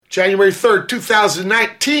January 3rd,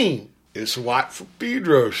 2019. It's Watt for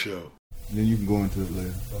Pedro Show. Then you can go into it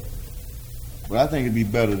later. But I think it'd be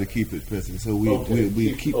better to keep it pressing, so we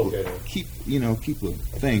keep a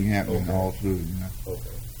thing happening all through, you know. Okay.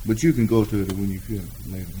 But you can go to it when you feel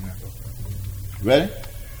it later. You know. Ready?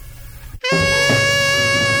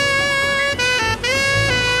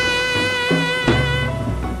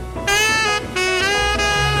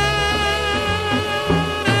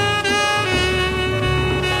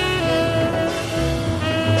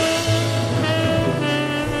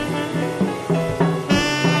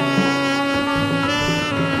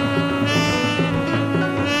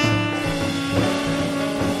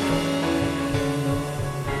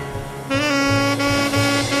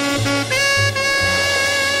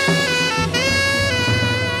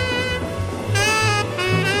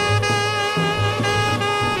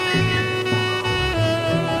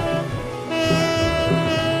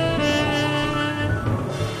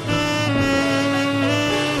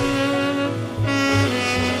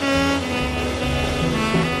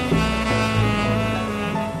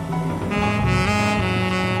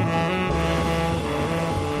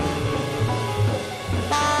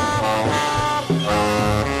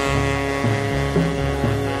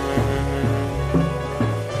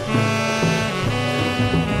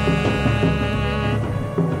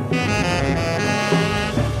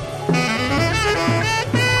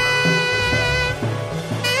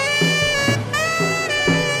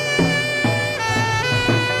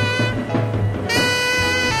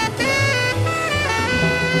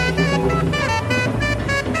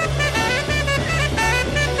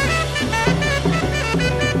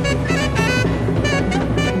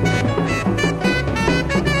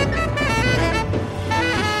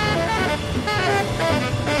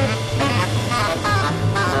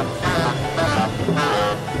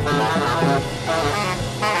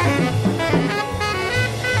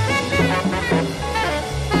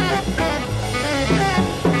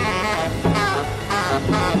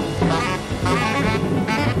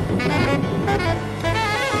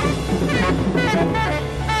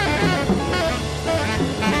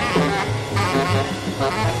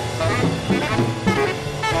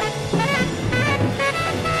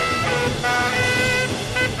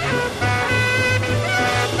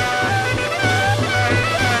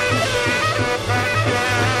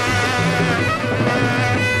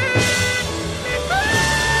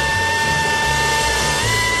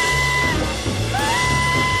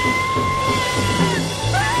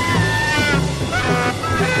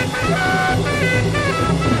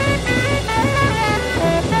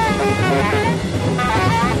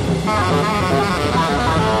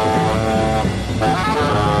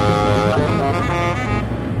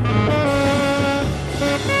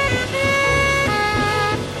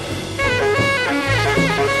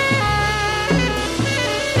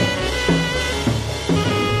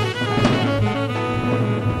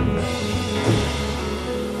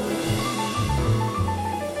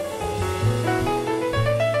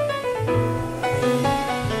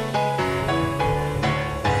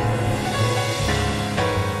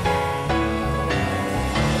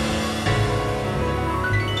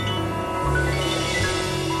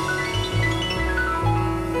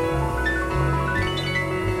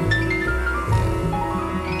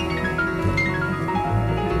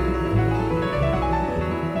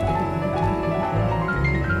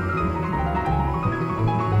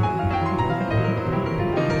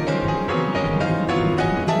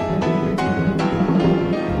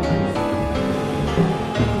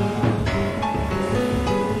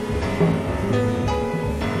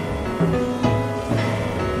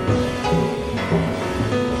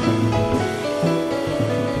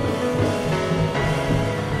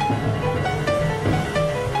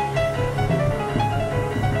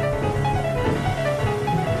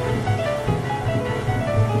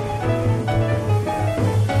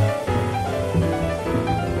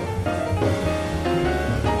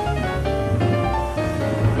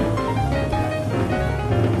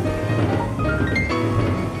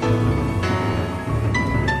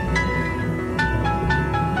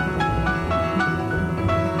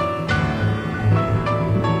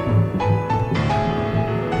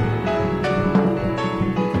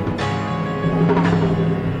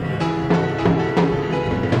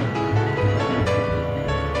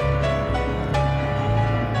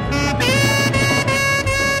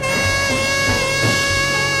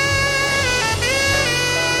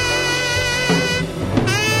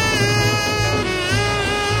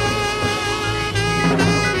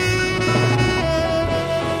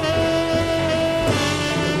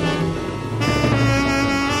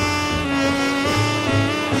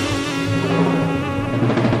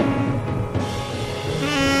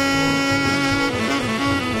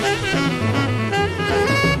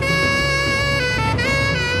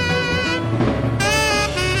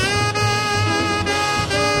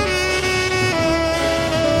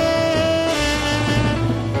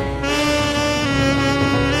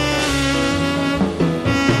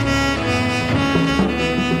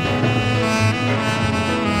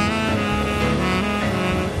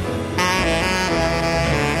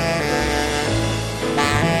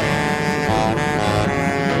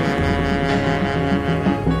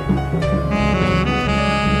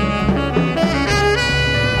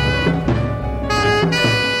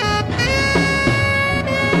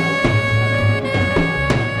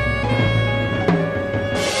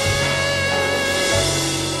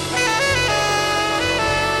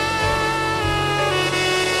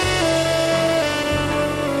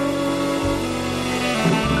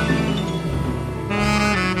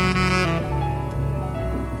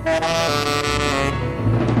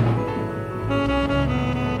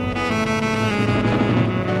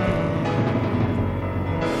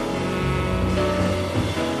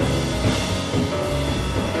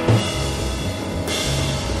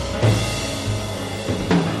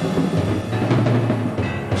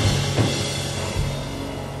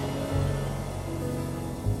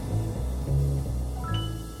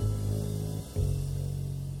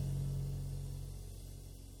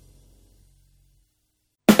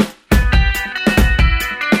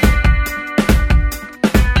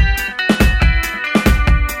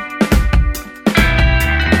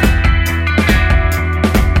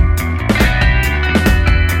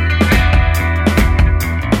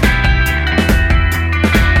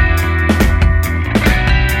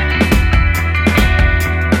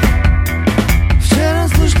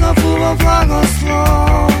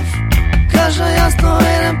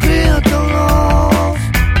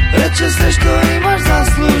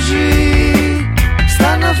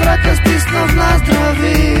 fraca stisnął na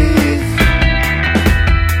zdrowie.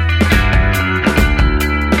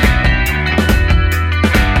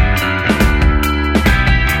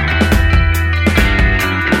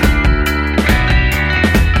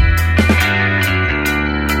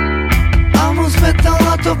 A mu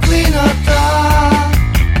smetala toplina ta,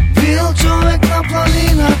 bil čovek na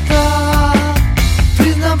planina ta.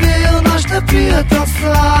 Priznam bio naš neprijatelj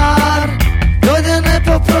star, dojde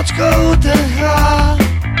nepopročko uteha.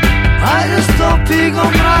 Ajde stopi go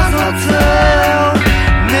mrazna cel,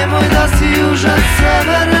 nemoj da si užas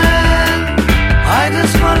severen. Ajde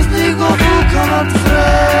smrzni go vulkan od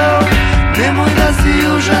vrel, nemoj da si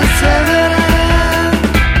užas severen.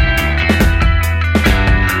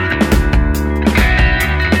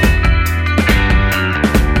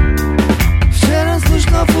 Včera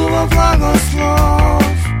slušno fuva blagoslov,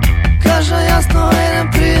 kaže jasno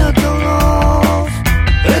jedan prijatelj nov.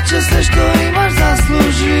 Reče se što imaš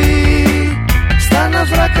zasluži, stana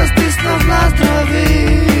fraka stisnov na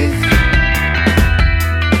zdravi.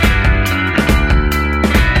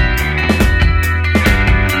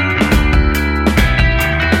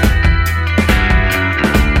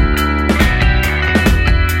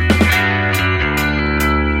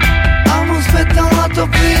 A mu smetala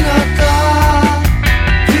toplina ta,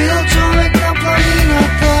 bil čovek na planina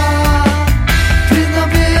ta. Priznam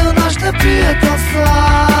bio naš neprijatelj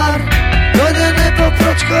star, dojde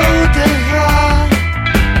nepopročko uteha.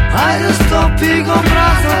 Ajde stopi go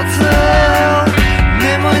mrazna cel,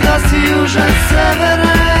 nemoj da si užas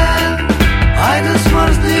severen. Ajde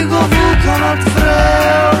smrzni go vulkan od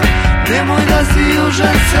vrel, nemoj da si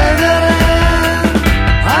užas severen.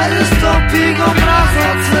 Ajde stopi go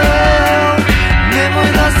mrazna cel, nemoj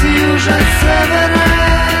da si užas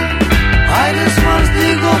severen. Ajde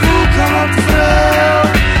smrzni go vulkan od vrel,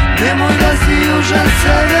 nemoj da si užas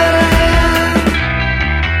severen.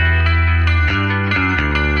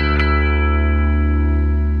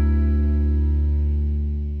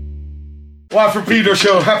 Well, for Pedro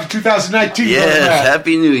Show, happy 2019. Yes,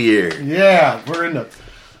 Happy New Year. Yeah, we're in the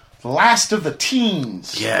last of the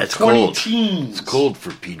teens. Yeah, it's 20 cold. teens. It's cold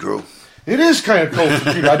for Pedro. It is kind of cold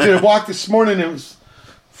for Pedro. I did a walk this morning. It was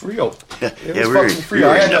frio. It was fucking frio.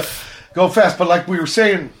 I had to go fast, but like we were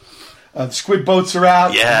saying, the squid boats are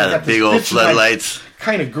out. Yeah, the big old floodlights.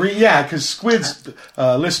 Kind of green, yeah, because squids,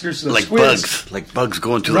 listeners, the Like squids, bugs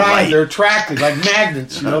going to the right, light. they're attracted, like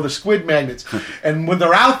magnets, the squid magnets. And when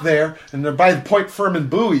they're out there, and they're by the Point Furman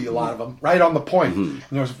buoy, a lot of them, right on the point. And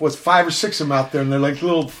there was 5 or 6 of them out there, and they're like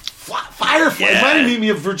little fireflies. Yeah. It reminded me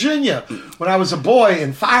of Virginia when I was a boy,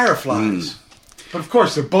 and fireflies. But of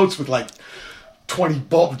course, they're boats with like 20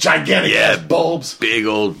 bulbs, gigantic ass bulbs. Big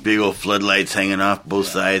old floodlights hanging off both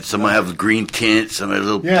sides. Some have green tints, some have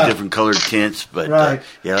little different colored tints. But right.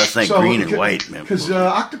 that's like green and white, man. Because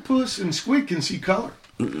octopus and squid can see color.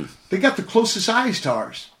 They got the closest eyes to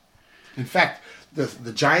ours. In fact,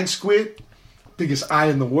 the giant squid, biggest eye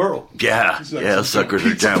in the world. Yeah, those suckers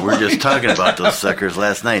are giant. We were just talking about those suckers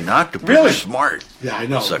last night. And octopus are smart. Yeah, I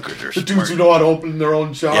know. Suckers are the dudes who know how to open their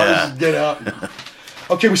own jars and get out.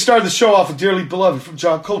 Okay, we started the show off with Dearly Beloved from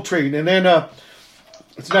John Coltrane. And then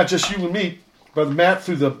it's not just you and me, Brother Matt,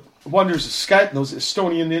 through the wonders of Skype and those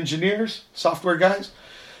Estonian engineers, software guys.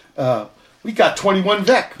 We got 21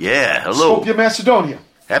 Vec. Yeah, hello. Skopje, Macedonia.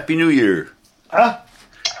 Happy New Year. Huh?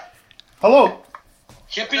 Hello.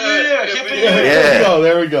 Happy New Year. Happy New Year.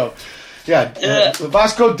 There we go. Yeah,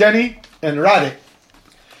 Vasco, Denny, and Rade.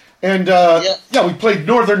 And we played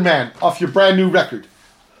Northern Man off your brand new record.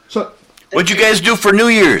 So, what'd you guys do for New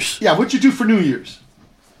Year's? Yeah, what'd you do for New Year's?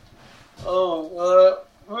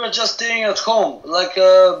 We were just staying at home, like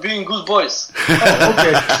being good boys. Oh,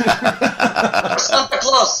 okay. Santa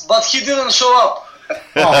Claus, but he didn't show up.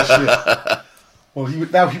 Oh, shit. Well, he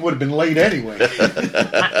would have been late anyway.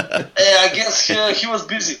 I guess he was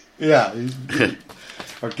busy. Yeah, he's busy.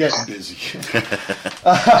 Or getting busy.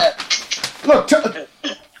 Look,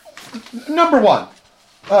 number one,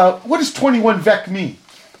 what does 21 Vec mean?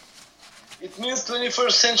 It means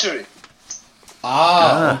 21st century.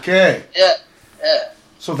 Okay. Yeah.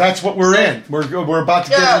 So that's what we're in. We're about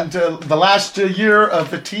to get into the last year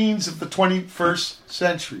of the teens of the 21st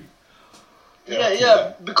century.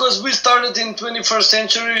 Yeah, because we started in 21st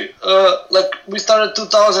century, we started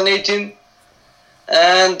 2018,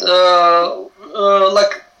 and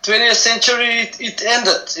like 20th century it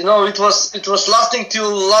ended. It was lasting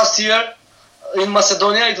till last year in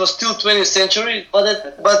Macedonia. It was still 20th century, but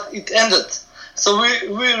it ended. So we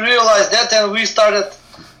realized that, and we started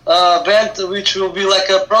a band which will be like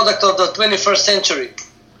a product of the 21st century,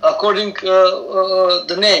 according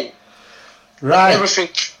the name. Right. Everything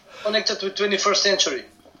connected with 21st century.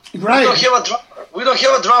 Right. We don't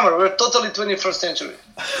have a drummer. We're totally 21st century.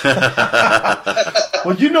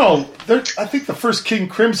 Well, I think the first King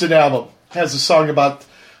Crimson album has a song about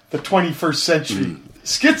the 21st century.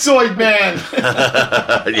 Schizoid Man.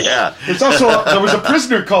 Yeah. There was a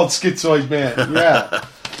prisoner called Schizoid Man. Yeah.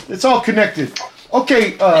 It's all connected.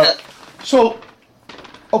 Okay,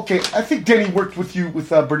 I think Denny worked with you with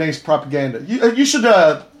Bernays Propaganda. You should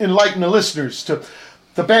enlighten the listeners to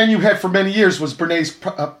the band you had for many years was Bernays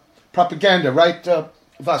Propaganda, right,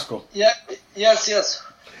 Vasco? Yeah. Yes.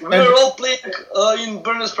 We were all playing in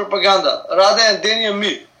Bernays Propaganda, Rade and Denny and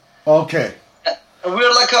me. Okay.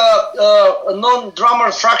 We're like a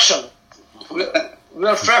non-drummer fraction.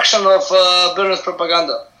 We're a fraction of Bernays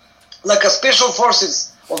Propaganda, like a special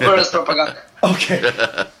forces of Bernays Propaganda. Okay.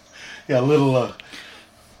 Yeah, a little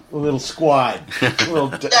squad.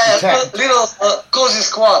 Little cozy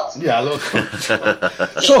squad. Yeah, a little cozy squad.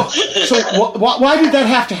 So why did that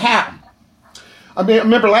have to happen? I mean, I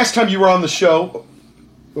remember last time you were on the show,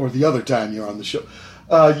 or the other time you were on the show,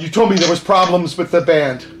 you told me there was problems with the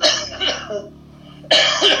band.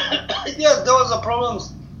 Yeah, there was a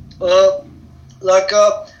problems.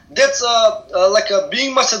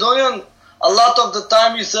 Being Macedonian, a lot of the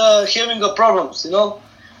time is having a problems,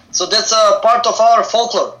 So that's a part of our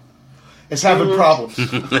folklore. It's having problems.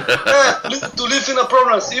 To live in a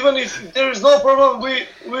problems. Even if there is no problem, we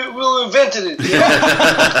will invent it. Because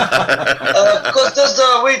that's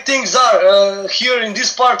the way things are here in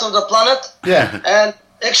this part of the planet. Yeah. And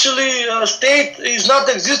actually, state is not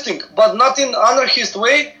existing, but not in anarchist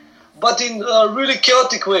way, but in a really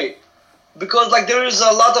chaotic way. Because there is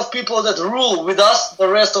a lot of people that rule with us, the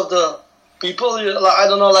rest of the people, I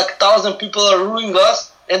don't know, 1,000 people are ruling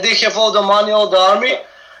us, and they have all the money, all the army,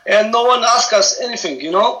 and no one asks us anything,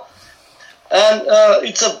 And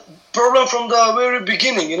it's a problem from the very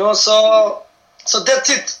beginning, So that's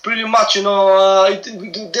it, pretty much,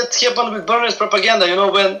 that happened with Bernays Propaganda,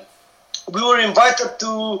 when we were invited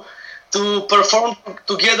to perform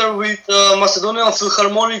together with Macedonian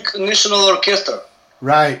Philharmonic National Orchestra.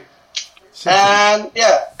 Right. And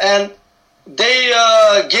they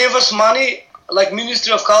gave us money, like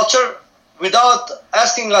Ministry of Culture, without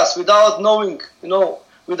asking us, without knowing,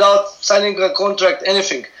 without signing a contract,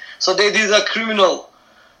 anything. So they did a criminal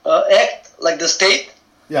act, like the state.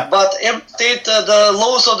 Yeah. But every state, the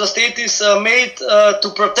laws of the state is made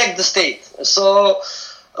to protect the state. So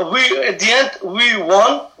at the end, we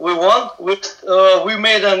won. We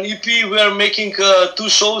made an EP. We are making 2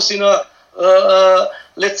 shows in a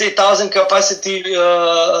let's say 1,000 capacity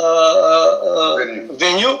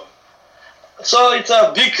venue. So it's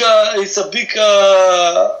a big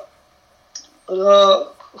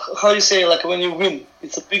how you say, when you win,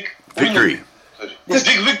 it's a big victory. It's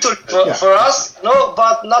big victory for us,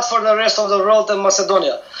 but not for the rest of the world and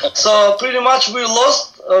Macedonia. So pretty much we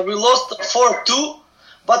lost 4-2,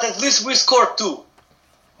 but at least we scored 2.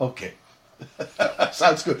 Okay.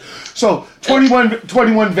 Sounds good. So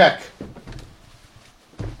 21 Vec.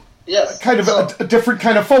 Yes. Kind of a different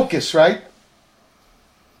kind of focus, right?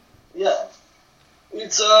 Yeah.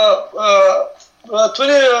 It's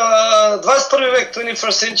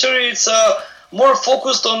 21st century. It's more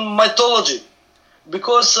focused on mythology,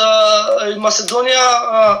 because in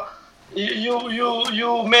Macedonia,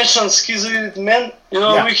 you mentioned Schizoid Man. We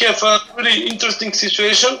have a really interesting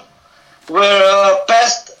situation where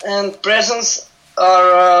past and present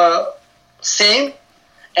are same,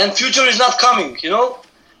 and future is not coming.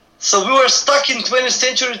 So we were stuck in 20th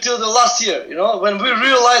century till the last year, when we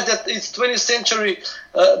realized that it's 20th century,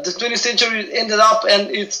 the 20th century ended up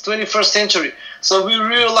and it's 21st century. So we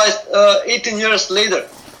realized 18 years later.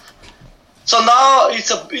 So now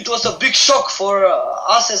it was a big shock for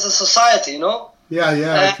us as a society,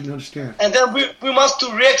 Yeah, I can understand. And then we must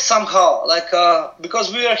to react somehow,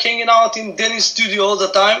 because we are hanging out in Denny's studio all the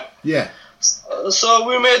time. Yeah. So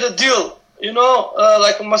we made a deal.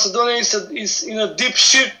 Macedonia is in a deep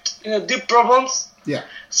shit, in a deep problems. Yeah.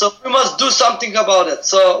 So we must do something about it.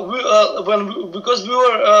 So because we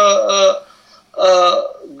were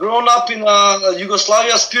grown up in a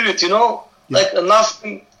Yugoslavia spirit,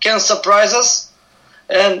 nothing can surprise us,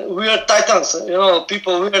 and we are titans. We are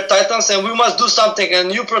titans, and we must do something.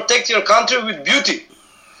 And you protect your country with beauty.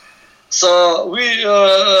 So we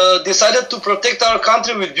decided to protect our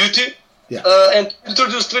country with beauty. Yeah. And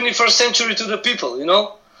introduce 21st century to the people,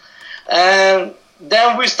 and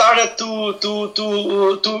then we started to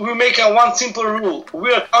we make one simple rule.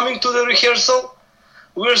 We are coming to the rehearsal,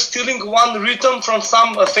 we are stealing one rhythm from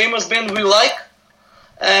some famous band we like,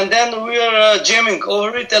 and then we are jamming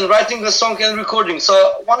over it and writing a song and recording.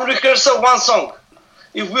 So one rehearsal, one song.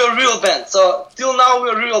 if we're a real band. So till now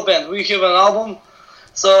we're a real band. We have an album,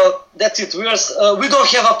 so that's it. We don't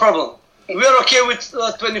have a problem. We are okay with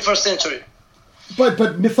 21st century.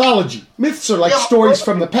 But myths are like stories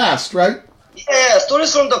from the past, right? Yeah,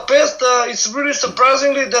 stories from the past. It's really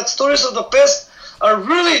surprisingly that stories of the past are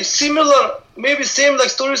really similar, maybe same like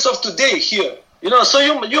stories of today here. So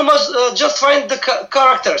you must just find the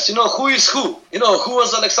characters. Who is who. Who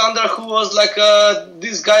was Alexander? Who was like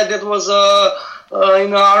this guy that was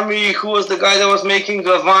in the army? Who was the guy that was making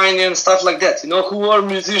the wine and stuff like that? Who were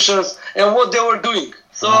musicians and what they were doing.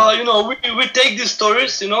 So we take these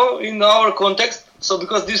stories, in our context. So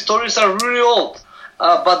because these stories are really old,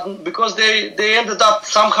 but because they ended up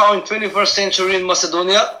somehow in 21st century in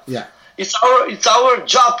Macedonia. Yeah. It's our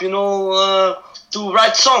job, to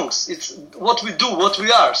write songs. It's what we do, what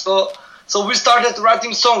we are. So we started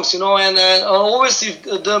writing songs, and always if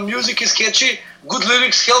the music is catchy, good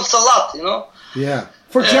lyrics helps a lot, Yeah.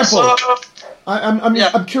 For example,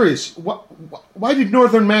 I'm curious. Why did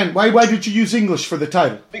Northern Man? Why did you use English for the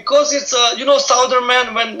title? Because it's Southern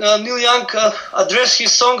Man. When Neil Young addressed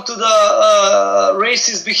his song to the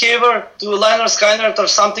racist behavior to Lionel Skyner or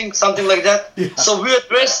something like that. Yeah. So we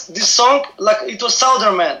addressed this song like it was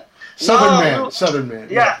Southern Man. Southern Man.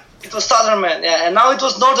 Yeah, it was Southern Man. Yeah, and now it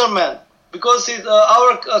was Northern Man because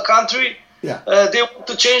our country. Yeah. They want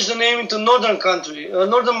to change the name into Northern country,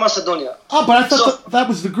 Northern Macedonia. Oh, but I thought that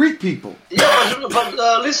was the Greek people. Yeah, but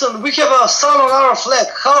listen, we have a sun on our flag.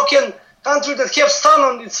 How can country that have sun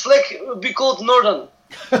on its flag be called Northern?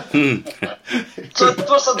 So it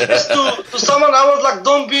was addressed to someone. I was like,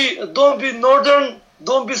 don't be Northern,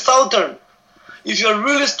 don't be Southern. If you're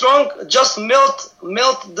really strong, just melt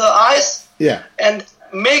the ice. Yeah. And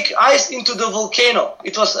make ice into the volcano.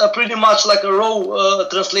 It was pretty much like a raw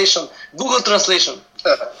translation, Google translation.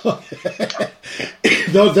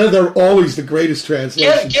 They're always the greatest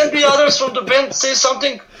translations. Can the others from the band say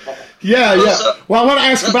something? Yeah. Well, I want to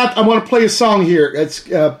ask I want to play a song here. It's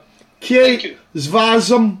Ke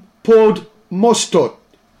zavrsam pod mostot.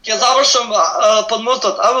 Ke zavrsam pod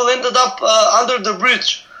mostot. I will end up under the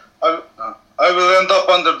bridge. I will end up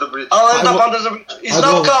under the bridge. I'll end up under the bridge. It's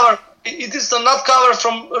not covered. It is not cover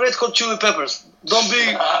from Red Hot Chili Peppers. Don't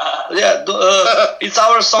be, it's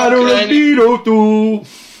our song. I don't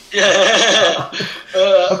Yeah.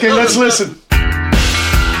 Okay, let's listen.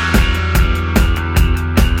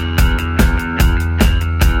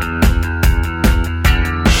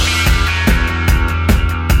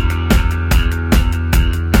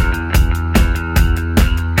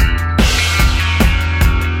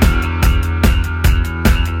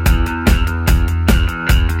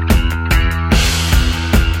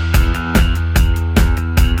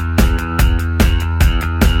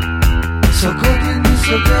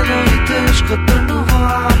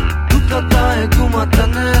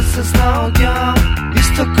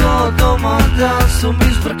 Sam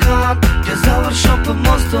izbrkan, ke završam pod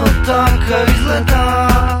mostom, tako izgleda.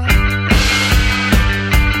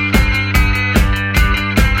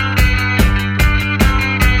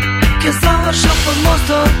 Ke završam pod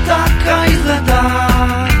mostom, tako izgleda.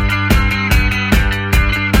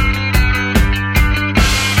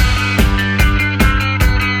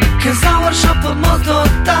 Ke završam pod mostom,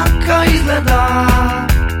 tako izgleda.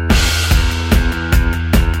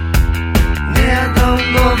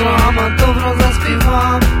 Dobro, ama dobro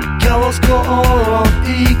zaspivam. Kjavosko oro,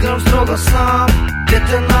 igram strogo sam.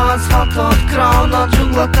 Djete na asfalt otkrao na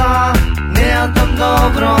džunglata. Ne jadam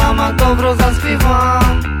dobro, ama dobro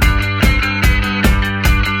zaspivam.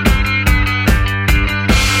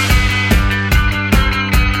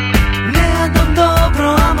 Ne jadam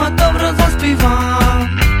dobro, ama dobro zaspivam.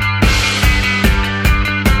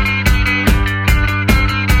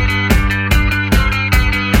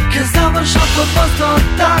 Završam pod mostom,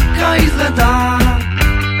 tako izgleda.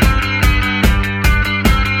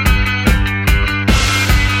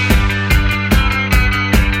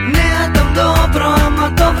 Ne jadam dobro, ama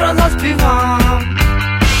dobro zaspivam.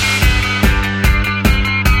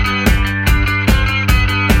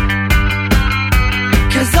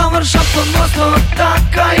 Ke završam pod mostom,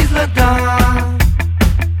 tako izgleda.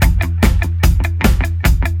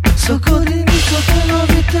 Sa godinica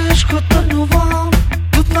ponovi teško trnuvam.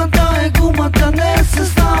 Da je gumata, ne se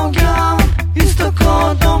stavljam. Isto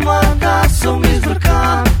ko doma da sam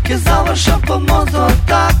izvrkan. Ke završam pod mostom,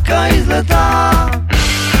 tako izgleda.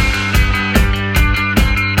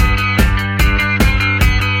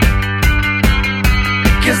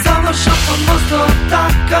 Ke završam pod mostom,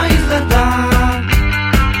 tako izgleda.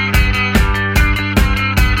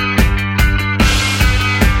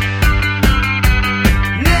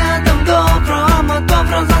 Ne jadam dobro, ama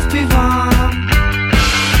dobro zaspivam.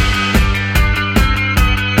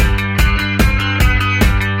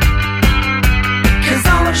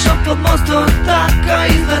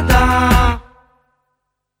 izgleda.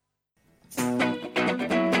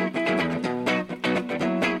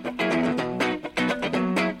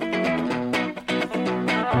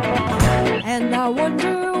 And I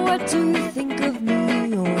wonder, what do you think of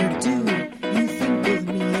me, or do you think of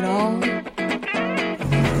me at all?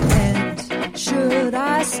 And should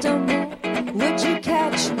I stumble, would you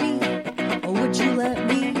catch me, or would you let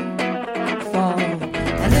me fall?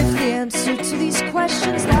 And if the answer to these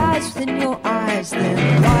questions lies within your eyes,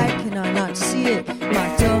 then why can I not see it? Am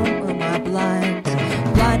I dumb or am I blind?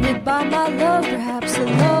 Blinded by my love, perhaps a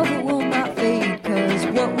love that will not fade. Cause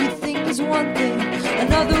what we think is one thing,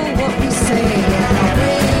 another what we say. And I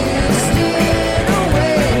wasted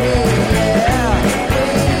away, yeah.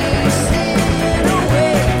 Wasted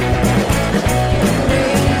away,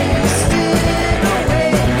 wasted away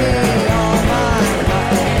all my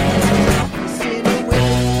life. Wasted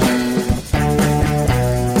away.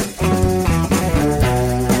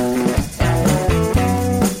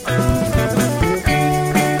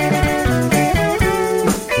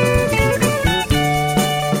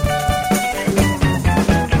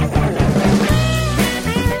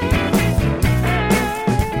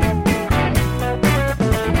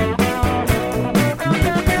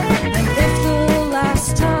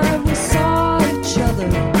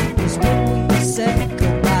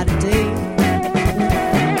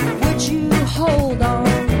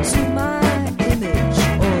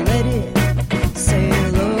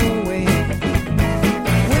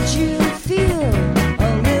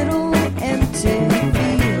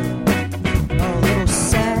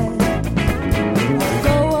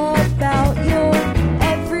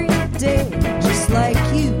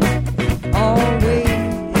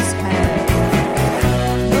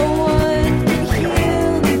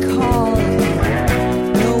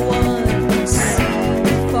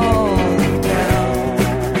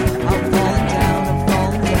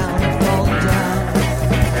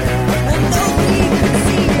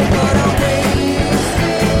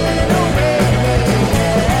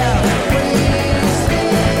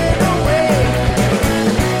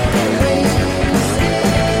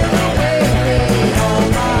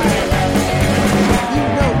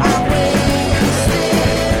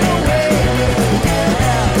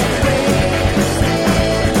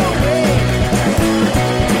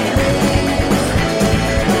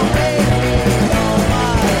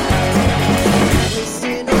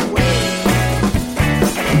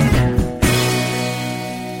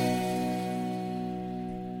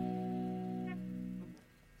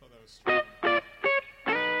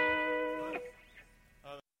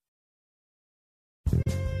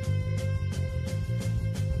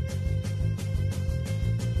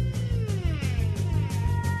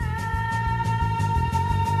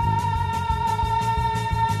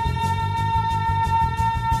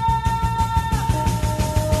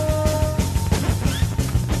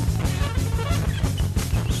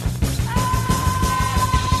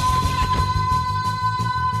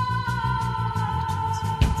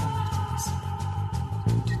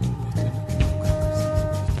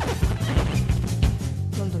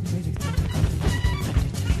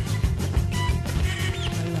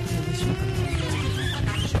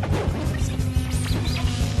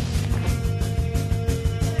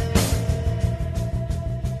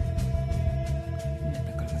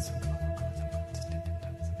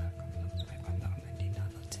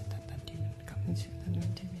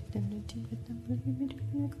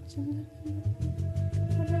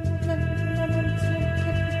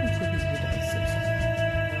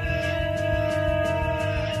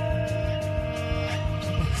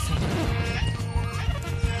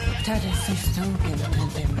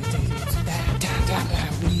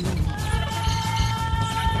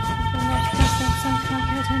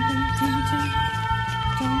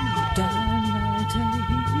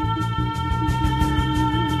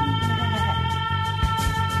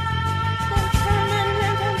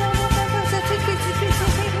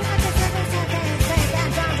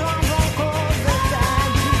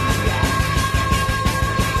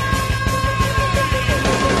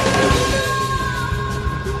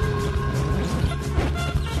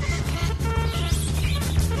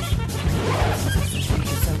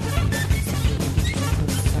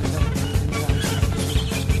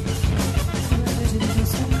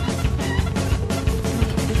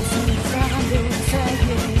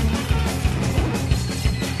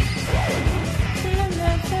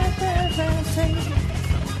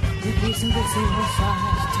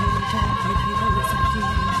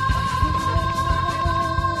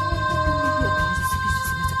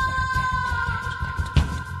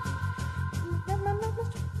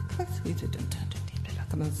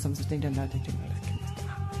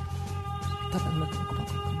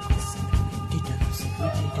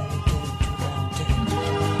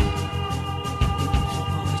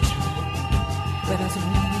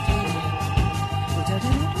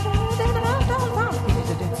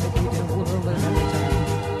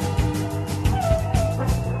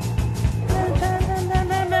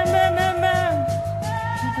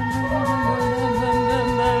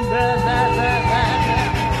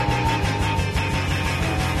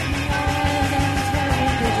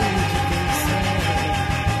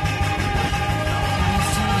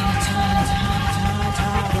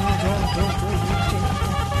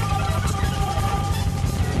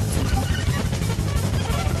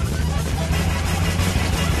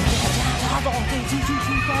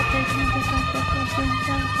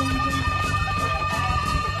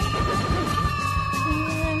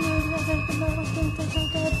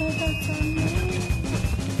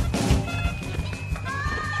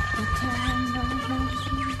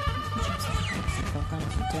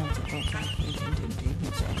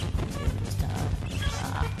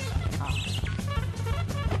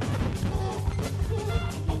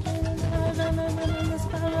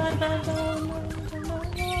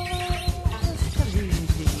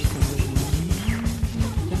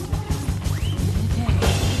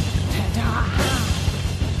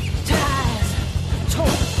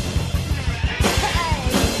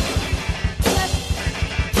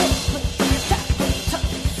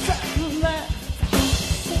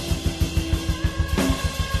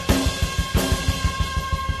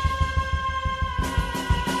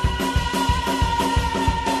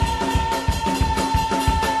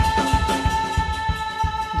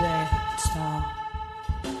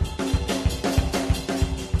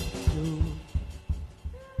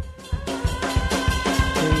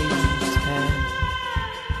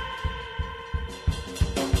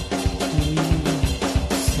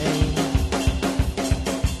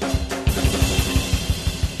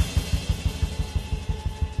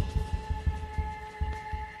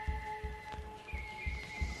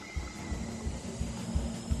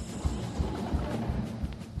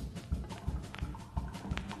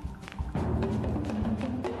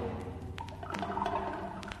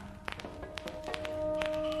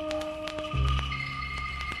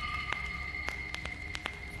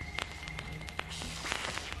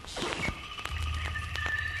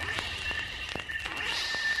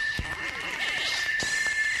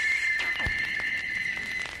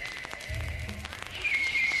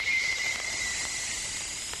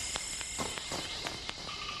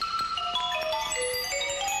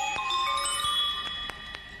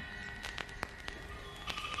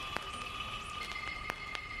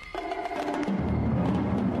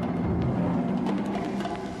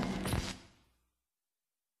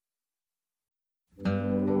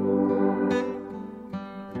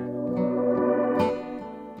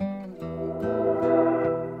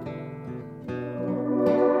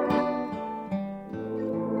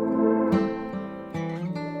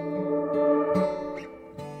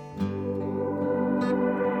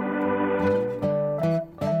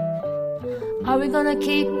 Are we gonna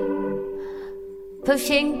keep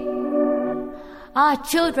pushing our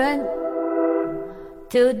children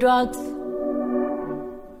to drugs?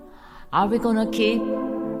 Are we gonna keep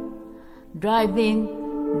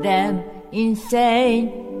driving them insane?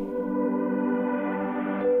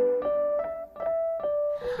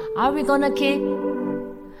 Are we gonna keep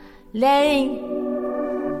laying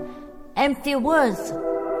empty words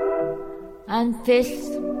and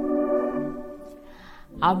fists?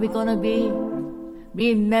 Are we gonna be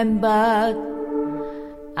remembered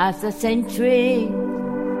as a century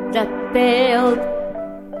that failed?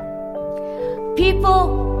 People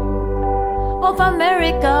of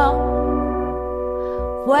America,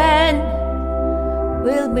 when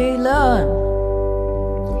will we learn?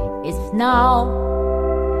 It's now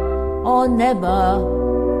or never.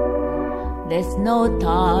 There's no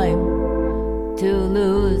time to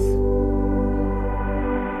lose.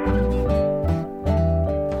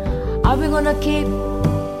 Are we gonna keep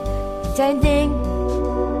sending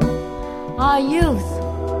our youth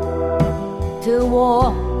to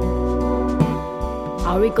war?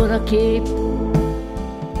 Are we gonna keep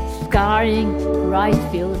scarring rice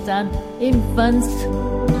fields and infants?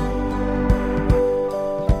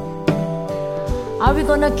 Are we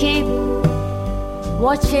gonna keep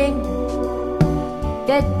watching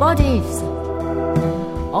dead bodies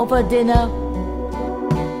over dinner?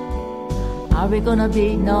 Are we gonna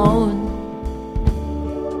be known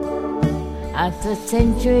as a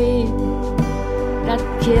century that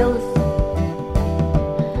kills?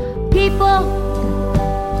 People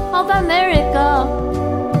of America,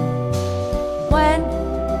 when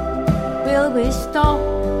will we stop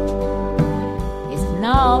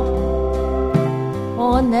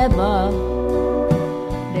never.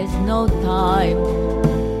 There's no time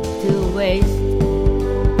to waste.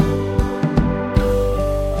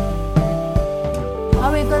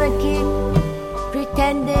 Are we gonna keep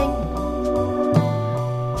pretending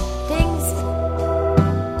things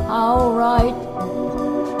are alright?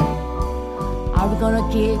 Are we gonna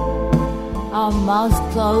keep our mouths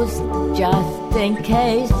closed just in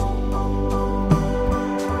case?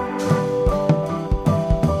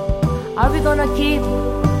 Are we gonna keep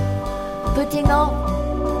putting off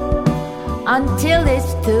until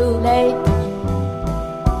it's too late?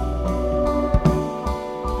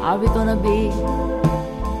 Are we gonna be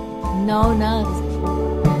known as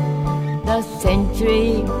the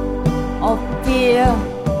century of fear?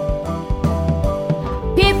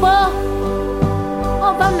 People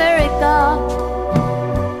of America,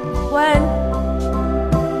 when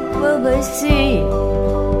will we see?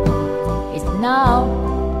 It's now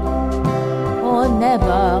or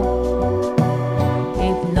never.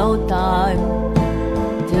 We've no time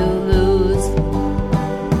to lose.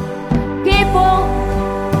 People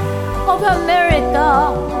of America,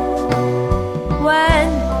 when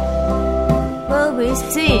will we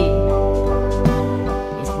see?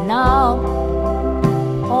 It's now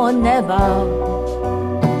or never.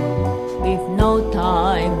 We've no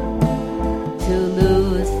time to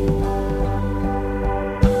lose.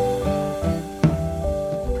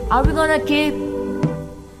 Are we gonna keep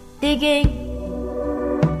digging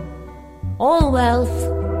all wealth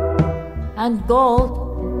and gold?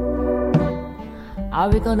 Are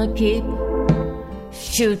we gonna keep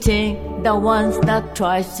shooting the ones that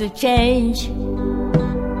tries to change?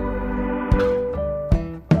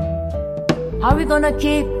 Are we gonna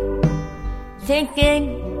keep thinking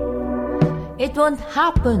it won't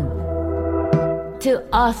happen to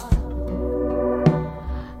us?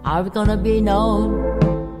 Are we gonna be known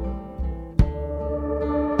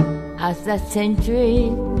as the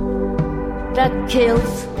century that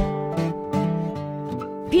kills?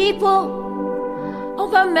 People of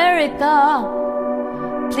America,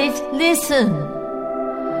 please listen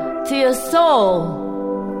to your soul.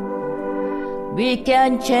 We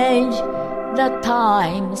can change the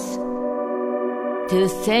times to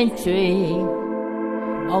century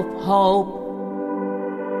of hope.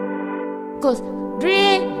 'Cause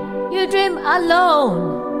you dream alone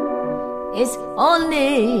is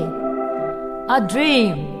only a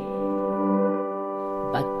dream.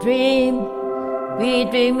 But we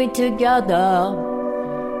dream it together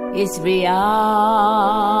is reality.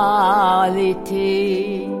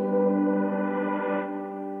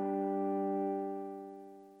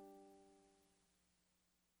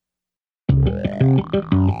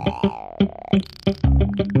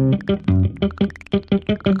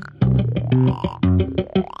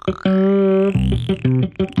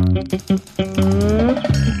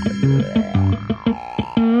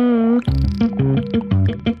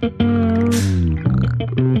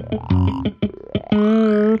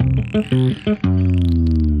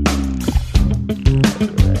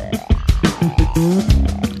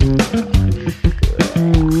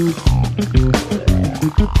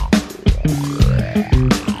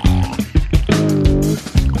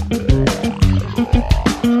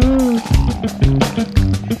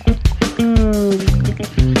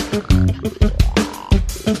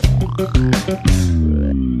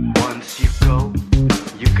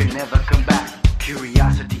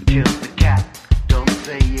 Curiosity kills the cat. Don't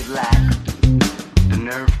say it like the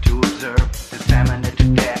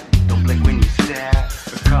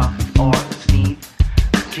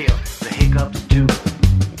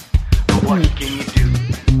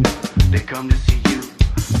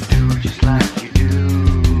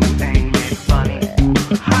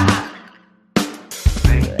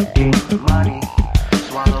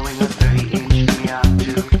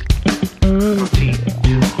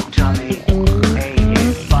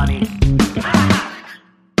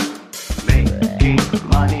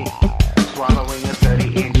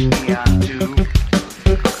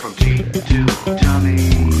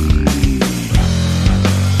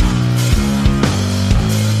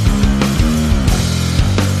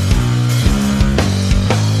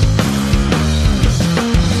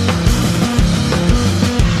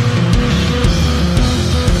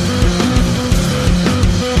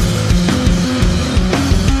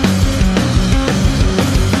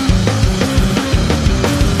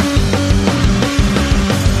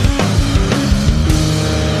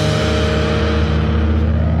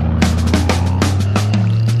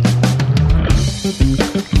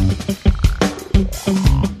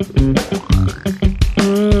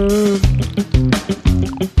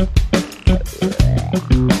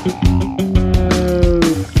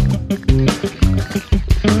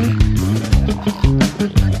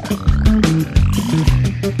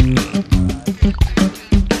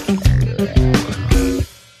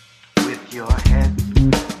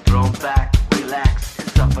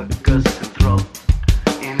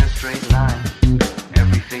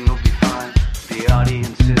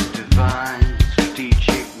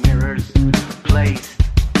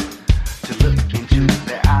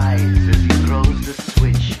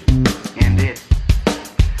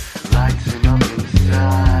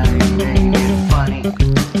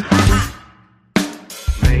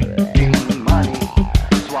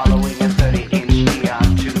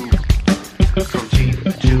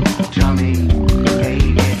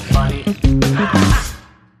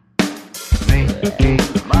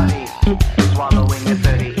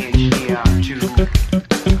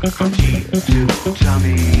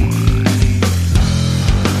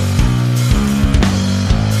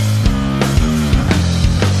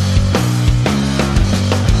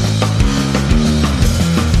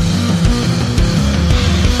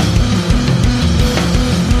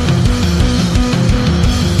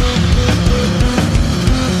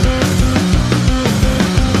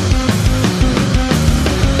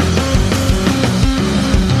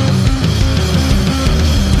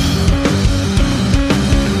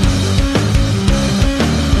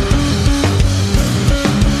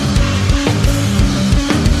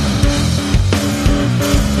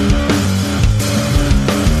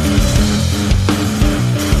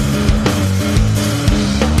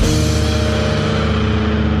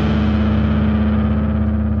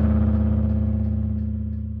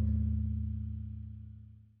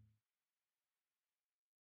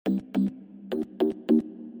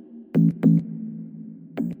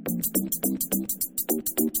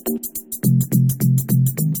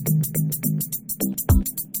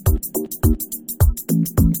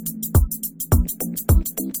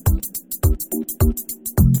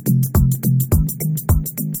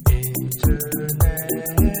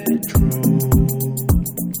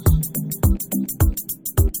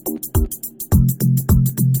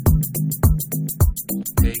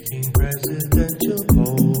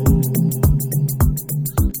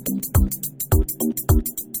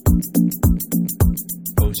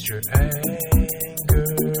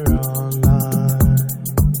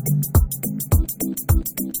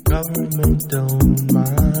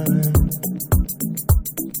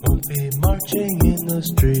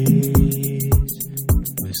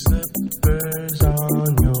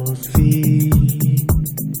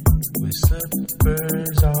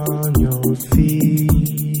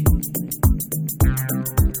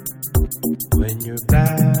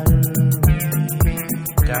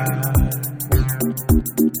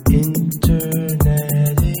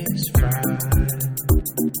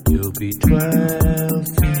be 12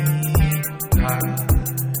 feet high.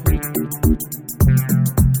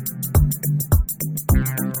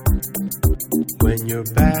 When your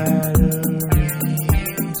batteries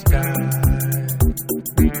die,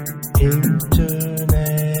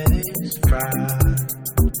 internet is fried.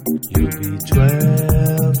 You'll be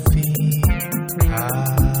 12 feet high.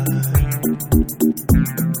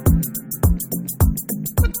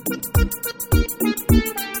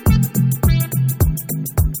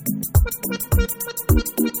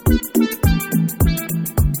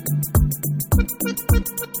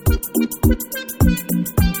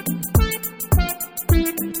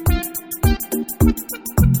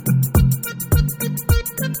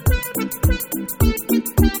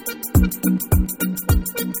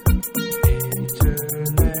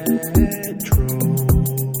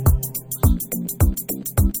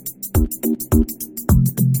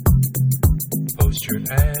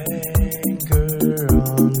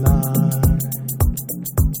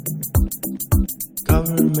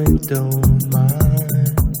 Don't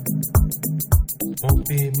mind, won't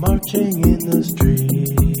be marching in the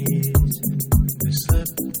streets with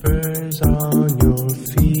slippers on your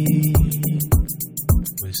feet,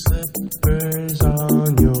 with slippers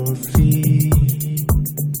on your feet.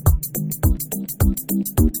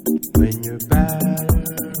 When your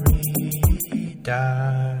battery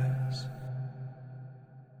dies.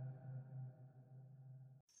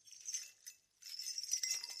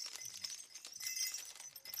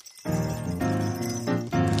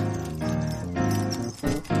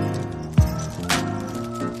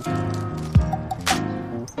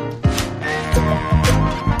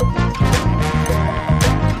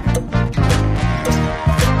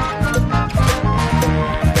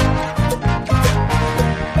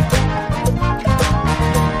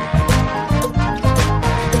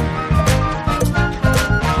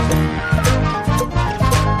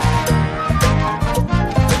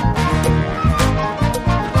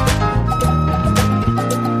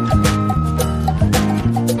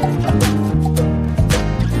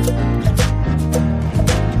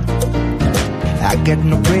 Got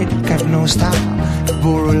no bread, got no style.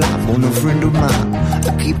 Borrow life on a friend of mine.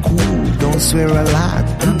 I keep cool, don't swear a lot.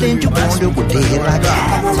 And then you wonder what the hell I got.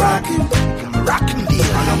 I'm a rockin', deal.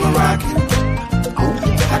 I'm a rockin'. Oh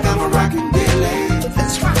yeah, I got my rockin' diddley.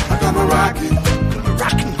 That's right. I got my rockin',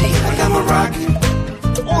 deal. I got my rockin'.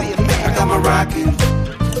 Oh yeah, man. I got my rockin'.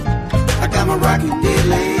 I got my rockin'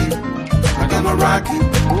 diddley. I got my rockin'.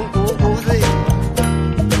 Oh there.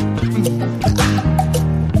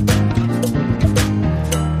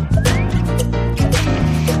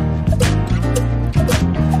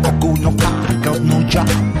 No car, got no job.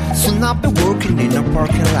 Soon I'll be working in a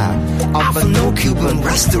parking lot of a no Cuban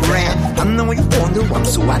restaurant. I know you wonder I'm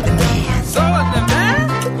so at the man. So at the man?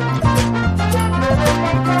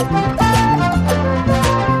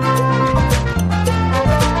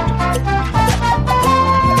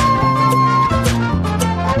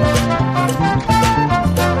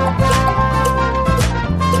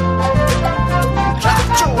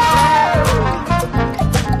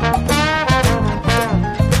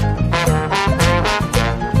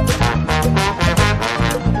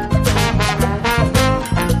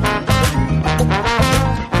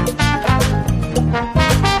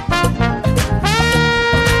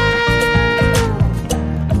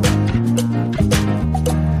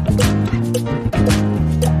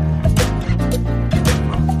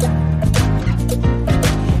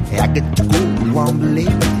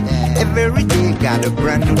 Every day got a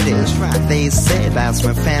brand new dish. They say that's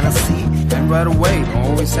my fantasy. And right away,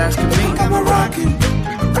 always asking me. I got my rockin', deal.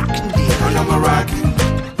 I got my rockin'.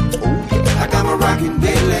 Oh yeah, I got my rockin'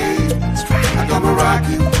 diddley. I got my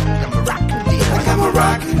rockin', deal. I got my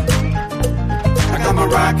rockin'. I got my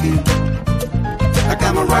rockin'. I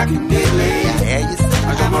got my rockin' diddley.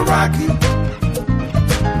 I got my rockin'.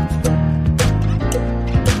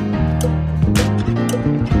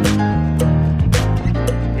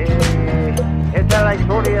 Esta es la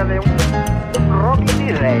historia de un rockin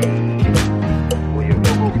diddley.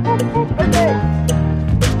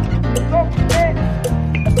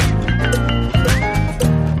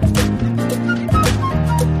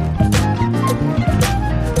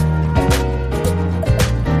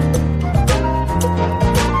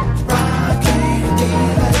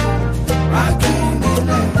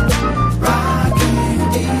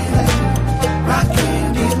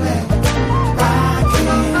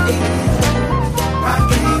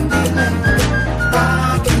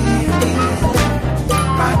 Rockin'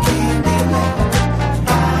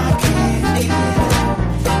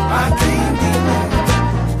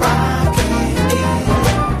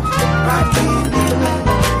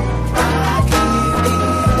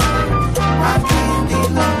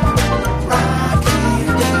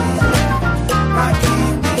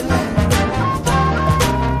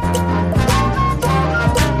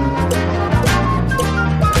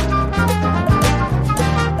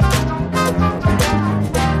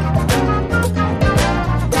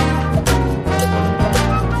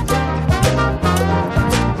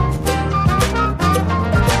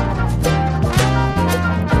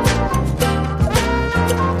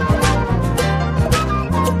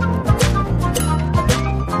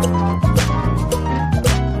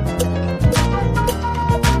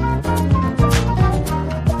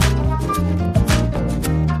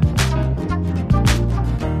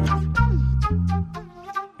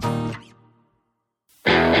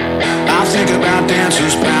 my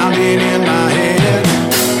dancers pounding in my head.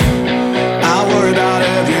 I worry about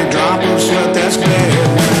every drop of sweat that's bled.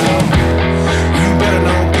 Now, you better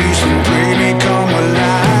know peace and pray me come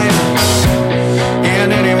alive.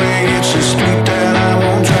 And anyway, it's a street that I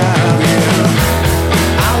won't drive.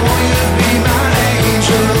 Yeah, I want you to be my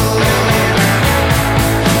angel.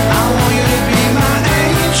 I want you to be my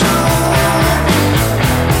angel.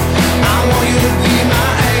 I want you to be my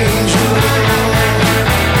angel.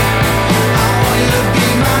 I want you to be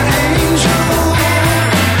my angel.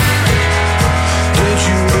 Did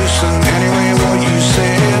you listen anyway what you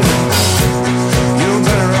said? You're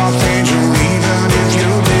better off angel even if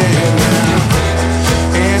you're dead now.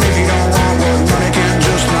 And if you don't want what money can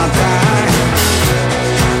just not buy,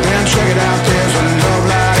 then check it out, there's a love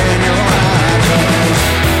light in your eye.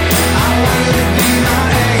 'Cause I want you to be my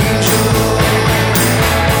angel.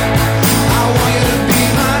 I want you to be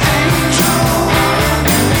my angel.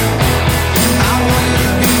 I want you to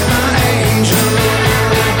be my angel.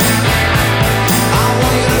 I want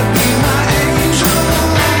you to be my angel. I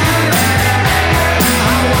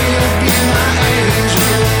want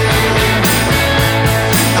you to be my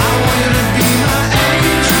angel. I want you to be my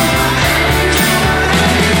angel.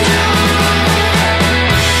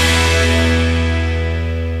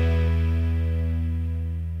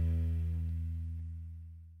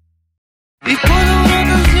 И по-добро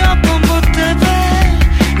да зяпам от тебе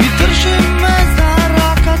и държи ме за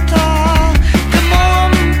ръката. Те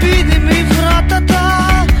молам, биди ми вратата,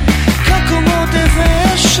 како му те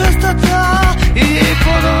вешестата. И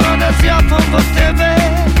по-добро да зяпам от тебе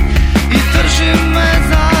и държи ме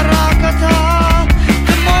за ръката.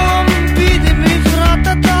 Те молам, биди ми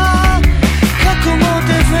вратата, како му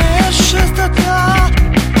те вешестата.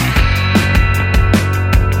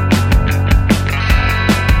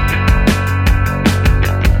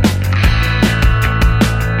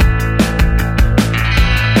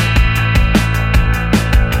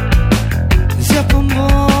 Зяпам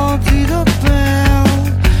води до пел,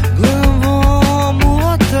 гледам во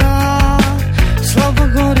мулата, слаба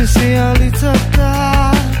гори сиялицата,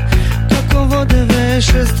 како воде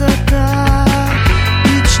вешестата.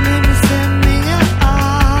 Лични ми се минја,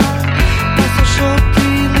 па зашо ти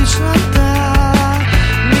личната,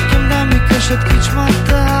 никем да ми кажат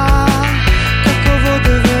кичмата, како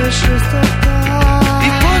воде вешестата. И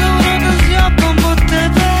по-добро да зяпам от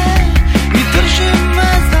тебе и държи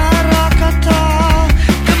ме за ръката.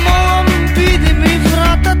 Те молам, биди ми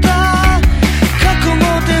вратата, како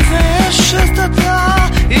му те вешестата.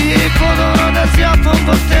 И по-добро да зяпам в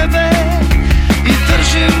тебе и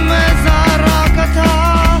държи ме за ръката.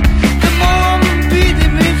 Те молам, биди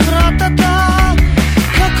ми вратата,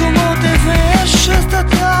 како му те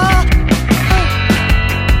вешестата.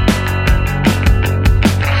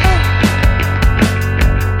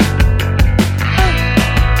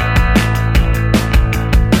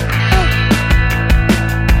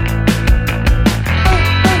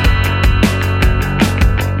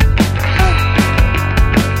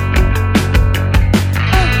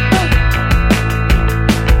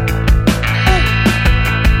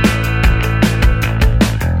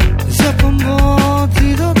 Зяпам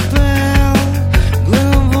води до пел,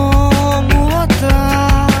 гледам во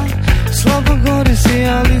мулата, слаба гори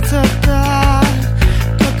сиялицата,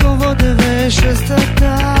 како воде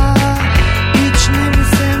вешестата. Лични ми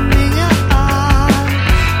се минја,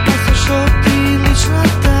 па зашо ти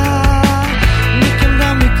личната, никем да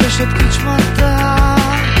ми кажат кичмата,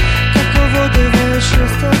 како воде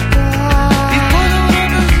вешестата. И по-добро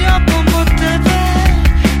да зяпам от тебе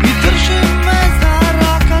и държи ме за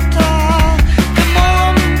ръката. Те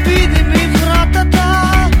молам, биди ми вратата,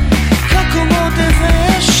 како му те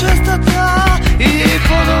вешестата. И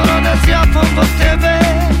по-добро да зяпам в тебе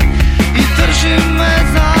и държи ме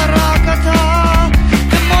за ръката.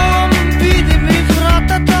 Те молам, биди ми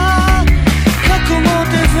вратата, како му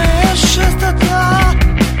те вешестата.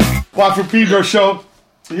 Watt for Pedro Show.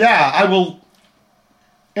 Yeah, I will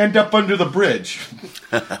end up under the bridge.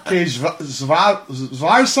 Okay,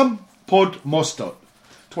 zavrsam pod mostot.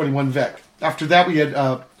 21 Vec. After that, we had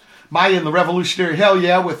Mayya and the Revolutionary Hell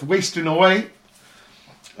Yeah with Wasting Away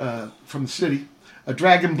from the city. A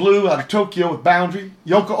Dragon Blue out of Tokyo with Boundary.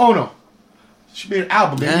 Yoko Ono. She made an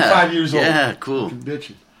album, 85 years old. Yeah, cool. Fucking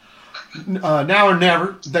bitchy. Now or Never.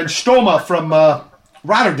 Then Stoma from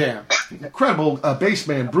Rotterdam. Incredible bass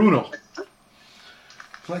man, Bruno.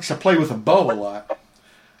 He likes to play with a bow a lot.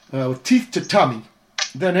 With Teeth to Tummy.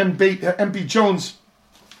 Then M.B. Jones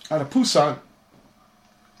out of Busan.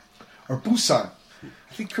 Or Busan.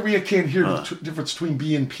 I think Korea can't hear the difference between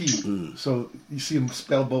B and P. So you see them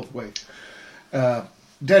spelled both ways.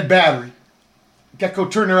 Dead Battery. Gecko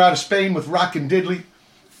Turner out of Spain with Rockin' Diddley,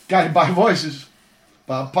 guided by voices.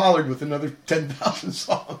 Bob Pollard with another 10,000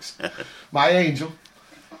 songs. My Angel.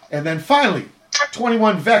 And then finally,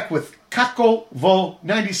 21 Vec with Kako Vo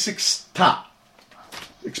 96 Ta.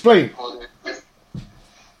 Explain.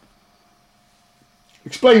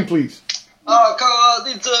 Explain, please.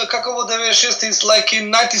 Kako Vo 96 is like in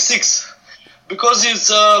 96. Because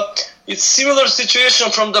it's similar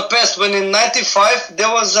situation from the past when in 95 there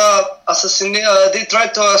was they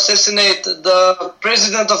tried to assassinate the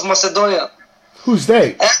president of Macedonia. Who's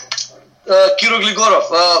they? Kiro Gligorov.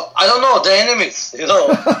 I don't know, the enemies,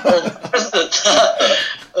 president.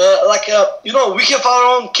 We have our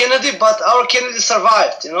own Kennedy, but our Kennedy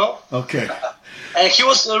survived, Okay. And he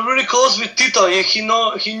was really close with Tito. He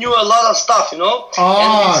knew a lot of stuff,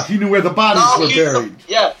 he knew where the bodies were buried.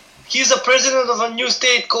 He's the president of a new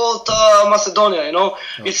state called Macedonia, Okay.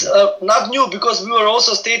 It's not new because we were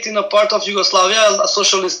also state in a part of Yugoslavia, a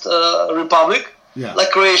socialist republic. Yeah.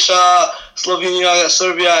 Like Croatia, Slovenia,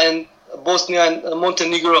 Serbia, and Bosnia, and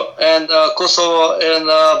Montenegro, and Kosovo, and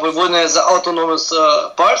Vojvodina as autonomous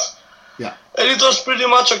parts. Yeah. And it was pretty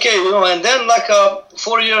much okay, And then,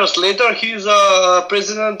 4 years later, he's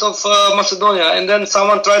president of Macedonia. And then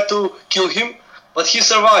someone tried to kill him, but he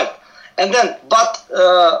survived. And then,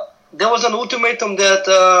 there was an ultimatum that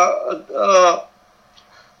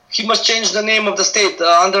he must change the name of the state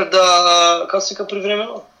under the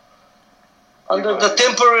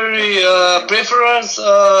temporary preference,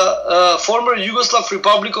 former Yugoslav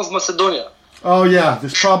Republic of Macedonia. Oh yeah,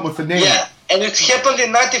 this problem with the name. Yeah, and it happened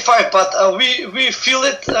in 95, but we feel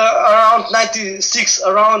it around 96,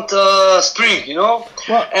 around spring,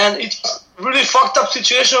 What? And it's really fucked up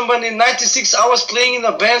situation when in 96 I was playing in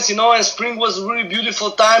the bands, and spring was a really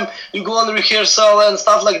beautiful time. You go on rehearsal and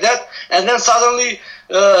stuff like that, and then suddenly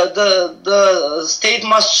the state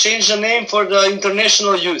must change the name for the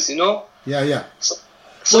international use, Yeah.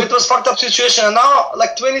 So it was fucked up situation, and now,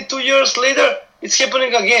 22 years later, it's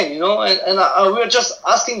happening again, and we're just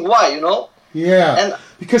asking why, Yeah, and,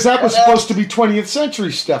 because that was supposed to be 20th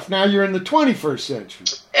century stuff. Now you're in the 21st century.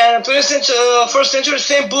 And 21st century,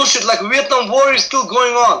 same bullshit. Vietnam War is still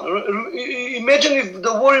going on. Imagine if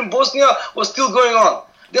the war in Bosnia was still going on.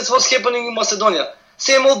 That's what's happening in Macedonia.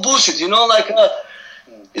 Same old bullshit,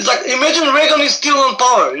 It's imagine Reagan is still on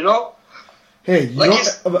power, Hey,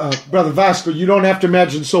 Brother Vasco, you don't have to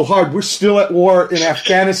imagine so hard. We're still at war in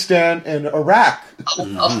Afghanistan and Iraq.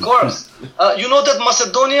 Of course. You know that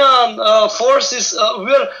Macedonian force is,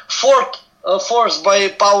 we're fourth force by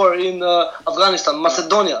power in Afghanistan,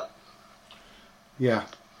 Macedonia. Yeah.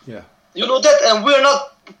 You know that, and we're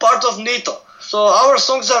not part of NATO. So our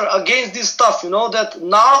songs are against this stuff, that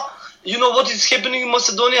now, what is happening in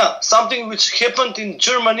Macedonia? Something which happened in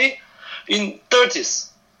Germany in 30s.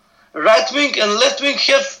 Right wing and left wing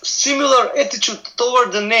have similar attitude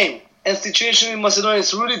toward the name and situation in Macedonia.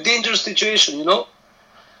 It's a really dangerous situation,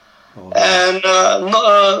 And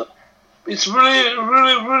it's really,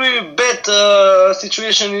 really, really bad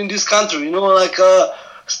situation in this country,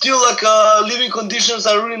 still living conditions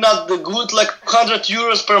are really not good. 100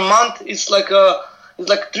 euros per month, it's like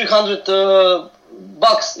 300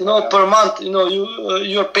 bucks, per month.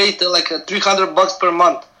 You're paid $300 per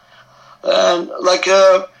month, and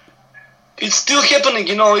it's still happening,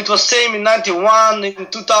 It was same in 91, in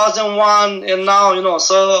 2001, and now,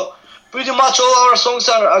 So pretty much all our songs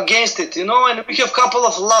are against it, And we have a couple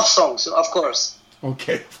of love songs, of course.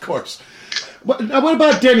 Okay, of course. What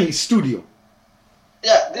about Denny's studio?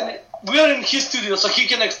 Yeah, Denny, we are in his studio, so he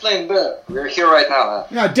can explain better. We're here right now.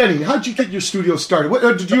 Yeah, Denny, how'd you get your studio started?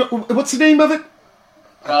 What's the name of it?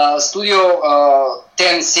 Studio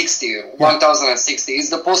 1060, 1060. It's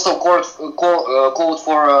the postal code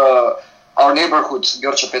for our neighborhood,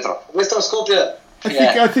 Georgia Petrov. Western Skopje.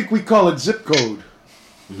 I think we call it zip code.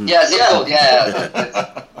 Yeah, zip code,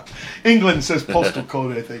 yeah. England says postal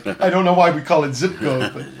code, I think. I don't know why we call it zip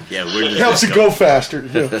code, but it helps it go faster.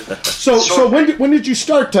 Yeah. So when did you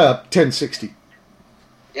start 1060?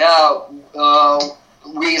 Yeah,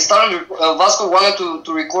 we started, Vasco wanted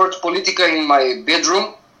to record Politica in my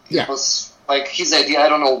bedroom. Yeah. It was his idea, I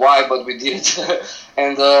don't know why, but we did it.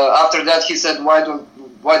 And after that he said, why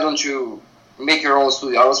don't you make your own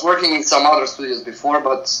studio? I was working in some other studios before,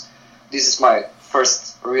 but this is my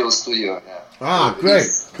first real studio. Yeah. Ah, great.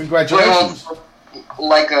 Congratulations.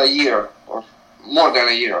 Going on a year, or more than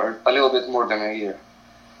a year, or a little bit more than a year.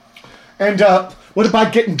 And what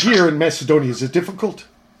about getting gear in Macedonia? Is it difficult?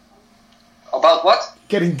 About what?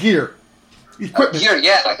 Getting gear. Equipment. Gear,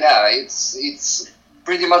 yeah. It's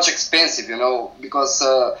pretty much expensive, because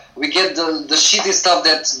we get the shitty stuff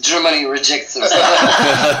that Germany rejects. So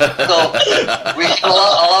we get a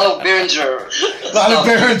lot of Behringer. A lot of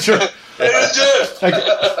Behringer.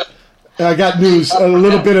 I got news. A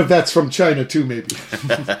little bit of that's from China too, maybe.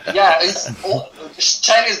 Yeah,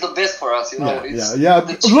 China is the best for us, Yeah.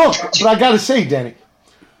 Look, but I gotta say, Danny,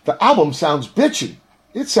 the album sounds bitchin'.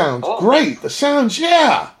 It sounds great. The sounds,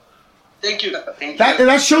 yeah. Thank you. And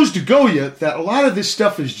that shows to Goya that a lot of this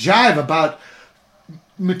stuff is jive about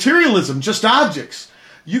materialism, just objects.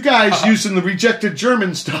 You guys using the rejected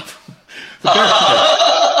German stuff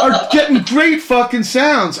are getting great fucking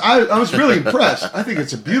sounds. I was really impressed. I think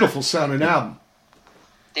it's a beautiful sounding album.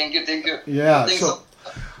 Thank you. Yeah. So,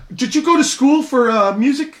 did you go to school for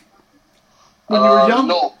music when you were young?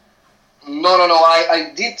 No.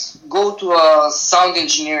 I did go to a sound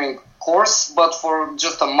engineering course, but for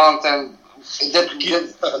just a month, and that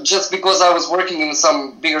just because I was working in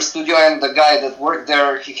some bigger studio, and the guy that worked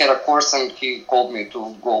there, he had a course, and he called me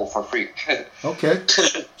to go for free. Okay.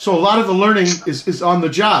 So a lot of the learning is on the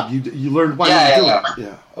job. You learned why you do it.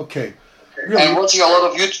 Yeah. Okay. Really? And watching a lot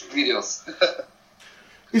of YouTube videos.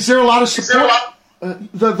 Is there a lot of support?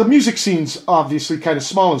 The music scene's obviously kind of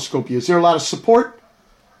small in Skopje. Is there a lot of support?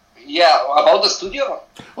 Yeah, about the studio?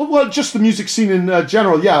 Oh, well, just the music scene in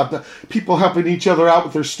general, yeah. The people helping each other out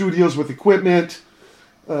with their studios, with equipment.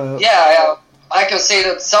 Yeah, I can say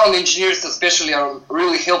that sound engineers especially are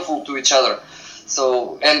really helpful to each other.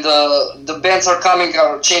 So, and the bands are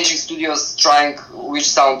changing studios, trying which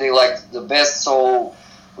sound they like the best, so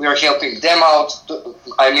we are helping them out.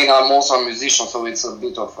 I mean, I'm also a musician, so it's a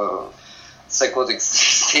bit of a psychotic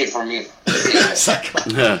state for me.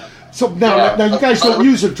 So now you guys don't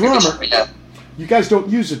use a drummer. You guys don't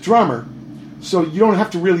use a drummer, so you don't have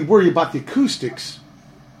to really worry about the acoustics.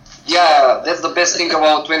 Yeah, that's the best thing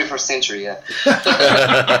about 21st century, yeah.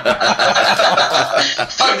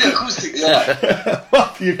 Fuck the acoustics. Yeah.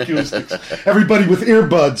 Fuck the acoustics. Everybody with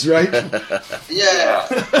earbuds, right? Yeah.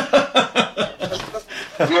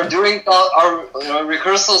 We are doing our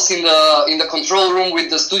rehearsals in the control room with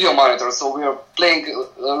the studio monitor, so we are playing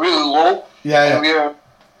really low. Yeah. And we are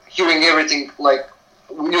hearing everything, like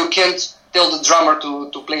you can't tell the drummer to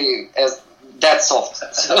play as that soft.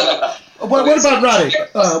 What about Rade?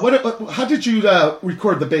 How did you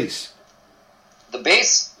record the bass? The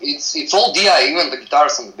bass, it's all DI, even the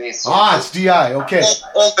guitars and the bass. So it's DI. Okay.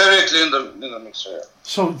 All directly in the mixer. Yeah.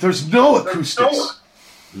 So there's no acoustics.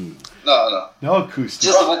 No acoustics.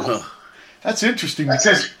 Just the vocals. That's interesting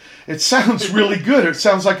because it sounds really good. It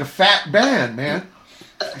sounds like a fat band, man.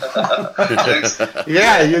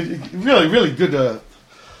 Yeah, really, really good.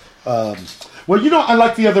 Well, I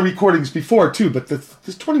like the other recordings before too, but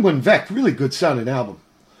this 21 Vec, really good sounding album.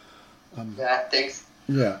 Yeah, thanks.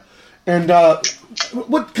 Yeah, and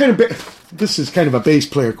what kind of this is kind of a bass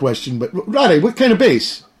player question, but Rade, what kind of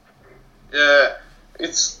bass? Yeah,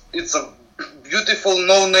 it's a beautiful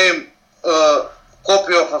no-name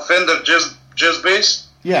copy of a Fender jazz bass.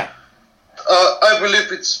 Yeah, I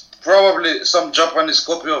believe it's probably some Japanese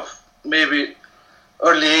copy of maybe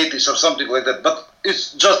early 80s or something like that, but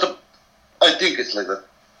it's just I think it's like that.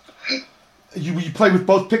 You play with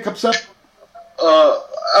both pickups up?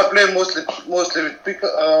 I play mostly with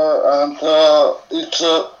pickup, and it's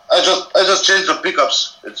I just changed the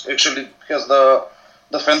pickups. It actually has the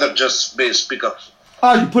Fender jazz bass pickups.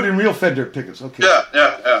 Oh, you put in real Fender pickups, okay.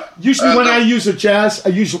 Yeah. Usually when I use a jazz, I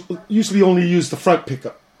usually only use the front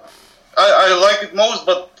pickup. I like it most,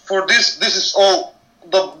 but for this is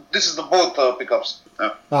the both pickups.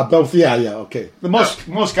 Yeah. Both, yeah, okay.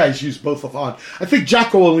 Most guys use both of on. I think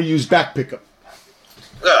Gecko only used back pickup.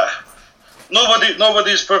 Yeah.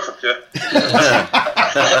 Nobody is perfect, yeah.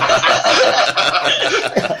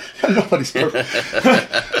 Nobody's perfect.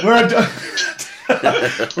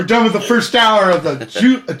 We're done with the first hour of the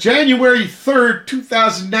January 3rd,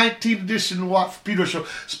 2019 edition of the Pedro Show.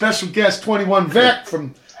 Special guest 21 Vec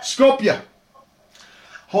from Skopje.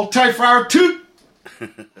 Hold tight for hour 2.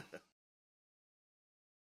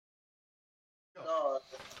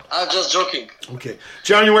 I'm just joking. Okay.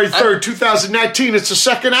 January 3rd, 2019. It's the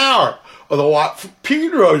second hour of the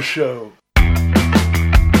Pedro Show.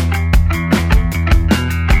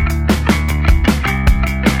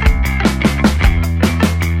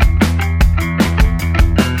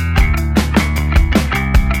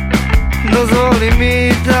 Dozvoli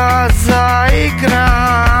mi da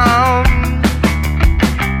zaigram,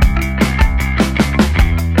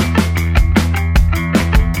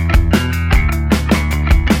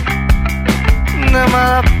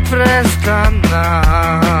 nema da prestanam.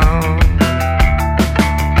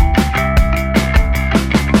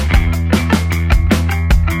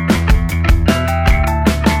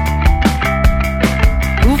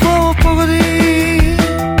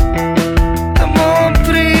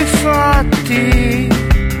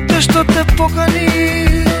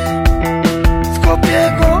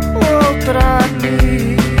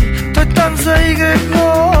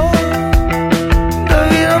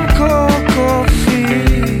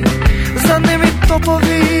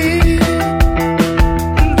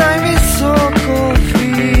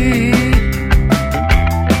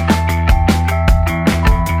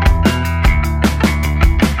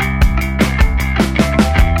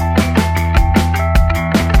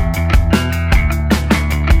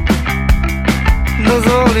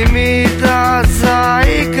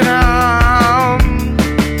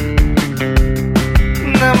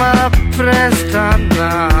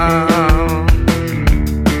 nam.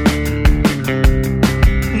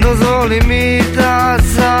 Dozvoli mi da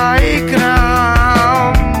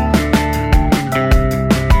zaigram,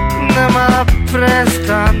 nema da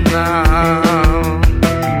prestanam.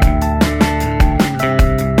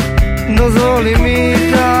 Dozvoli mi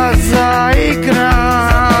da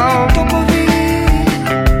zaigram,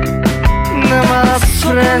 nema da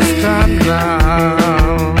prestanam.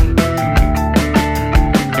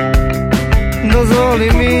 Dozvoli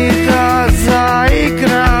mi da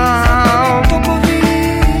zaigram,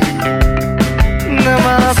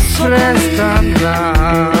 nema da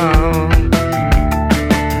prestanam.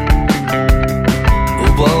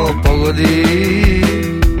 Ubao pogodi,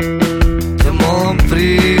 te molim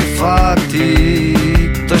prihvati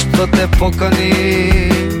to što te pokani,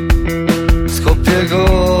 Skopje go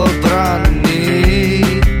brani,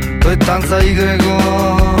 to je tan za igrego,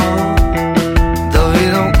 da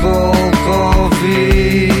vidim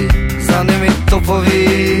kolkovi, zanimi topovi,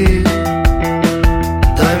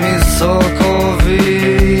 daj mi sokovi.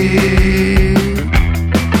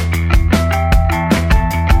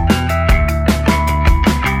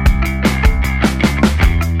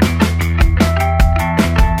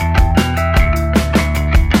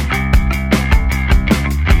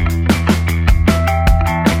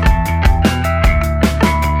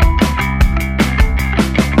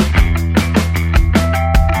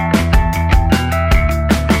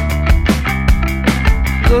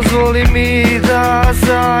 Dozvoli mi da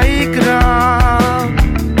zaigram,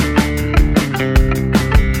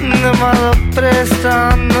 nema da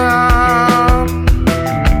prestanam.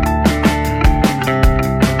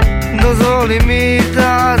 Dozvoli mi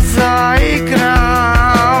da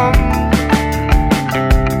zaigram,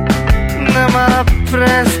 nema da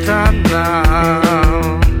prestanam.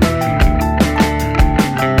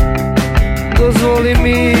 Dozvoli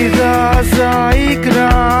mi da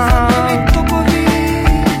zaigram,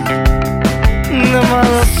 nema da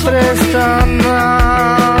prestanam.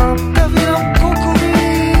 Da vidim kolkovi,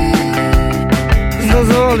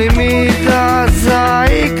 dozvoli mi da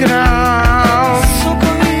zaigram,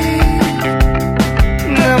 sokovi,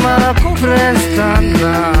 nema da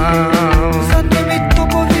prestanam. Zanimi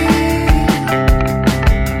topovi,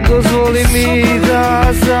 dozvoli mi da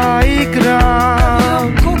zaigram,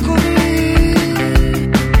 kolkovi,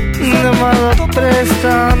 nema da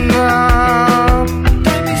prestanam.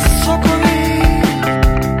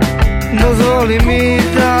 Dozvoli mi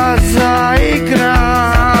da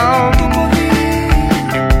zaigram,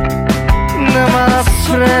 nema da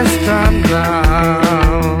prestanam.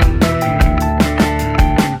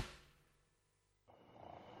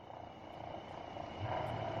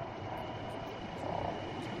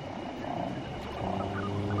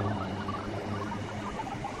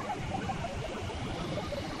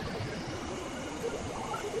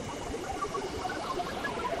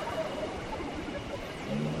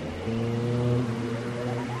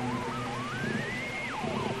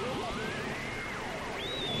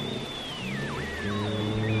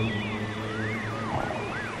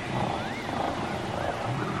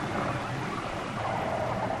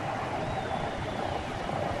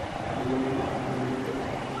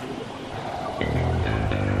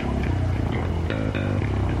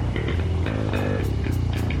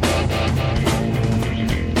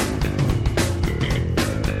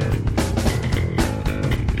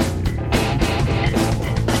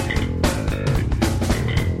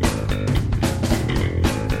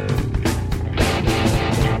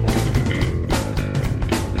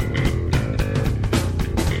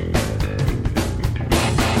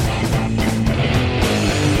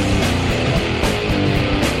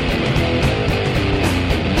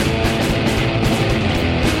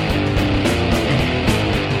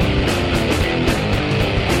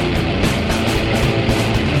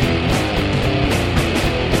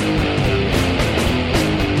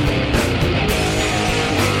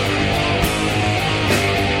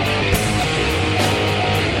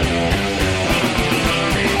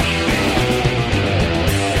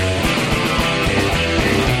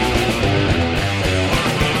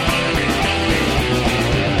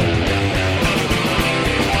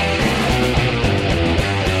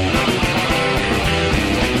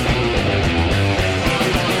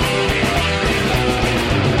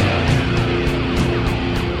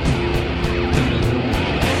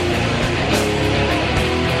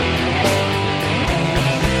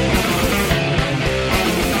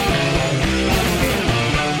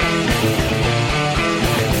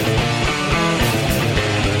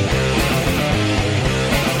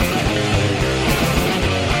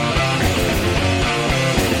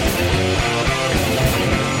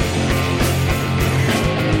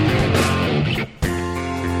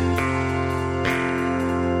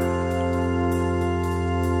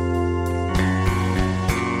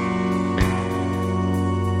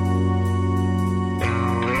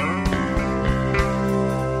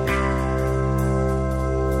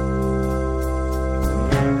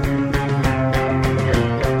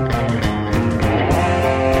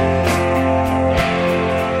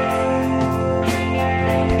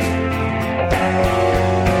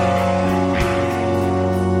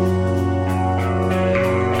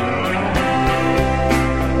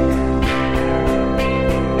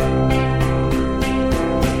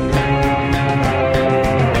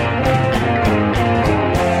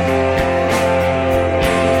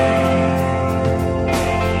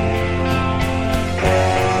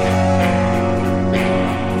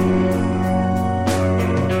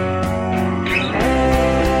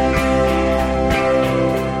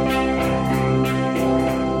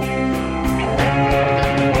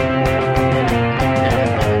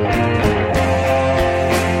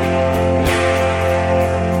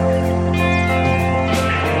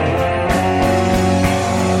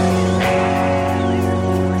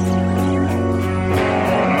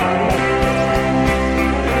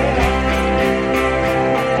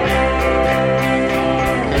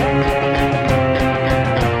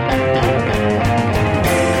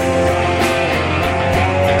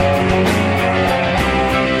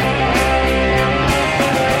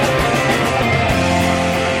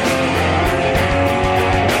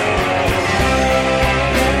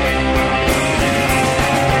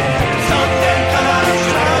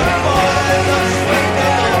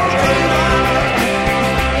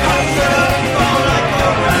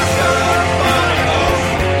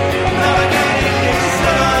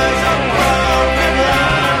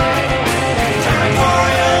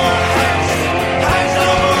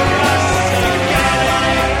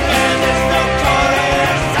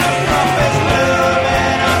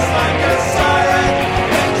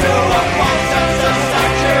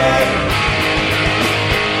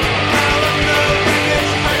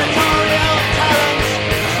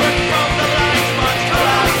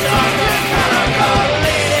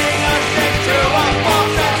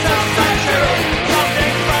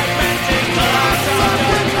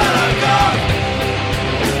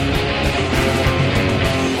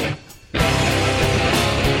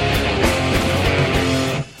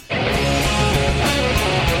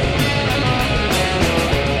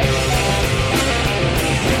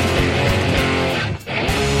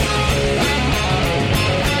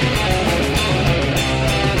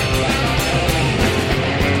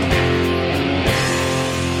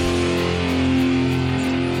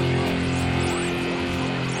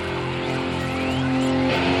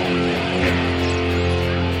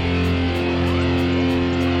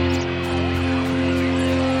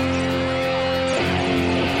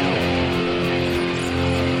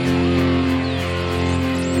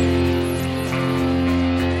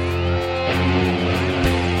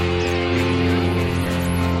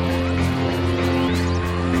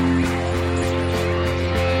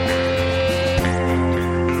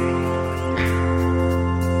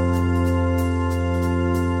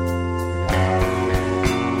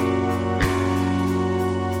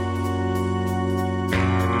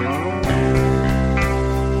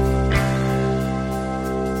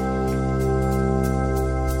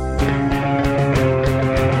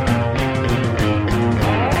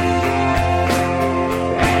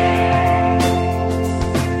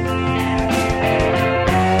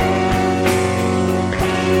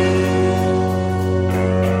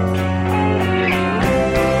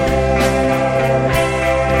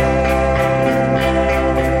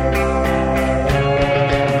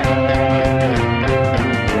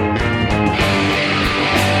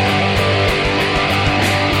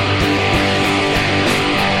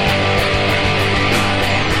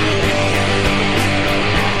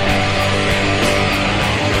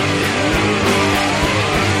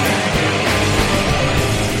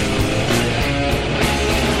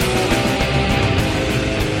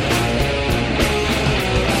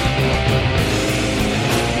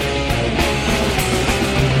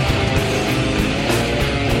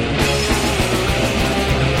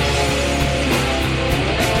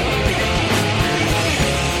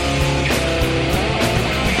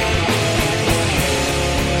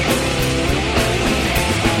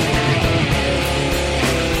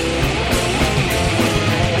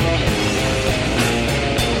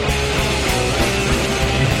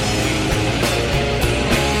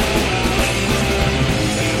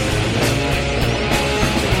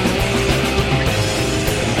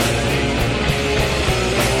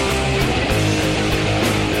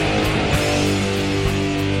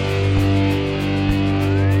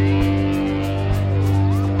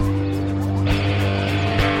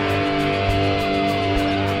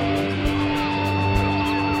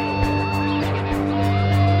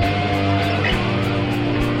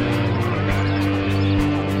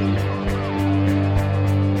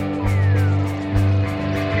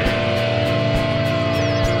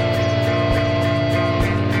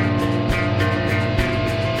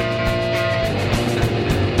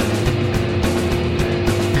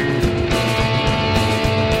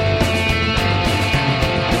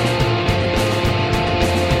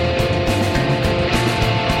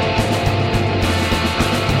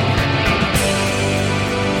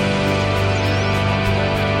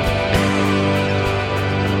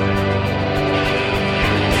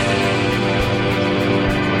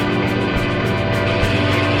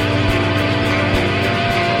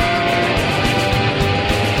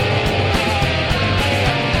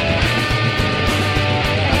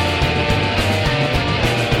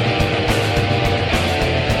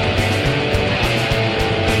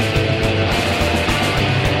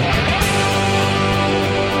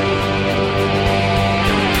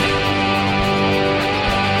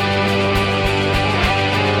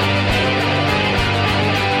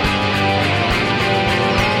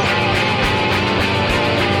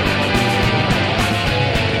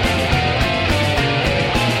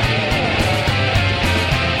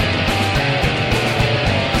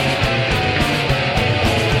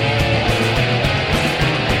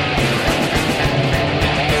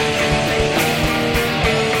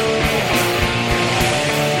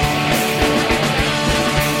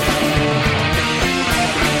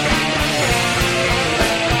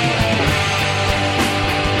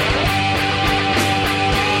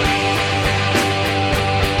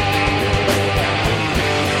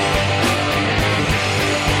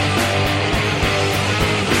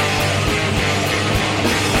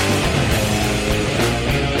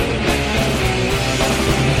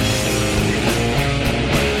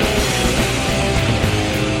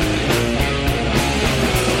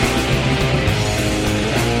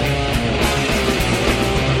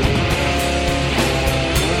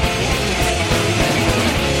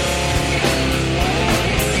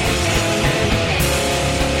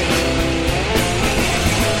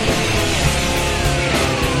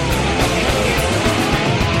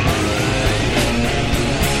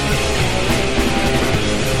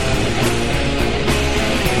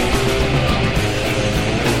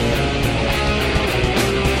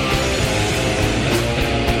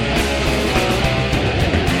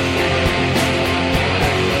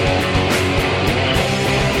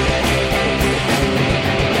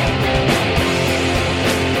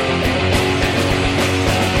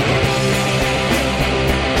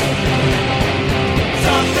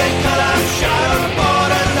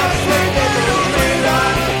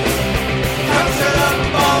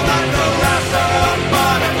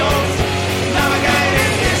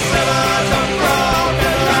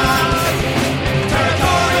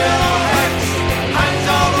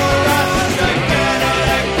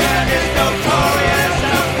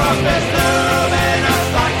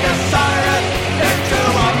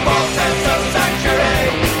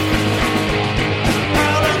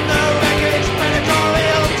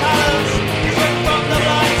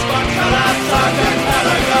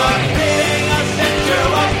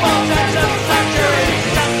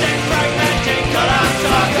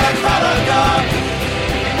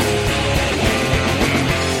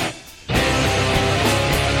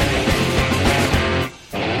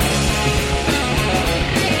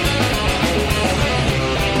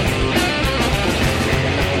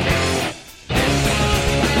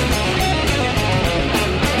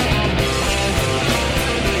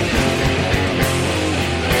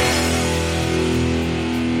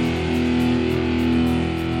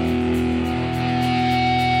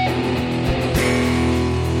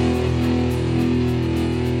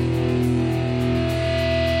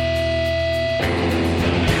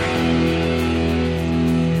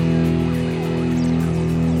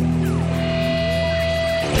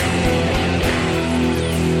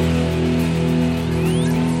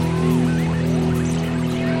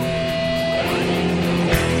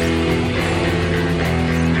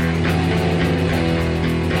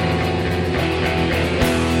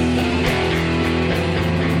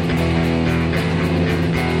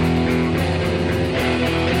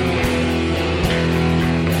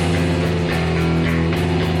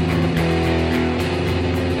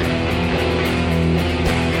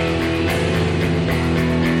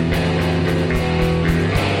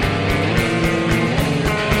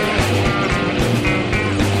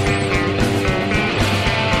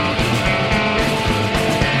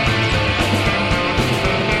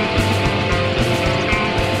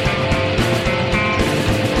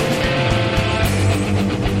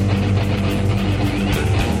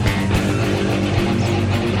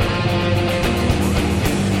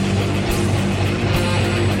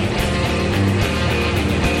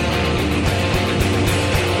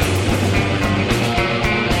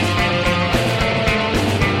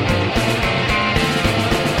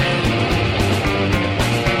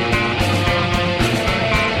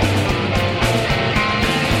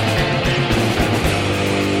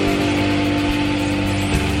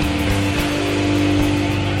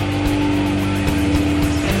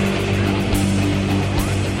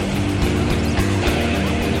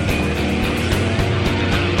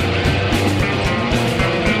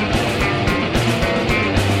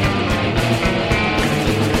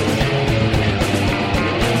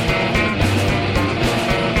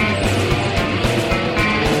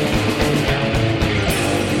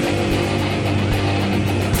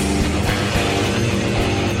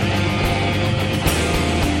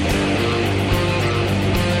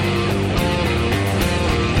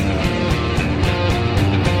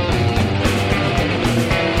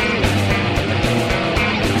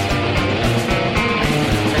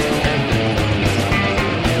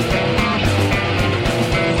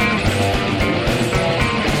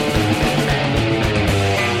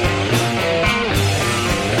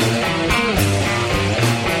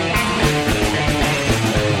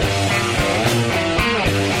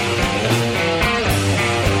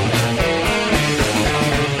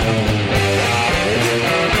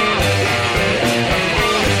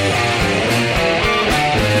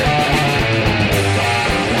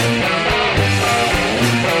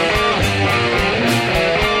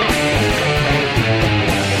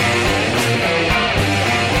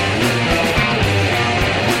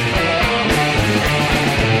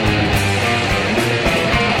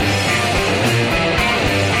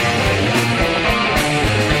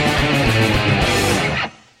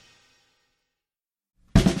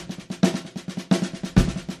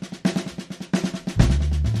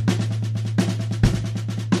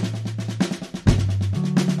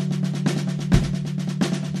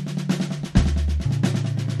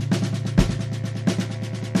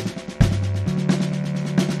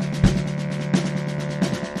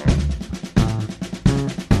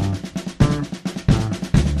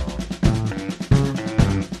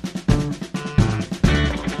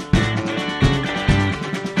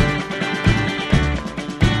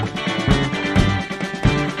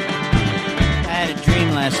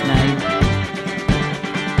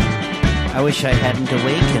 I wish I hadn't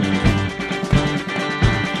awakened.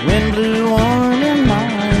 Wind blew warm in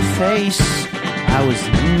my face. I was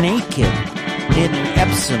naked in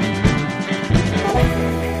Epsom.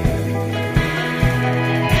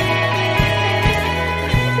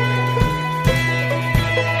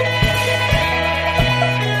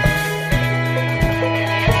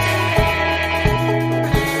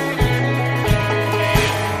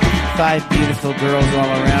 Five beautiful girls all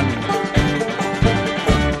around me.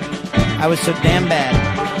 I was so damn bad.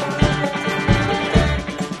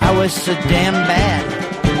 I was so damn bad.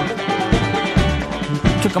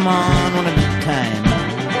 Took them on one at a time.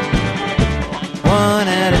 One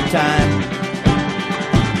at a time.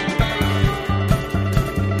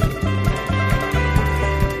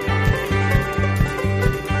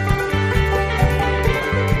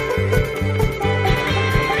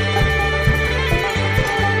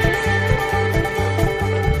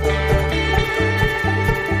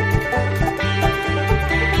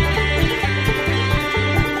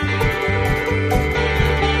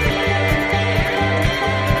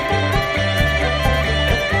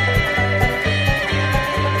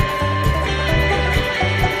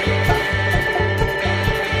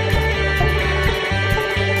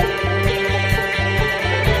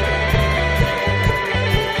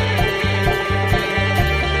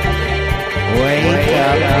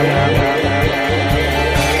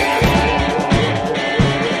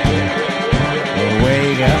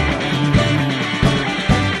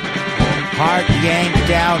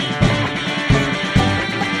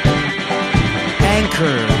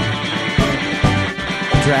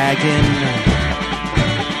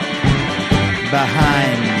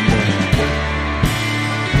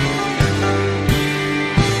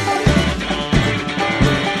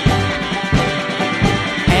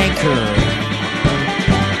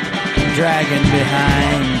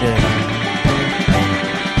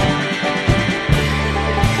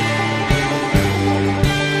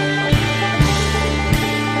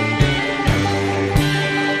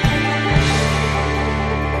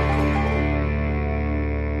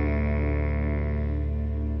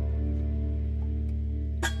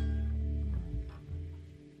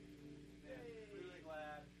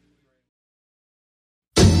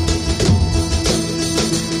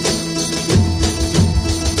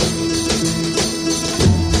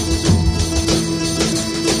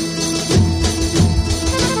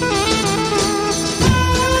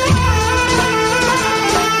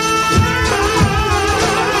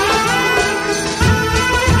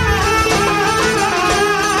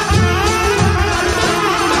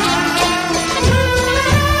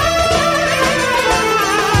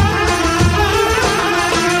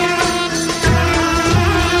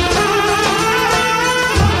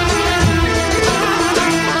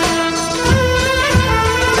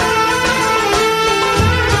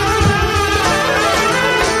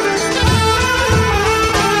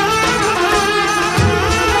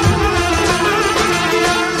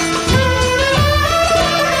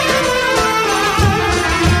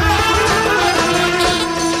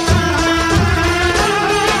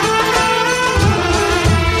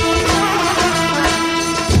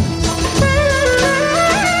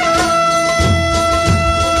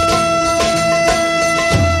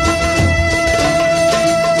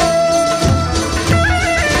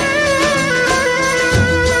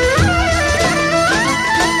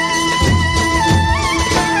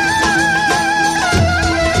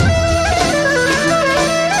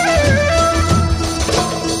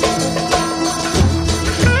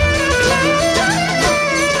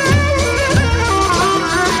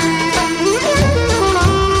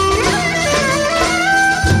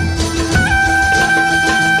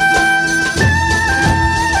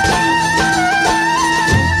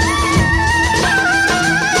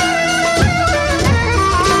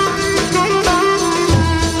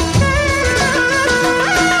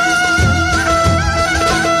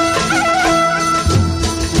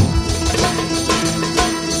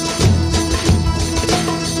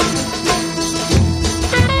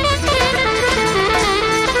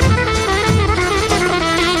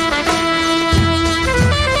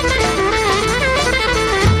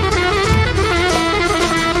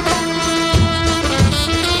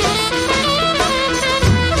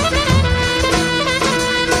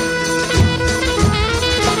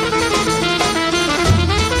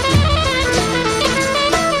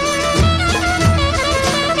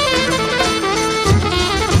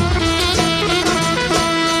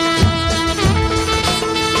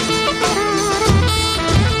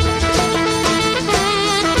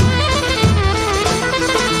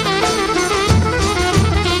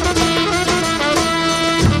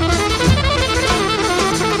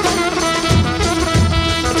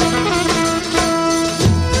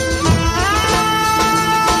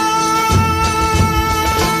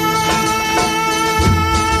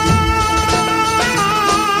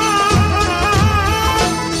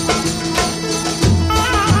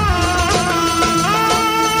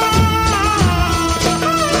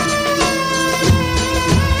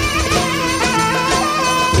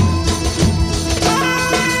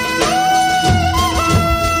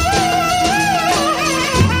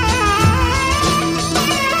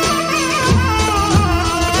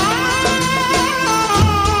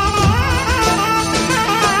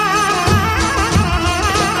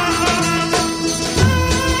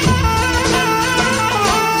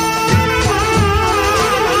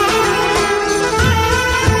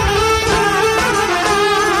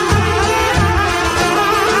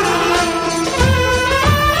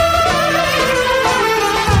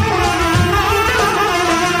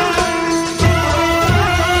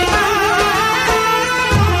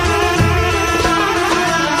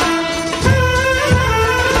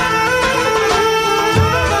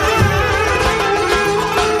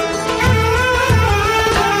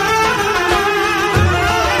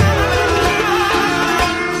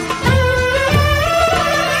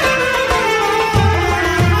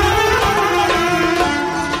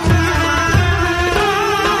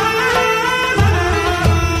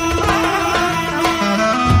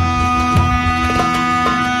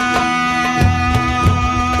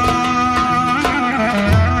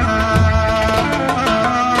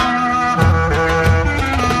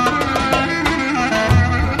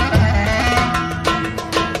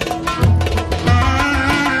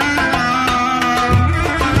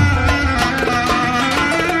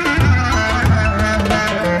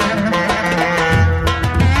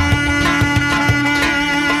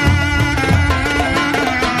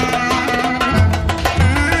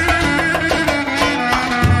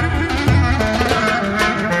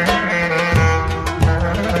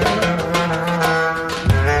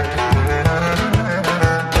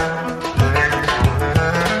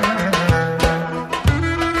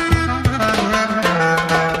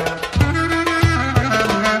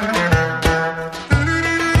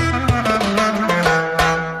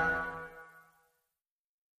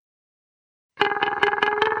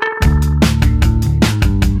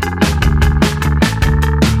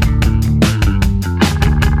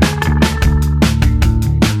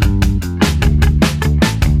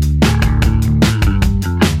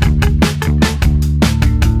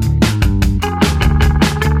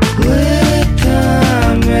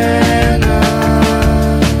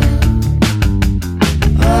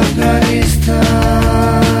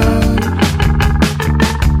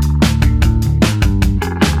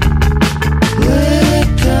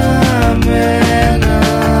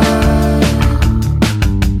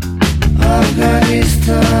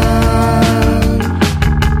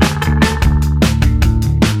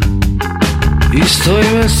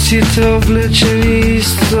 site oblečeni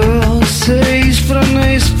isto, sve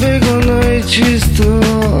ispravno, ispeglano i čisto.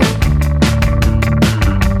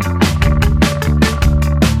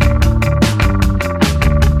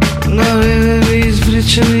 Naredeni,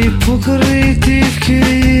 izbričani, pokoriti,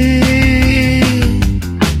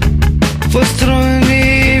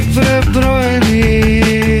 postrojeni, prebrojeni.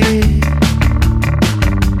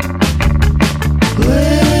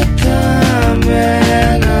 Leta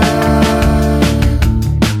mena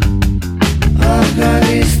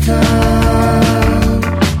Avganistan.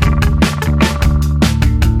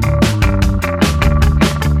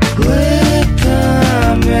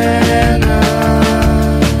 Leta mena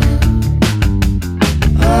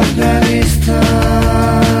Avganistan.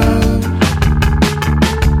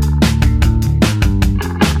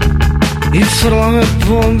 Isfrla me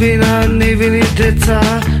bombi na nevini deca,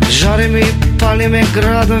 žare me i pali me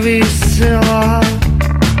gradovi i sela.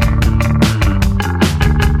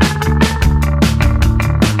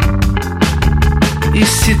 I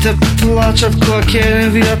site plačat koke ne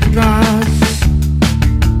vidят nas.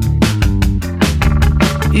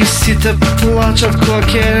 I site plačat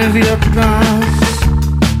koke ne vidят nas.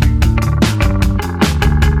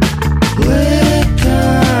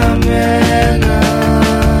 Leta mena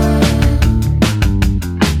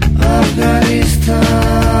Avganistan.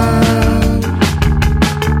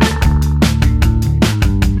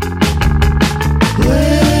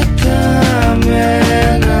 Leta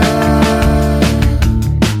mena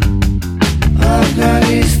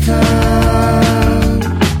Avganistan.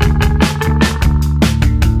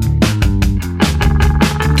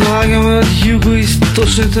 Doaga me od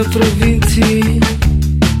jugoistočните провинции.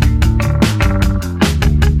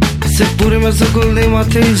 Се бориме за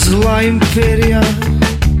големата и зла империя.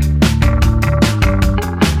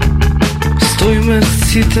 Стоиме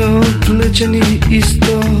сите облечени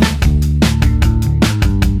исто.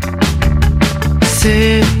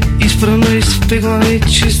 Се изправно, изпеглано и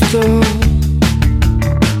чисто.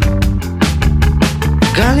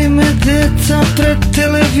 Галиме деца пред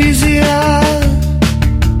телевизија.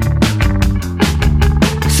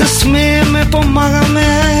 Се смееме,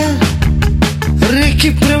 помагаме,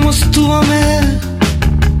 реки премостуваме.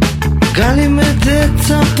 Галиме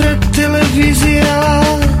деца пред телевизија.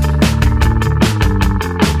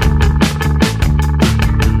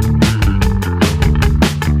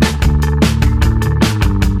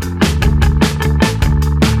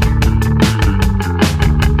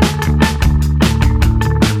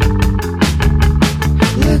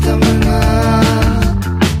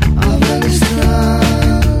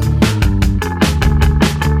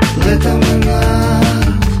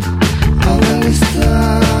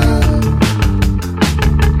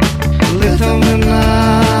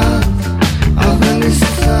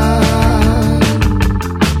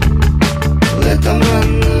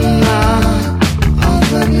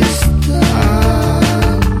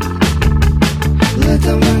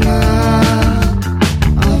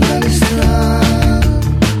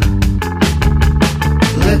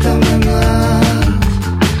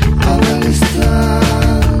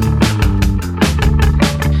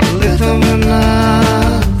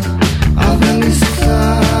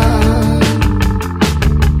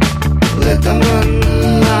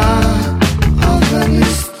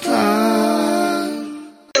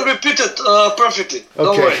 Perfectly.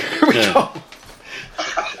 Don't worry. Here we go.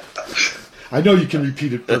 I know you can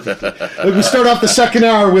repeat it perfectly. We start off the second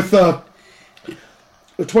hour with the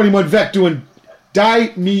 21 Vec doing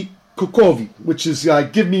Die Me Kolkovi, which is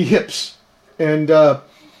Give Me Hips. And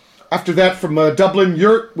after that, from Dublin,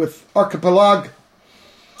 Yurt with Archipelagog.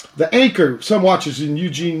 The Anchor, Sunwatchers in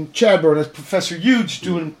Eugene, Chadbourne. That's Professor Huge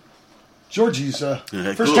doing Georgie's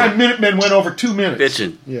first time Minutemen went over 2 minutes.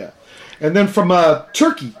 Bitchin'. Yeah. And then from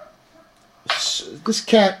Turkey, this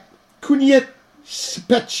cat, Cuneyt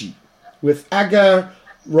Sepetci with Agir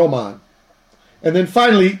Roman. And then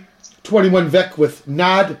finally, 21 Vec with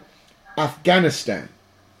Nad Avganistan.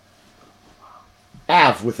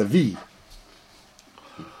 Av with a V.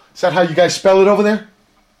 Is that how you guys spell it over there?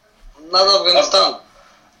 Not Afghanistan.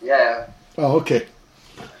 Yeah. Oh, okay.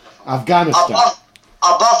 Afghanistan.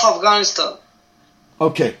 Above Afghanistan.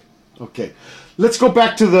 Okay. Let's go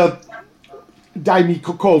back to the Daimi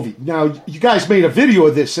Kolkovi. Now, you guys made a video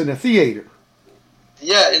of this in a theater.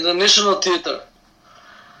 Yeah, in the National Theater.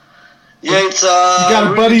 Yeah, it's you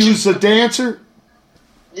got a buddy who's a dancer?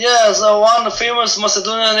 Yeah, so one famous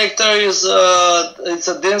Macedonian actor is it's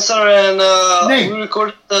a dancer, and we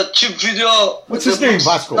recorded a cheap video. What's his name,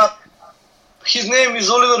 Vasco? His name is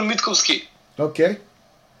Oliver Mitkovski. Okay.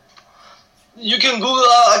 You can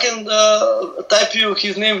Google. I can type you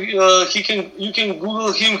his name. You can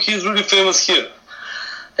Google him. He's really famous here.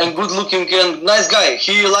 and good looking and nice guy.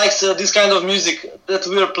 He likes this kind of music that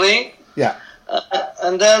we are playing. Yeah.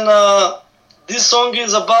 And then this song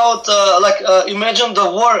is about imagine the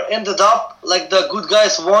war ended up like the good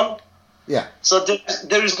guys won. Yeah. So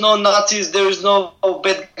there is no Nazis, there is no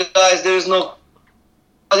bad guys, there is no.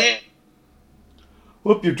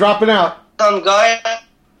 Whoop! You're dropping out. Some guy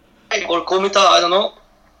or komita, I don't know.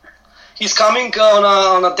 He's coming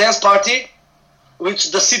on a dance party,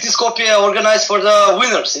 which the city Skopje organized for the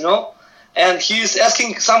winners, you know, and he's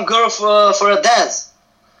asking some girl for a dance,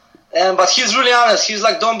 but he's really honest. He's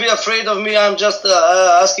like, "Don't be afraid of me. I'm just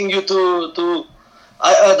asking you to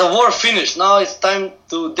the war finished. Now it's time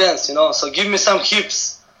to dance, you know. So give me some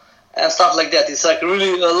hips and stuff like that." It's like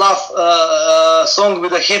really a love song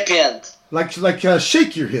with a happy end. Like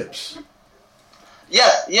shake your hips.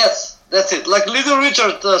 Yes, that's it. Like Little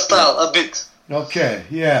Richard style a bit. Okay,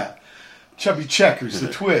 yeah. Chubby Checkers, the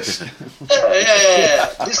twist. Yeah.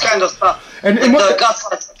 This kind of stuff. And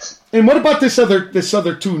what about this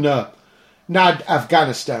other tune, not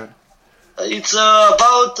Afghanistan? It's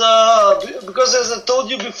about because as I told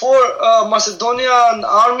you before, Macedonian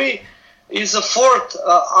army is a fourth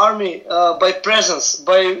army by presence,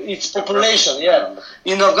 by its population,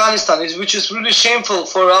 in Afghanistan, which is really shameful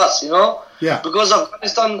for us, you know. Yeah. Because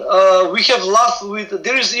Afghanistan, we have laughed with.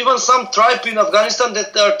 There is even some tribe in Afghanistan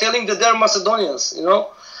that are telling that they're Macedonians, you know.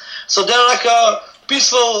 So they're like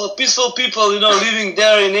peaceful people, you know, living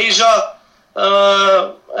there in Asia,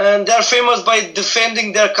 and they're famous by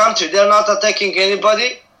defending their country. They're not attacking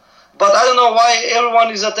anybody. But I don't know why everyone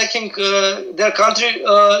is attacking their country,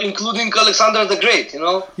 including Alexander the Great, you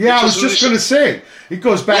know? Yeah, I was just going to say, it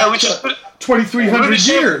goes back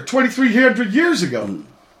 2,300 years ago.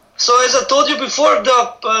 So as I told you before,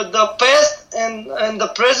 the past and the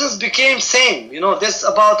present became same, you know? That's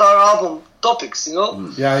about our album topics, you know?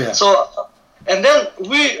 Yeah. So, and then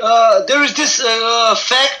there is this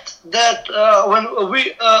fact that when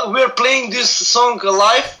we're playing this song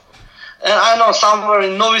live, and I know somewhere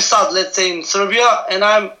in Novi Sad, let's say in Serbia,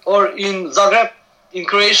 or in Zagreb, in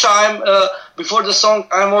Croatia, before the song,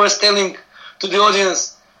 I'm always telling to the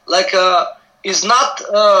audience, like, is not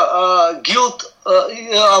guilt.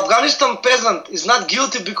 Afghanistan peasant is not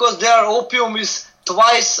guilty because their opium is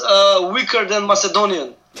twice weaker than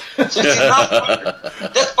Macedonian. So it's enough.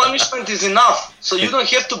 That punishment is enough. So you don't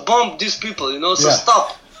have to bomb these people, you know. So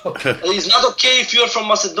stop. Okay. It's not okay if you're from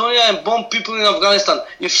Macedonia and bomb people in Afghanistan.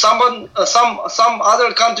 If some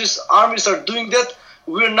other countries' armies are doing that,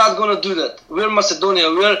 we're not gonna do that. We're Macedonia.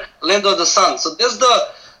 We're land of the sun. So that's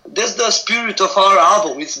the spirit of our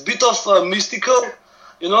album. It's a bit of mystical,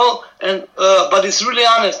 you know, and but it's really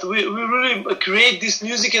honest. We really create this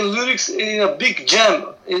music and lyrics in a big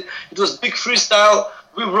jam. It was big freestyle.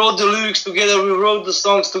 We wrote the lyrics together. We wrote the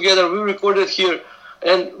songs together. We recorded here,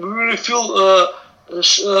 and we really feel.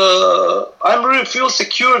 I really feel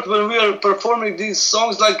secured when we are performing these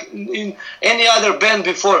songs like in any other band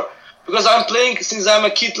before, because I'm playing since I'm a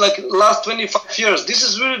kid, like last 25 years. This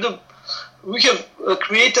is really we have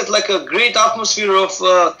created like a great atmosphere of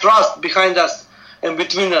trust behind us and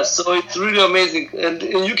between us. So it's really amazing, and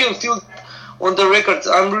you can feel on the record.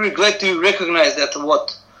 I'm really glad to recognize that.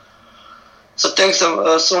 So thanks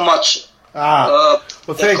so much. Well,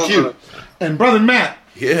 thank you. And Brother Matt.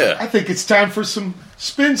 Yeah. I think it's time for some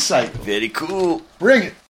spin cycle. Very cool. Bring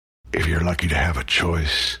it. If you're lucky to have a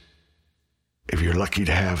choice, if you're lucky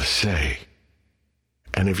to have a say,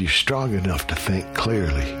 and if you're strong enough to think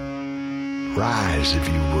clearly, rise if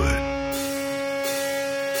you would.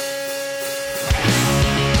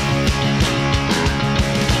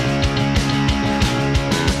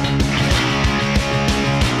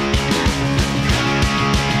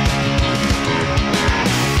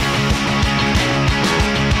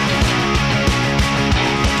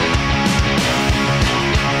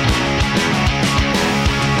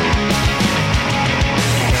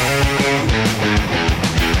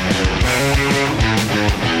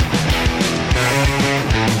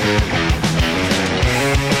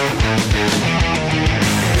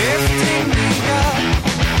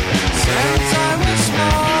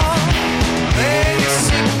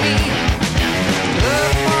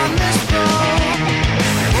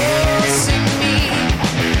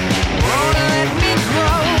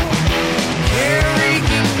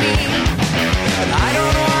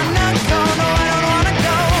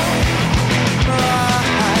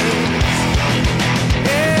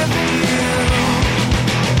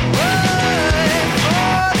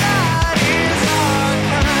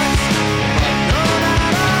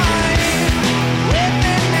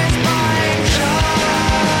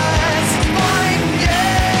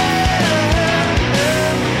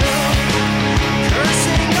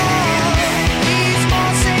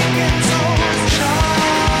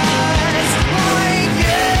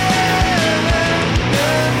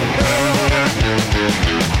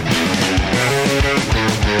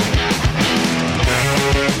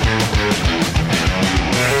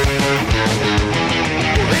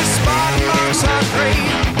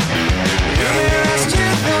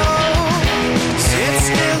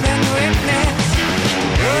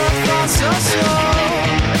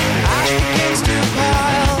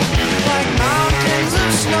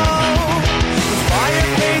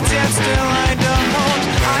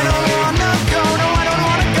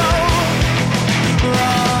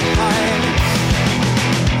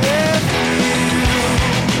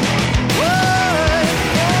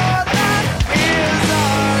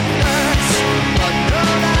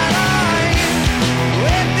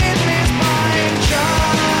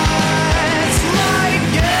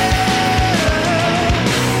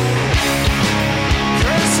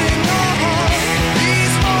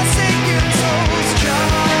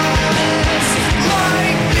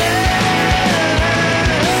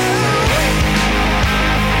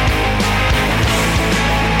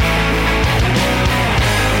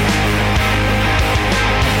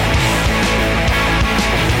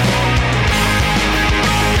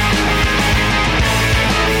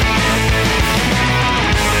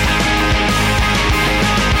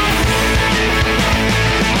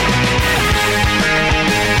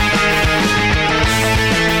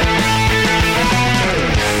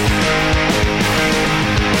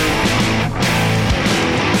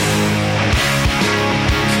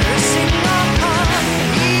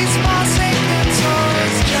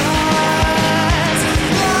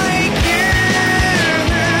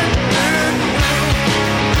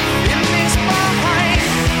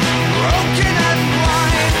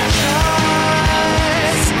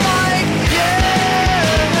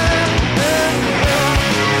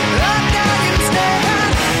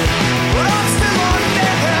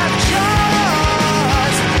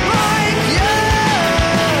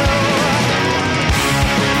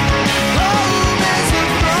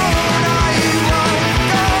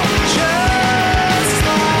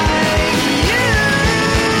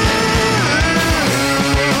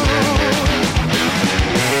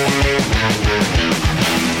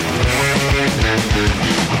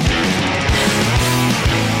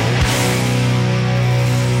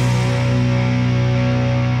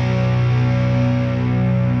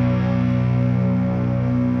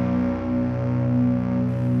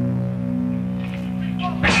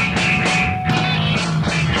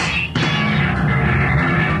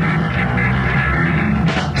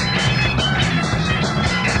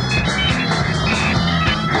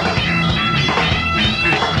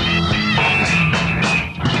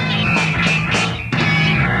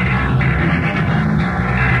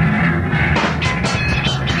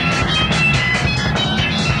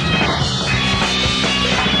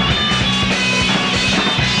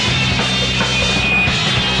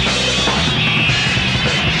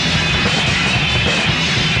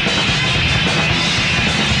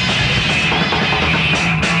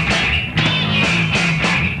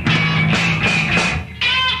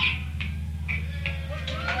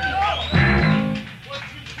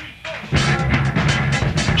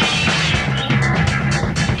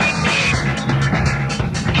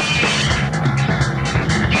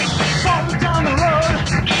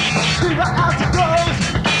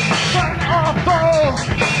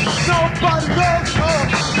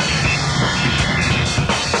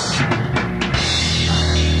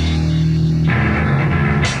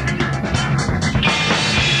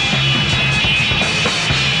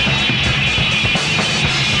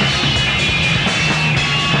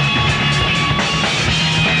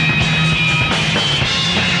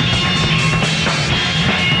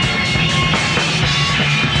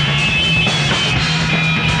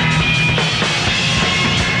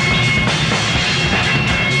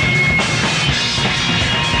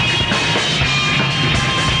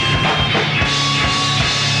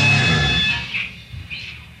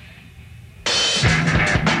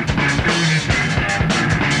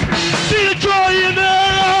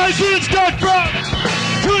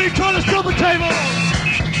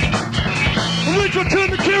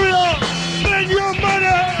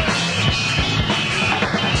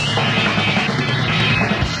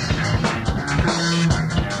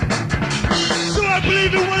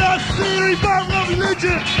 believe in what I see, about my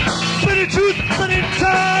religion. Spinning truth, spinning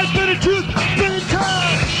time, spinning truth, spinning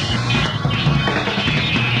time.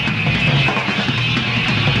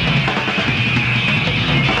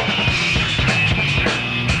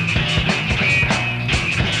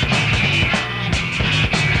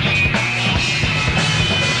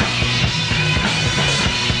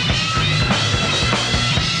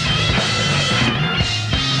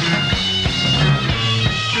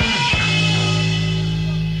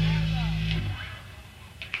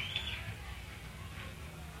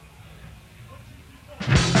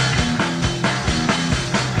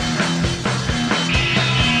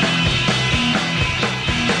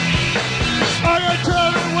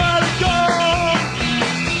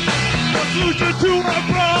 To my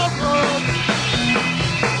problem,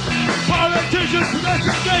 politicians,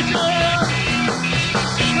 legislation,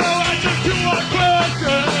 no answer to our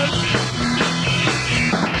questions.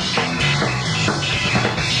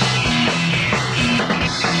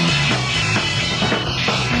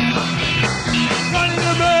 Running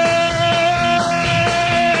the man,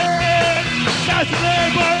 that's the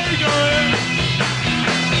name by ignorance.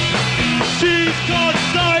 She's called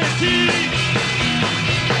society.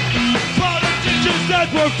 That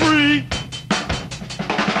we're free.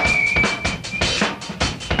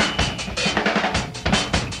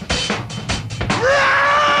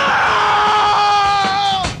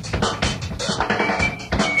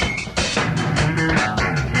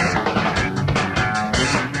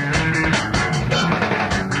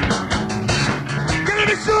 Get in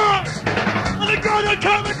the car! On the ground on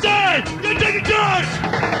common day! You're taking guns!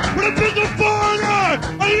 With a pistol forward on!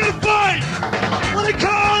 Are you gonna fight? When they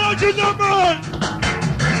call out your number!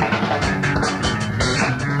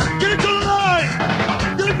 Get it to the line!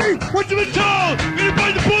 Get it be what you've been told! Get it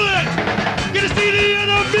bite the bullet! Get it see the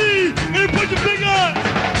enemy! Get it put your fingers!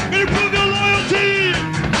 Get it prove your loyalty!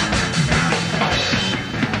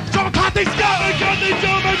 Show me cut these guns! Show me cut these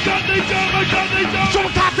guns! Show me cut these guns! Show me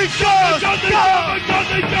cut these guns! Show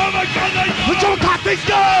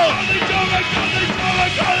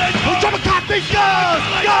me cut these guns!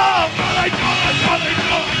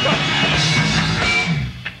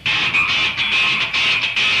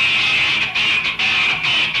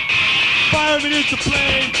 Fireman is to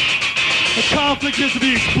blame. The conflict is to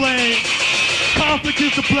be explained. Conflict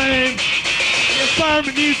is to blame. The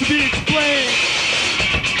environment needs to be explained.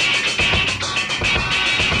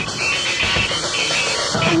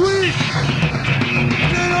 Are weak.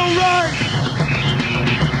 They don't right.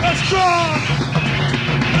 They're strong.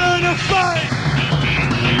 Learn to fight.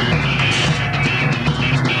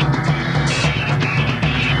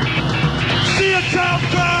 See a child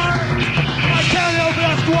cry. I can't help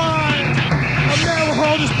ask why. A man will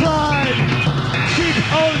hold his pride. Keep it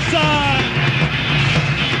all inside.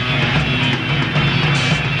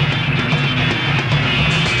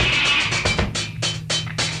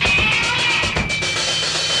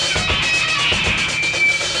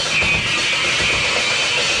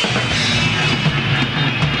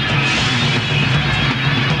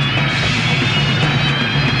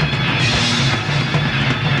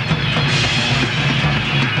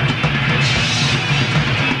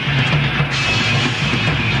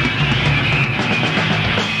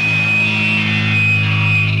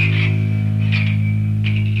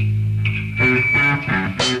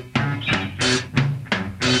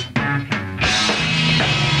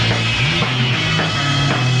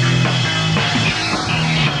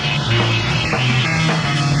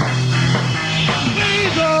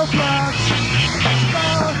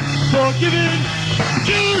 Forgiven,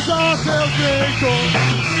 choose ourselves grateful,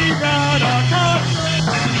 we got our conflict.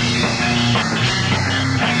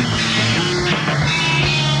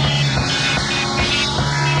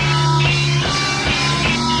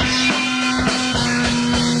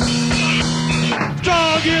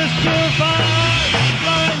 Strongest survive,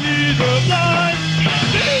 blind lead the blind.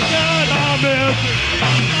 We got our message,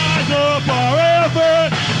 rise up our effort,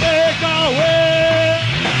 make our way,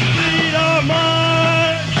 lead our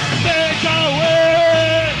mind. Take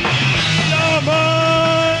away your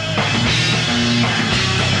mind.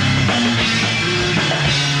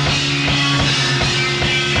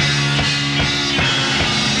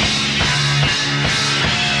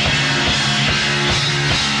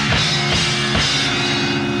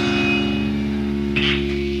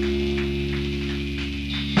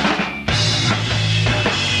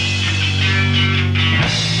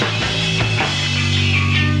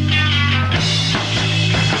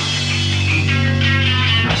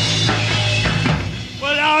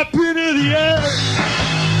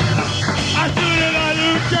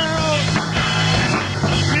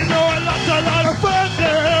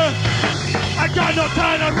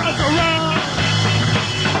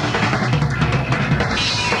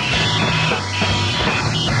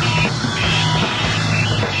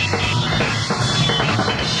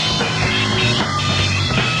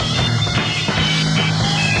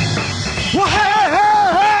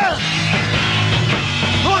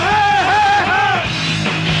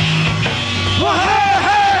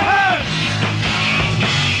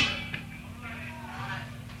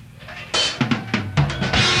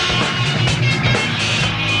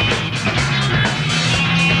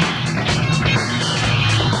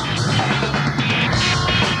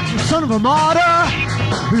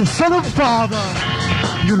 a father.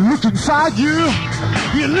 You look inside you.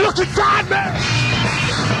 You look inside me.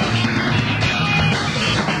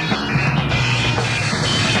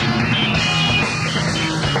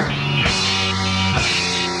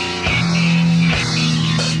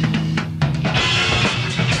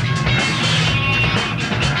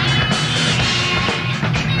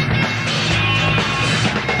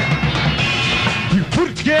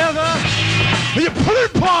 Together, you put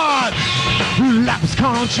it apart. Lapse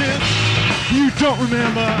conscience. You don't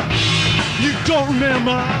remember. You don't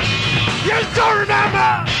remember. You don't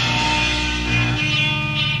remember.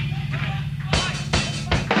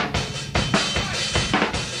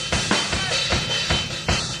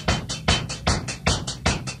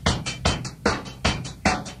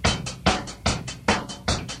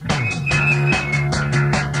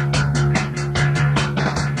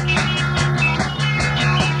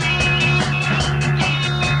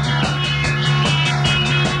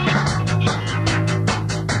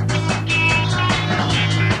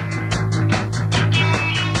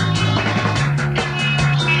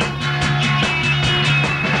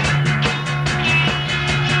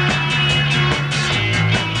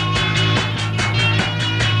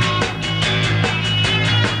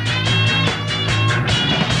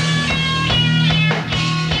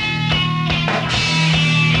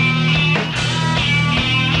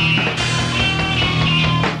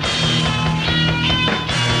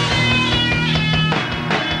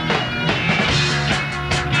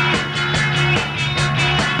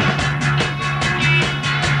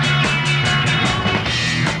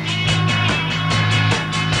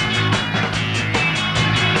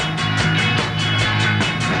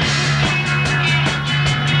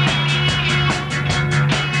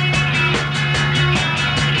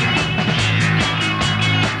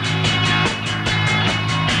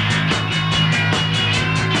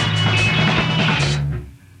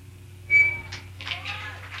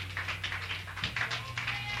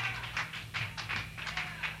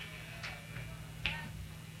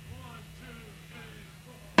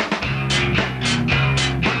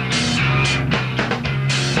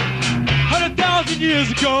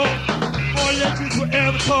 Years ago, before legends were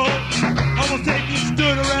ever told, almost taking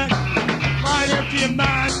stood erect, mind empty and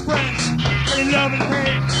mind fresh, any love and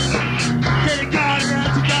hate, any God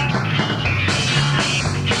around to God.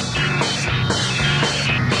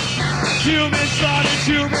 Human slaughter,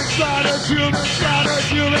 human slaughter, human slaughter,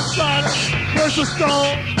 human slaughter. First was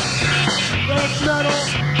stone, then it's metal,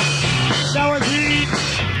 now it's heat,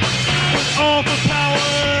 it's all for power.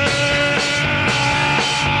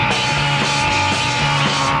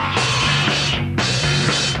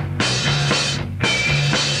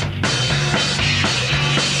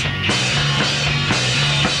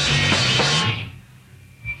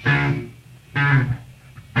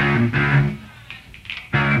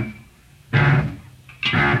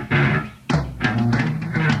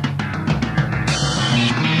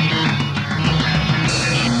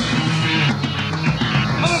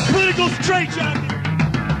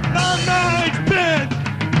 My mind's bent.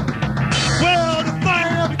 Well, the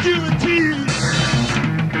fire of acuity.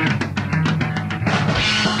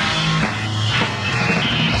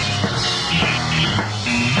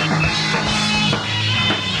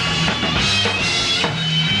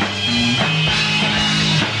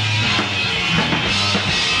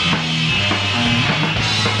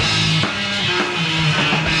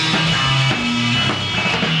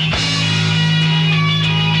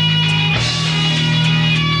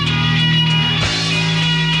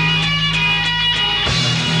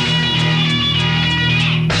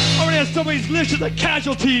 Somebody's listed as a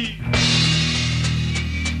casualty.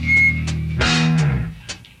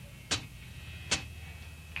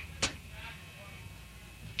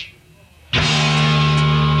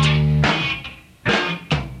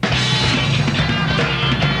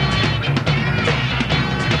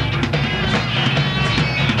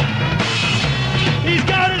 He's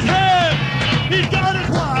got his head, he's got his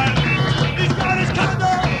wife, he's got his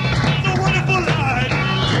condo, it's a wonderful life.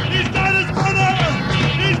 He's got his mother,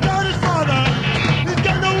 he's got his father, he's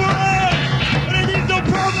got nowhere else.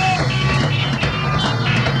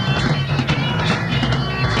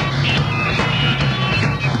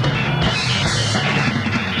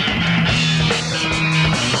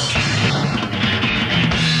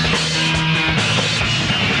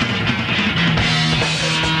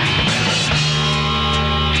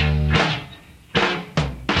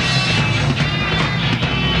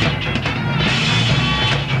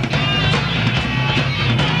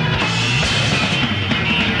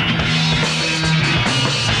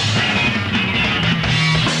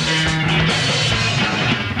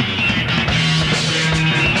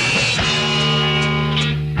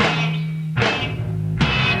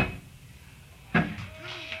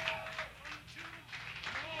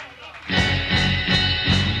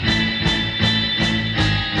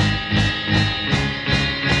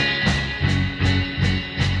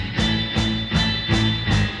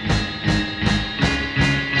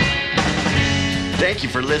 Thank you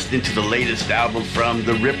for listening to the latest album from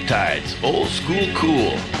the Riptides, Old School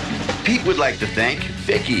Cool. Pete would like to thank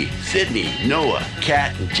Vicky, Sydney, Noah,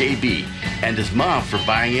 Kat, and JB, and his mom for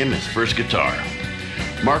buying him his first guitar.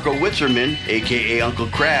 Marco Witzerman, a.k.a. Uncle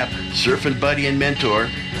Crab, surfing buddy and mentor.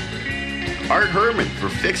 Art Herman for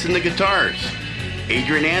fixing the guitars.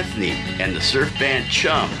 Adrian Anthony and the surf band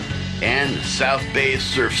Chum, and the South Bay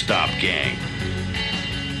Surf Stomp Gang.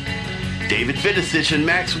 David Vidicich and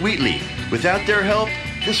Max Wheatley. Without their help,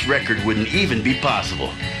 this record wouldn't even be possible.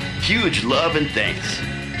 Huge love and thanks.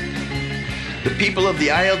 The people of the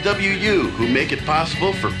ILWU who make it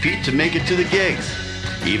possible for Pete to make it to the gigs.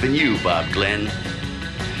 Even you, Bob Glenn.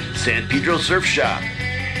 San Pedro Surf Shop.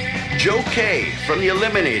 Joe K from the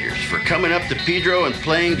Eliminators for coming up to Pedro and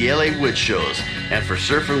playing the LA Wood shows, and for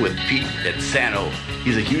surfing with Pete at Sano.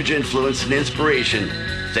 He's a huge influence and inspiration.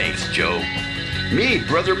 Thanks, Joe. Me,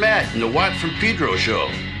 Brother Matt, and the Watt from Pedro Show.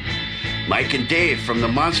 Mike and Dave from the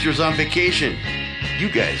Monsters on Vacation. You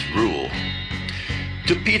guys rule.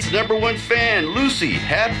 To Pete's #1 fan, Lucy,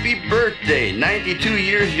 happy birthday, 92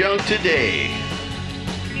 years young today.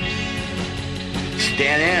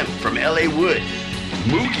 Stan M from LA Wood,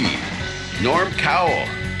 Mookie, Norm Cowell,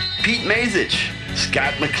 Pete Mazich,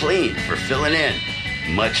 Scott McLean for filling in.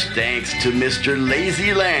 Much thanks to Mr.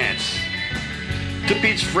 Lazy Lance. To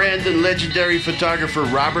Pete's friend and legendary photographer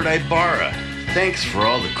Robert Ibarra, thanks for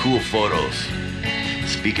all the cool photos.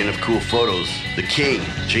 Speaking of cool photos, the King,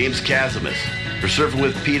 James Casimus, for surfing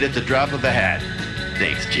with Pete at the drop of a hat.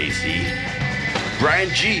 Thanks, JC. Brian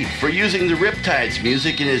G for using the Riptides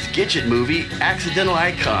music in his Gidget movie, Accidental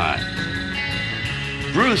Icon.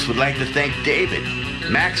 Bruce would like to thank David,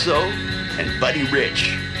 Maxo, and Buddy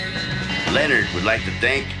Rich. Leonard would like to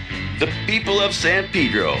thank the people of San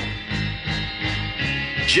Pedro.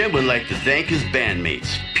 Jim would like to thank his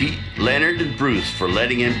bandmates, Pete, Leonard, and Bruce, for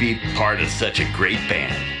letting him be part of such a great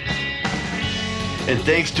band. And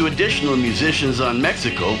thanks to additional musicians on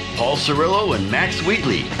Mexico, Paul Cirillo and Max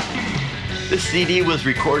Wheatley. This CD was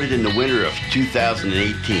recorded in the winter of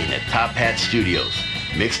 2018 at Top Hat Studios,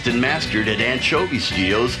 mixed and mastered at Anchovy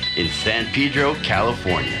Studios in San Pedro,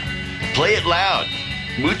 California. Play it loud.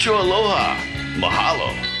 Mucho aloha.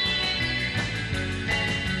 Mahalo.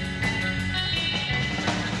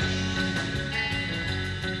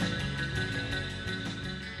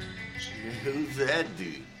 Who's that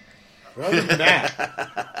dude? Brother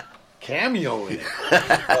Matt. Cameo in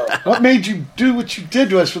it. What made you do what you did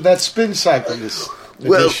to us with that spin cycle this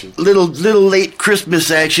edition? Well, little late Christmas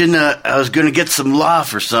action. I was going to get some law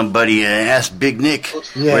for somebody and asked Big Nick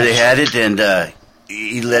where they had it, and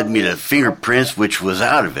he led me to Fingerprints, which was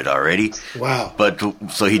out of it already. Wow. But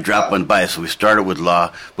so he dropped one by, so we started with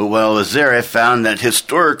law. But while I was there, I found that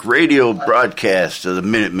historic radio broadcast of the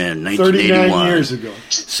Minutemen, 1981. 39 years ago.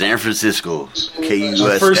 San Francisco, KUSFF.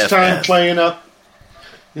 My first time playing up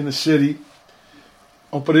in the city.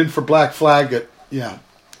 Opened in for Black Flag at,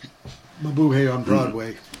 Mabuhay on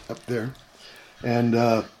Broadway up there. And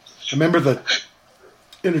I remember the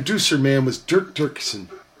introducer man was Dirk Dirksen.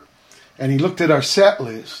 And he looked at our set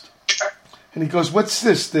list, and he goes, "What's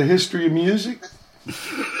this, the history of music?"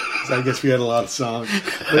 So I guess we had a lot of songs.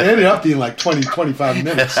 But it ended up being like 20, 25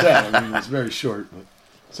 minutes set. I mean, it was very short. But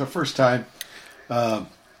it's our first time. I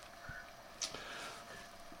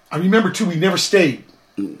remember, too, we never stayed.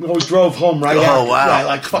 We always drove home right after. Wow. Yeah,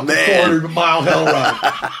 like fucking quarter-mile hell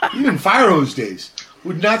ride. Even Fire Hose days.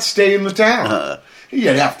 Would not stay in the town. He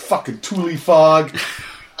had that fucking Thule fog.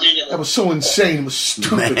 That was so insane. It was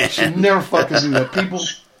stupid. You should never fucking do that. People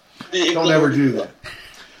don't ever do that.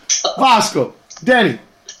 Vasco, Danny,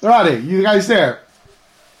 Rade, you guys there?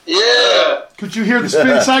 Yeah. Could you hear the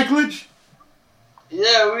spin cyclage?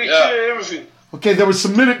 Yeah, we hear everything. Okay, there was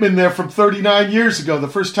some Minutemen there from 39 years ago, the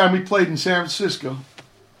first time we played in San Francisco.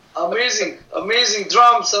 Amazing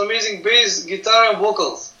drums, amazing bass, guitar, and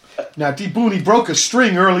vocals. Now, D. Booney broke a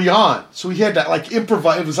string early on, so he had to like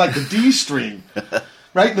improvise. It was like the D string.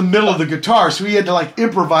 Right in the middle of the guitar, so he had to like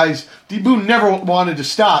improvise. D. Boone never wanted to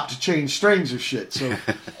stop to change strings or shit. So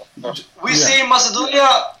we say in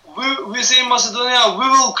Macedonia, we say in Macedonia, we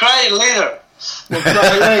will cry later. We'll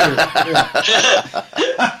cry later.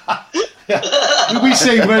 Yeah. We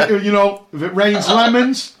say, if it rains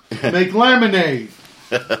lemons, make lemonade.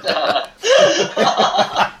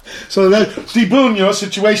 So that Steve Boone,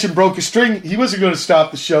 situation broke a string. He wasn't going to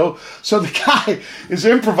stop the show. So the guy is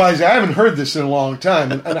improvising. I haven't heard this in a long time,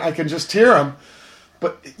 and I can just hear him.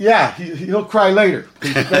 But yeah, he'll cry later.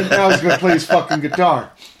 Now he's going to play his fucking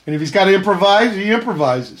guitar. And if he's got to improvise, he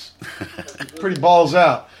improvises. Pretty balls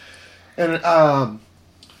out. And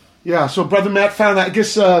so Brother Matt found that. I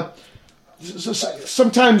guess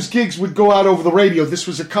sometimes gigs would go out over the radio. This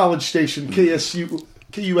was a college station,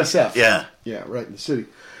 KUSF. Yeah. Yeah, right in the city.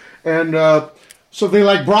 And so they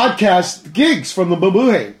broadcast gigs from the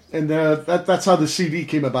Babuhe. And that's how the CD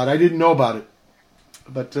came about. I didn't know about it.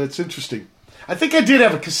 But it's interesting. I think I did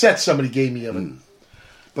have a cassette somebody gave me of it.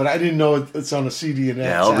 But I didn't know it's on a CD. And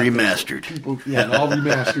all remastered. People, all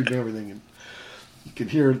remastered and everything. And you can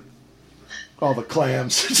hear all the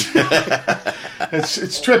clams.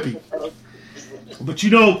 It's trippy. But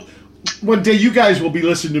one day you guys will be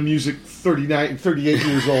listening to music 38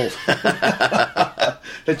 years old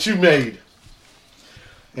that you made.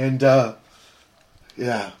 And,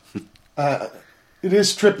 it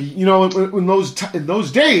is trippy. In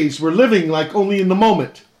those days, we're living only in the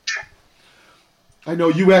moment. I know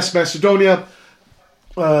U.S. Macedonia,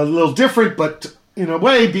 a little different, but in a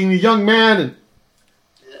way, being a young man and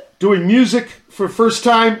doing music for the first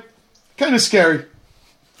time, kind of scary.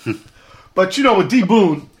 But with D.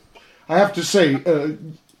 Boone, I have to say,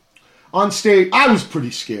 on stage, I was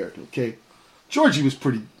pretty scared. Okay, Georgie was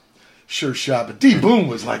pretty sure shot, but D. Boone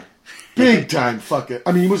was big time fucker.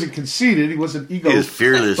 I mean, he wasn't conceited, he wasn't ego, he was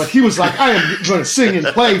fearless, but he was I am going to sing and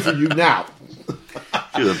play for you now.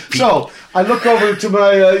 So I look over to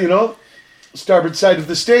my, starboard side of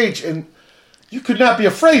the stage, and you could not be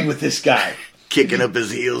afraid with this guy. Kicking up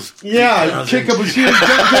his heels. Yeah, kick up his heels,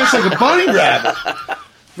 dance like a bunny rabbit.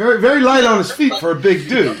 Very, very light on his feet for a big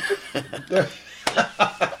dude.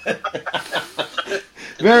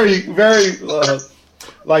 Very, very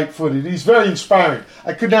light-footed. He's very inspiring.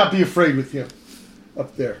 I could not be afraid with him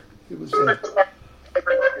up there. It was.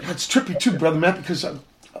 It's trippy too, Brother Matt, because I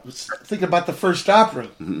was thinking about the first opera.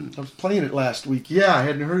 I was playing it last week. Yeah, I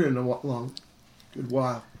hadn't heard it in a good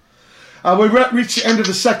while. We reached the end of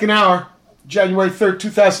the second hour, January 3rd,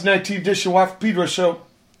 2019 edition of Pedro Show.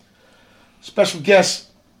 Special guest,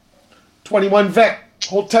 21 Vec.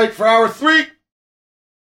 Hold tight for hour 3.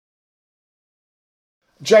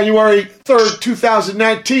 January 3rd,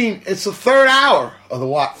 2019. It's the third hour of the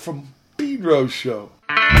Watt from Pedro Show.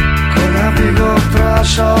 Kolkovi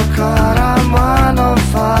prasal karamanov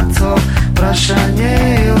faco,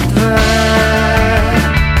 prašanje u dve.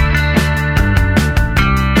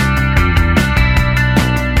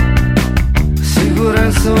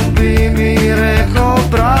 Siguran sam bi mi rekao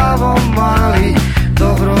bravo mali,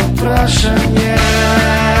 dobro prašanje.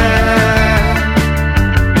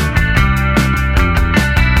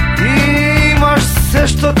 Imaš sve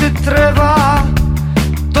što ti treba,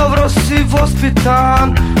 dobro si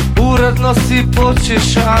vospitan, uredno si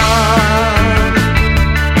počešan.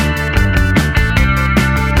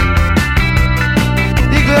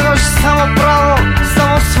 I gledaš samo pravo,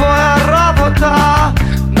 samo svoja rabota,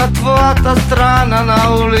 na tvoja ta strana,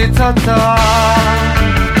 na ulica ta.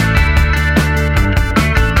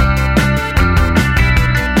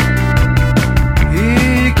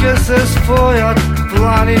 I ke se spojat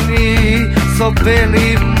planini, so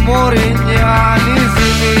beli morinja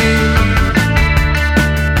nizini.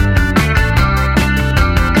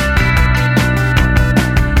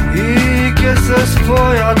 I ke se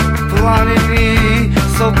spojat planini,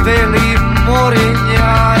 so beli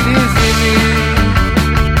morinja nizini.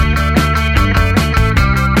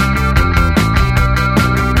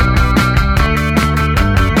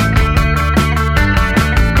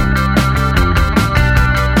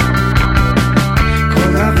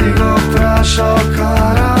 Prašal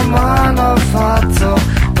karamanov faco,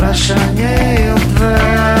 prašanje u dve.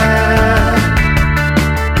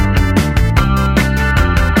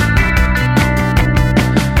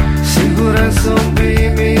 Siguran sam bi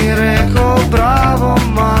mi rekao bravo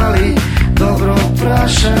mali, dobro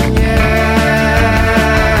prašanje.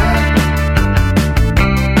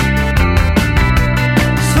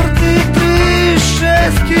 Svrti 3,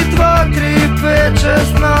 6, 2, 3, 5,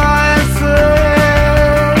 16.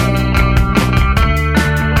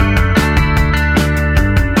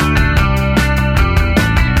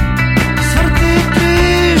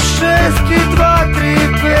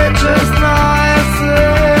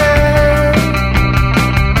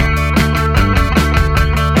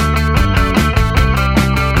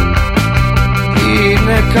 I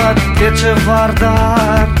neka teče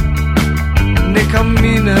vardar, neka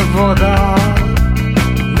mine voda,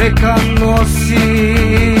 neka nosi,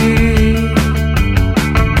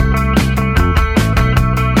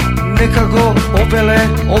 neka go obele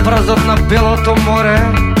obrazot na belo to more.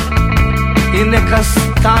 I neka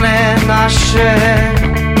stane naše,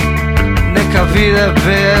 neka vide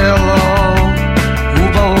belo,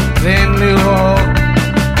 ubavo penljivo.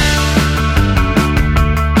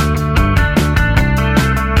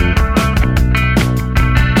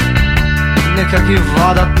 как ги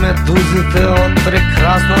вадат медузите од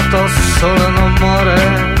прекрасното солено море.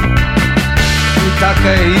 И така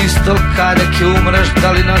е исто каде ќе умреш,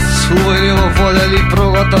 дали на суво или во вода или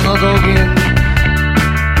проготон од огин,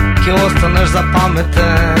 ќе останеш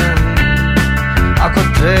запаметен, ако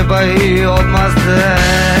треба и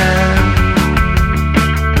одмазден.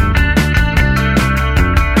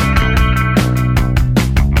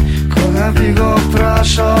 Кога би го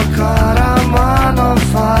прашал Караманов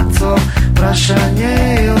фацо, прашање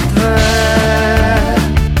и одве.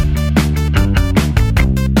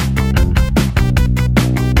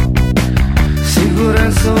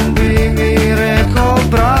 Сигурен сум би ми рекол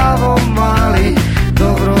браво мали,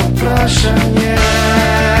 добро прашање.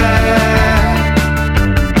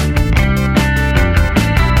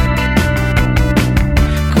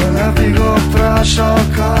 Кога би го прашал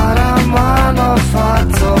Караманов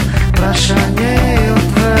фацо, прашање и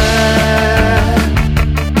одве.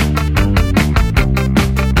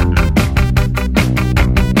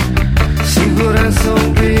 Сигурен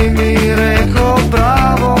сум би ми рекол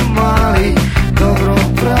браво мали, добро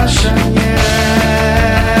прашање.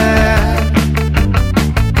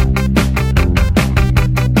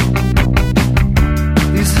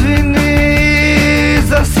 Извини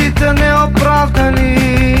за сите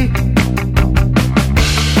неоправдани,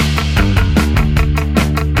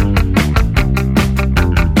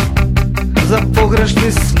 за погрешни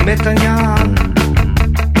сметања,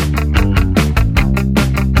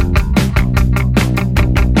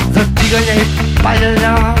 за дигања и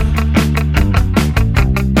паѓања.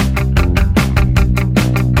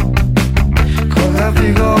 Кога би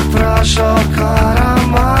го прашал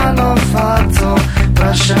Караманов фацо,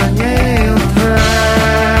 прашање и одве.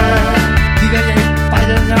 Дигања и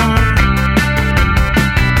паѓања,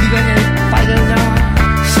 дигања и паѓања.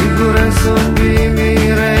 Сигурен сум би ми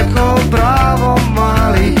рекол браво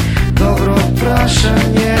мали, добро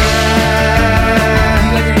прашање.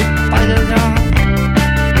 Дигање и паѓања,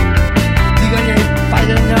 дигање и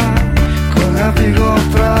паѓања. Кога би го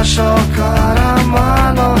прашал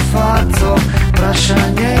Караманов фацо,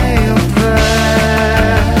 прашање и одве.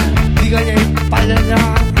 Дигање и паѓања,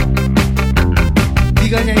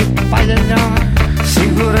 дигање и паѓања.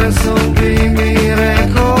 Сигурен сум би ми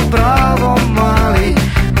рекол браво мали,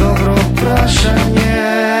 добро прашање.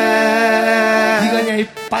 Дигање и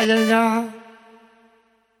паѓања.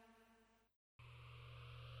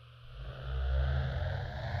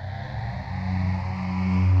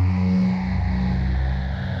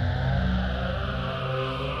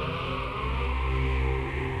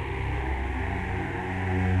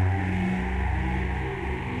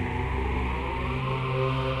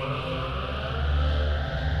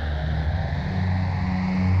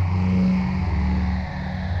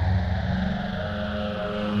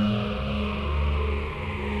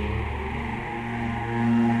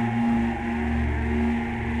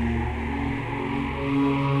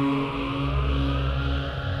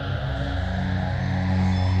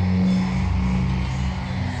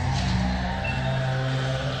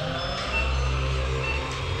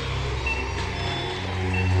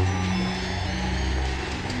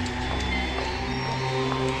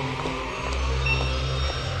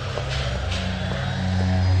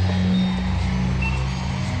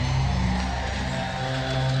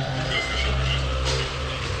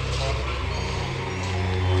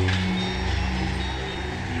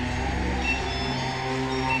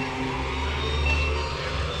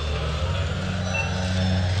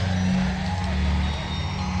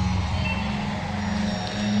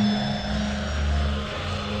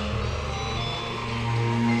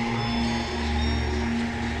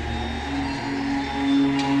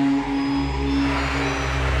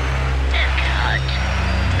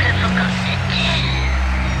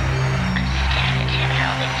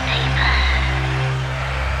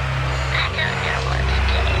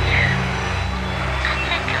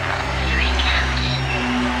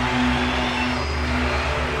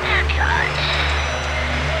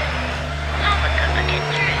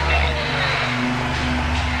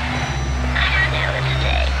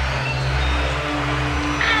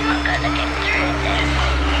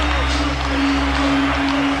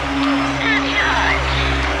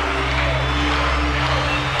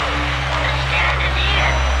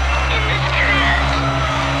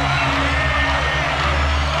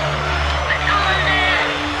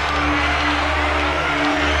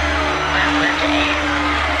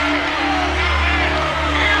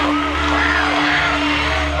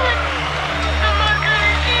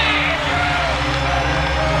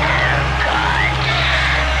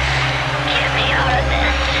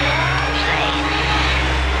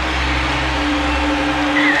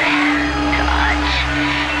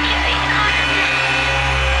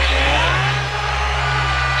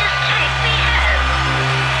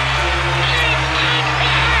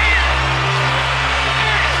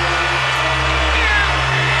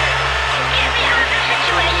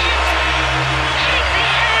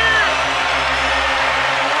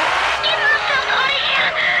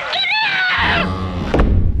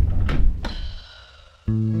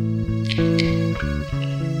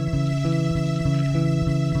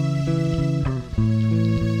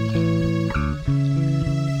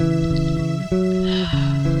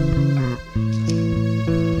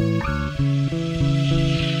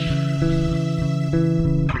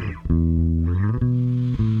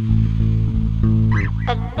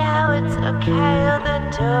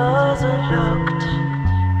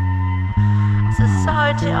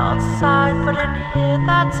 party outside, but in here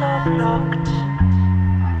that's all blocked.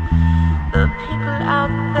 The people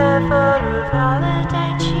out there for a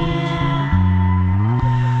holiday cheer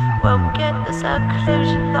won't get the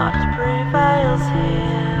seclusion that prevails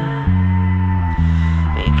here.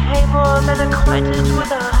 Became more than acquainted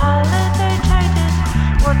with a holiday tainted.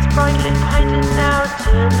 Once brightly painted, now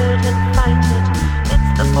timid and fainted. It's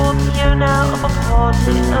the 4th year now of a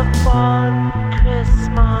party of one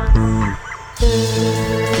Christmas.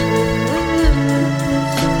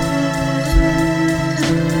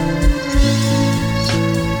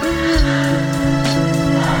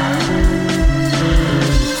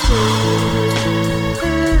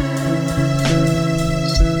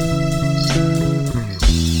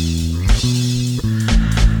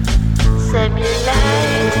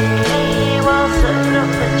 Simulatingly while serving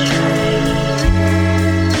up the tree.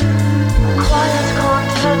 Quiet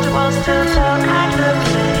content while still so kind of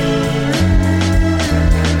me.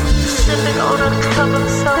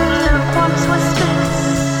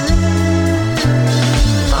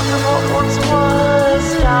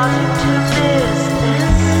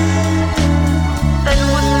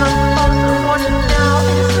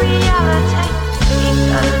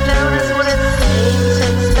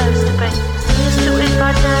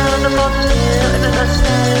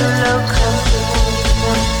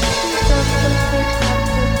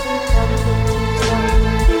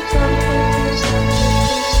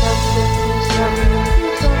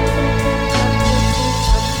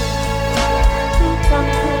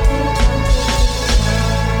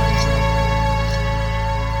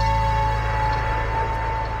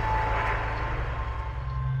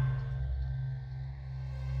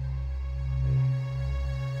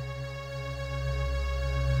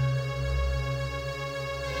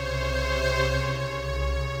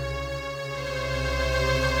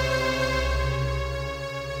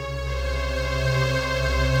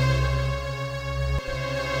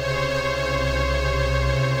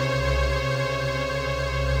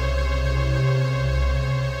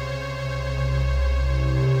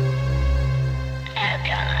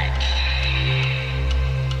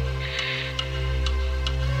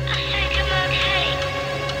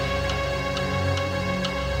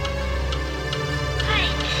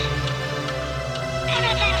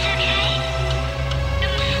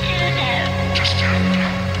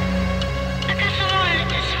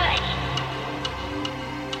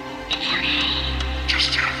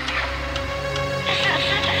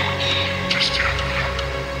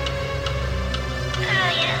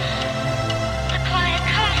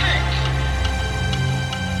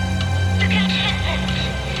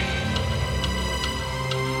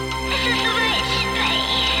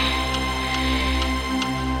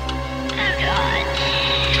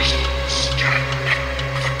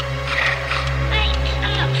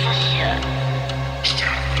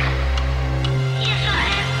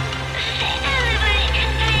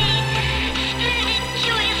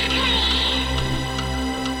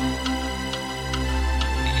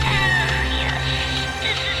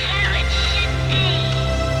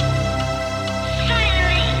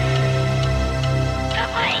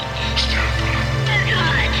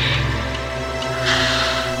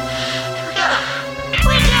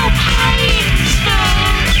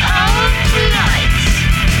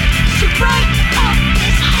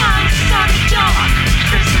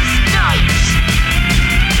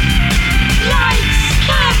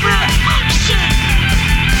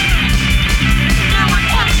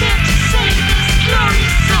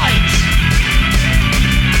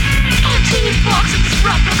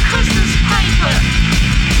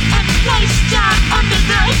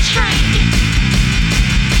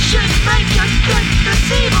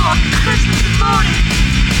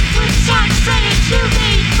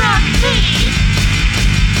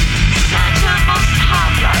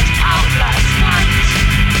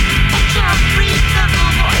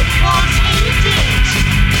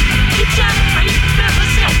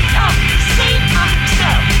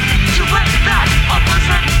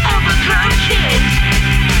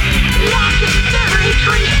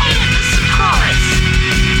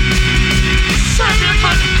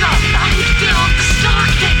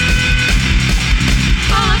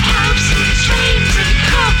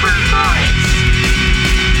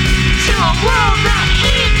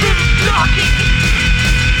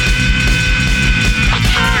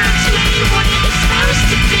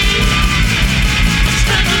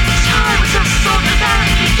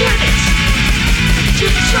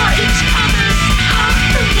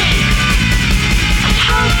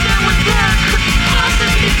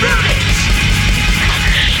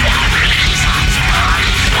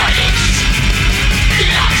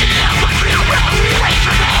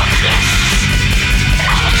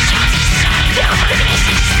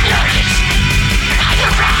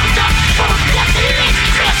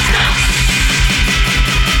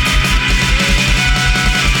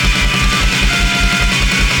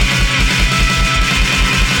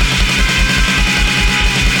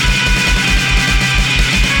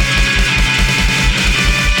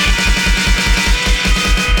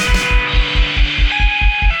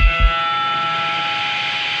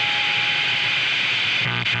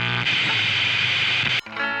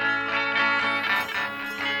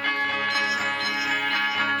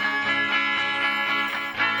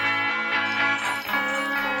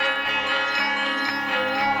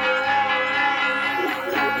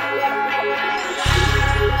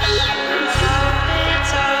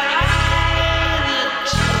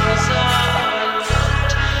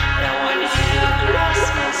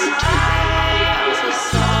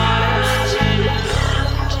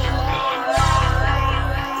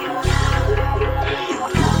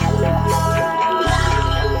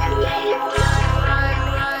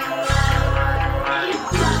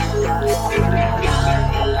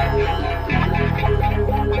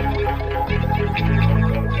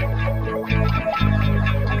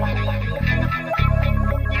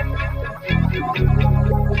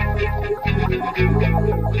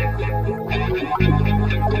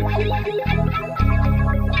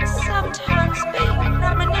 Sometimes being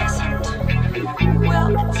reminiscent, well,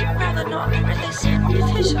 it's rather not really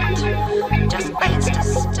significant. Just leads to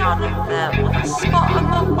standing there with a spot on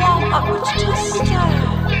the wall at which to stare.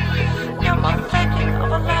 No more thinking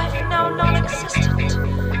of a life now non-existent.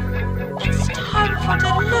 It's time for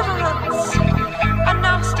deliverance. I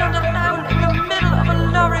now stand alone in the middle of a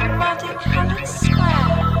luring multicolored square.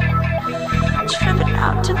 Tripping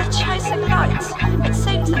out to the chasing lights, it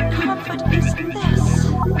seems that comfort is this.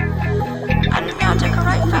 And now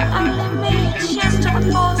decorate for only me. Cheers to the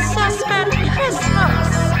full suspend Christmas.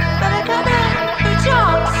 Better get in, we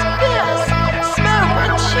dance, beers, smoke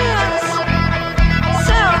and cheers.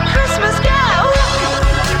 So Christmas go!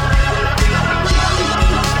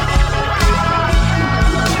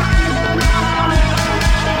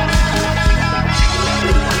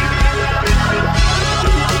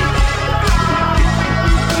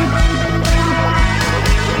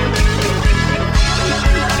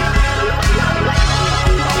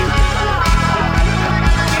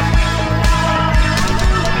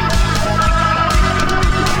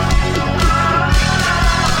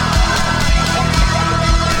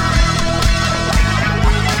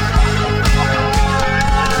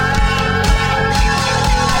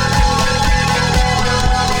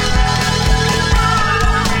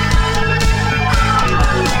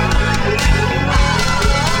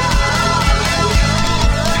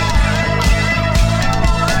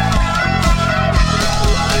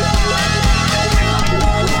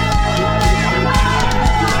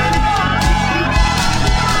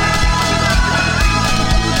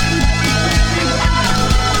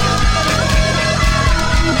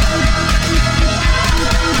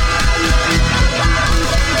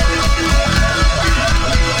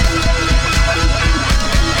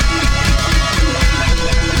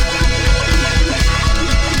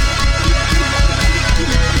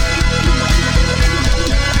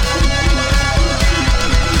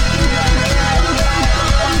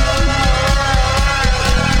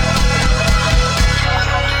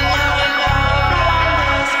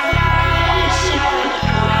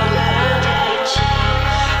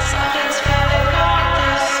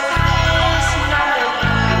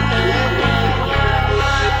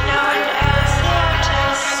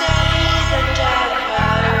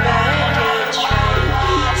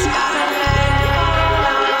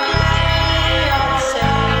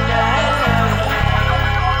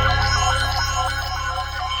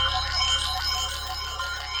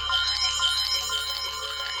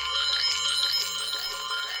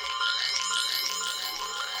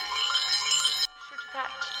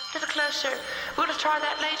 Little closer. We're gonna try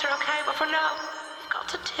that later, okay? But for now, we've got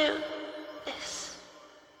to do this.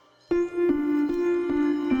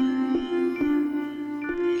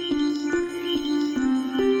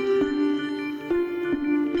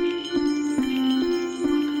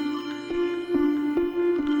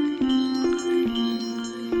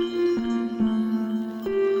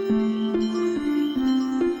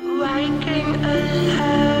 Waking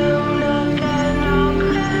alone again on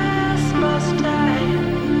Christmas Day.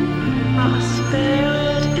 My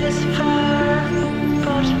spirit is fair,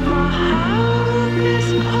 but my hope is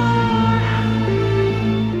poor.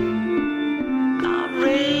 I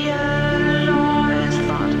realize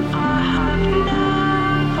that I have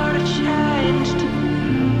never changed.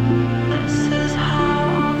 This is how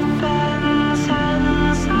I've been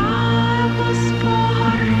since I was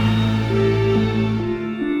born.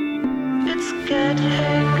 It's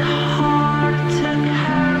getting hard to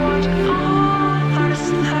care what others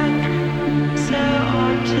think. So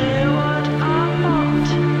I do what I want,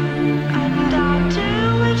 and I do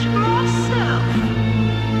it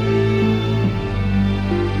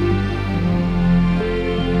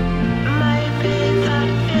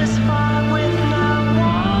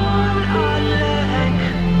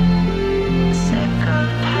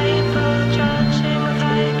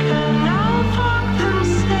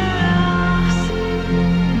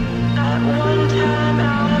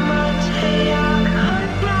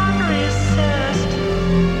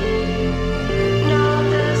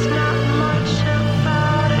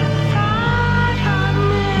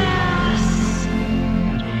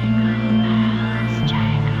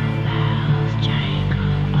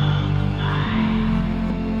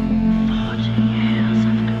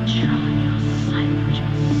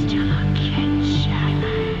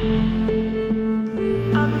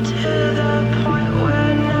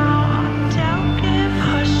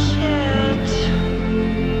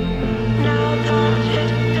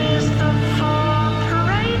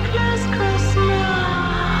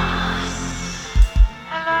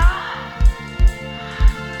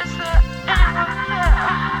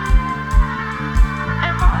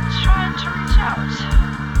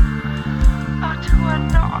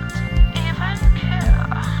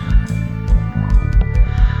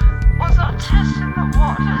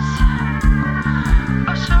quarters.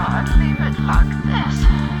 Oh, sure, I'd leave it like this.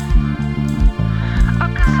 Oh,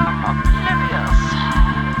 'cause I'm oblivious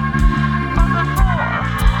of the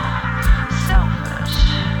 4th selfish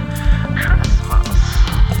Christmas.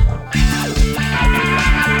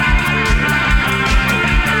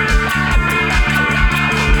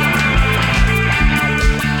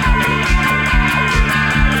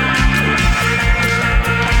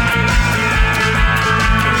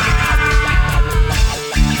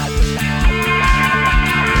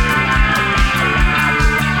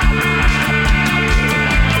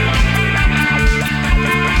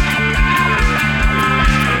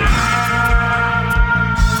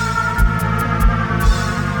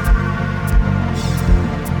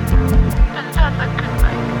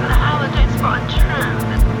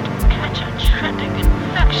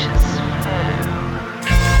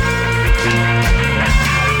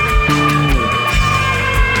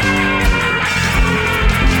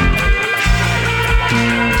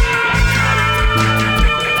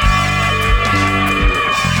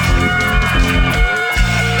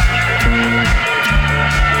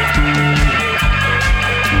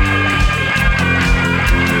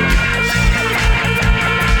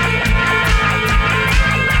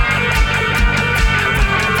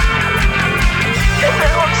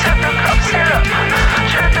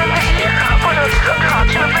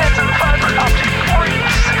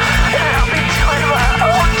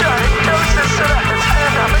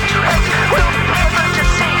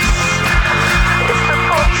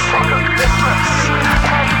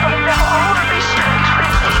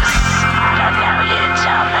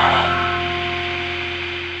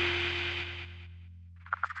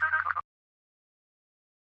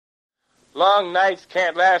 Long nights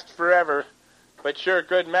can't last forever, but sure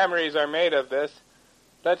good memories are made of this.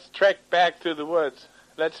 Let's trek back through the woods.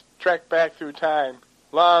 Let's trek back through time.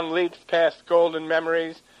 Long leaps past golden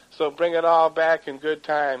memories, so bring it all back in good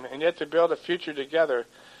time, and yet to build a future together.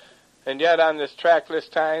 And yet on this trackless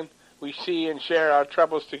time, we see and share our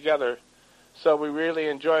troubles together. So we really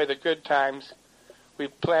enjoy the good times. We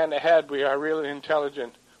plan ahead. We are really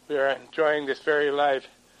intelligent. We are enjoying this very life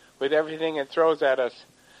with everything it throws at us.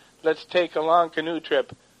 Let's take a long canoe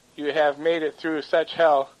trip. You have made it through such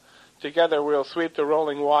hell. Together we'll sweep the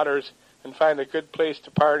rolling waters and find a good place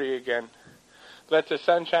to party again. Let the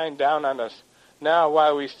sun shine down on us. Now,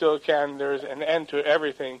 while we still can, there's an end to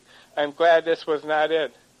everything. I'm glad this was not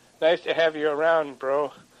it. Nice to have you around,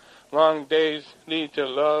 bro. Long days lead to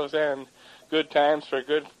love's end. Good times for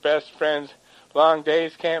good best friends. Long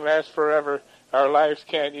days can't last forever. Our lives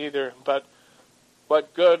can't either. But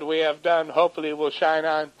what good we have done hopefully will shine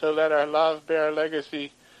on to let our love bear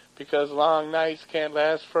legacy, because long nights can't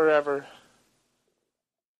last forever.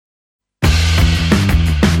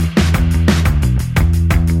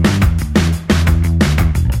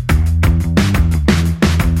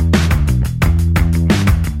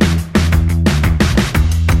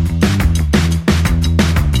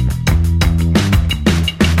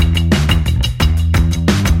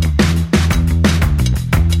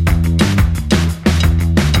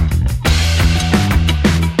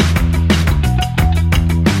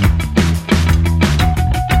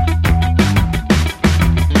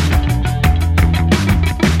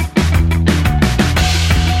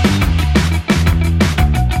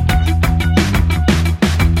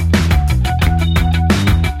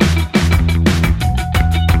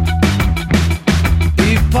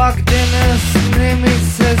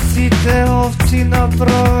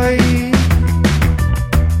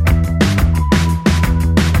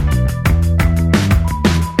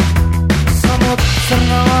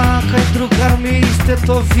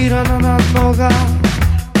 Tetovirana nad noga.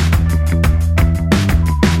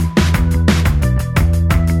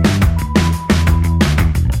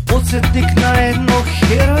 Podsjetnik na jedno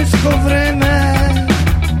herojsko vreme.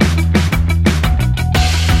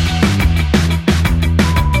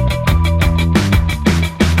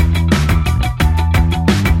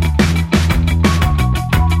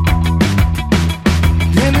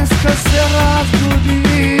 Dneska se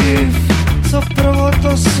razbudiv so prvo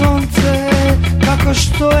to sonce, kako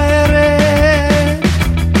što je red.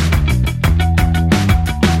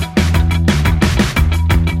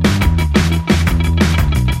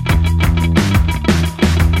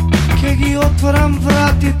 Kje gi otvaram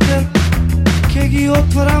vratite, kje gi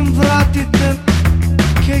otvaram vratite,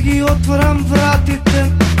 kje gi otvaram vratite,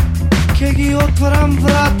 kje gi otvaram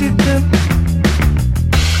vratite.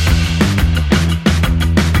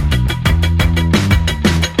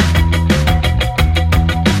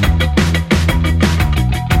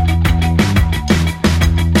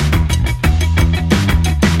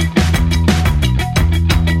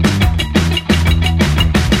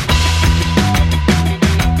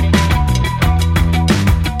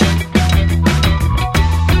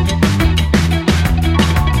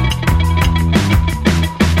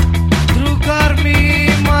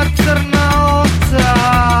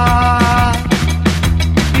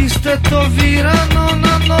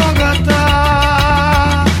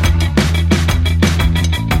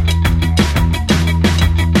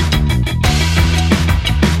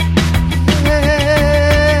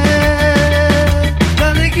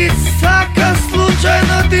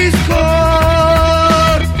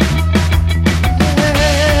 Discord.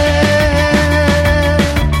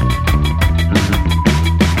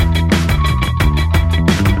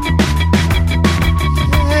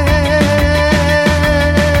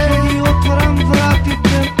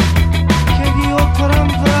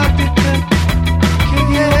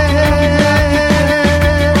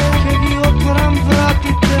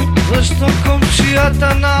 Zašto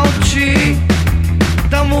komšijata nauči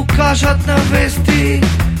da mu kažat na vesti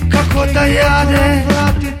kako da jade,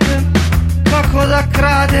 kako da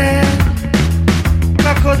krade,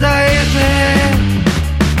 kako da jebe,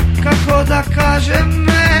 kako da kaže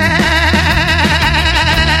me.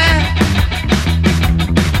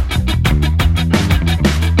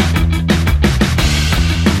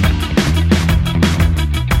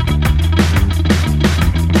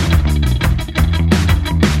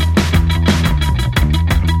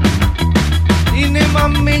 I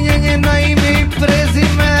nemam mijenjanje na ime i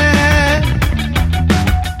prezime.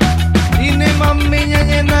 I nemam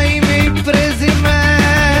mijenjanje na ime i prezime.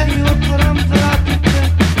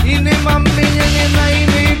 I nemam mijenjanje na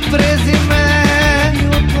ime i prezime.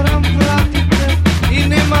 I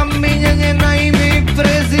nemam mijenjanje na ime i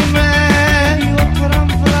prezime.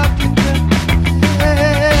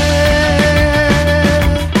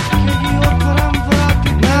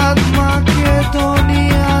 Nad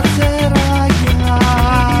Makedonija se raja. Nad Makedonija se raja.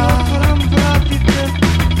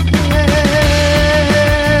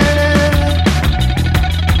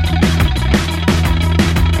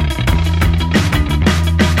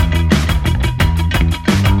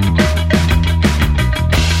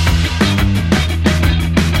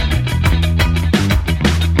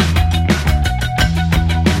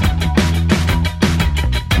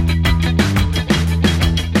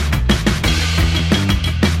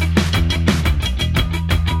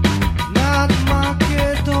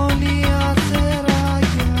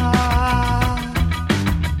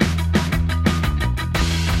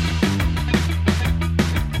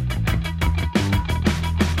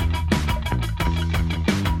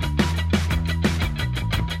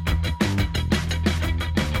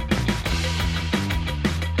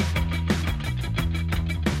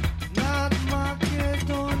 Nad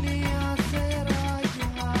Makedonija se raja.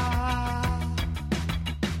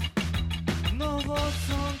 Novo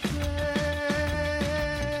sonce.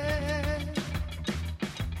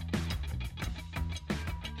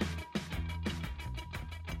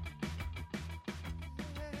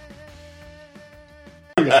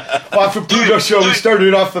 Well, from Pedro Show, we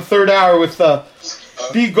started off the third hour with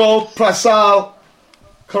Beagle, Prasal,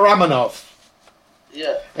 Karamanov.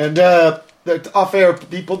 Yeah. And the off-air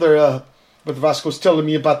people, Brother Vasco's telling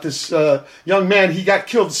me about this young man. He got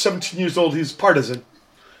killed at 17 years old. He was partisan.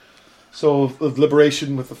 So, of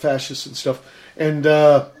liberation with the fascists and stuff. And,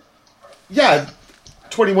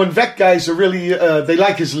 21 Vec guys are really, they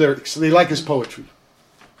like his lyrics. They like his poetry.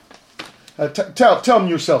 Tell them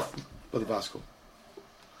yourself, Brother Vasco.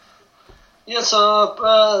 Yes,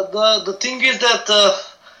 the thing is that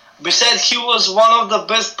besides he was one of the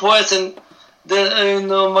best poets in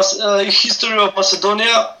the history of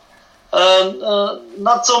Macedonia,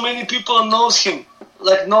 not so many people knows him,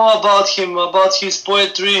 know about him, about his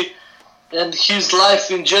poetry and his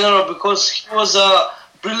life in general, because he was a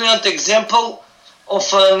brilliant example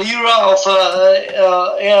of an era, of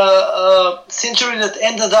a century that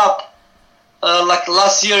ended up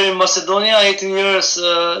last year in Macedonia, 18 years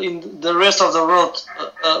in the rest of the world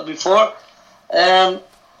before. And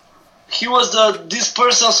he was these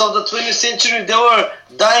persons of the 20th century, they were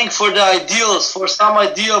dying for the ideals, for some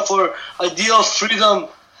ideal, for ideal of freedom.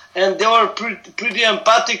 And they were pretty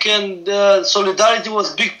empathic, and solidarity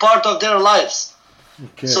was a big part of their lives.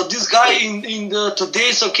 Okay. So this guy in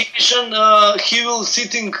today's occasion, he will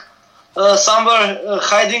sitting somewhere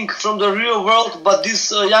hiding from the real world, but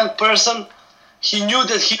this young person, he knew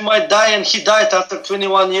that he might die, and he died after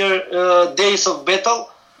 21 days of battle,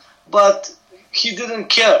 but he didn't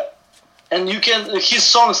care. And his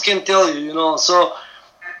songs can tell you, So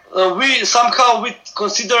we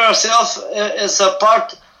consider ourselves as a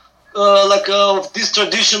part, of this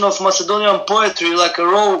tradition of Macedonian poetry, like a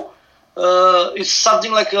raw. It's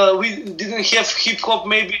something like we didn't have hip hop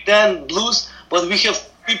maybe then blues, but we have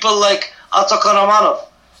people like Karamanov.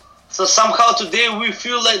 So somehow today we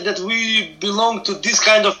feel like that we belong to this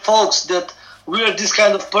kind of folks, that we are this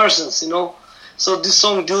kind of persons, So this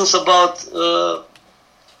song deals about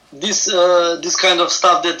this kind of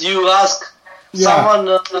stuff that you ask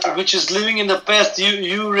someone which is living in the past.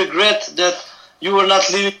 You regret that you were not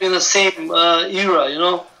living in the same era,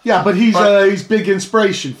 Yeah, but he's big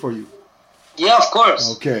inspiration for you. Yeah, of course.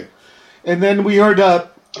 Okay. And then we heard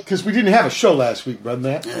because we didn't have a show last week, brother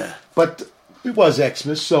Matt. Yeah. But it was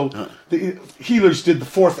Xmas, so the heelerz did the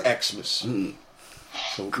 4th Xmas.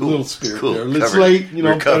 So Cool. a little spirit Cool. there. It's Covered. late, you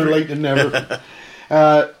know, better Recovered. late than never.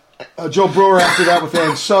 Joe Brewer after that with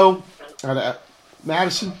Ann So out of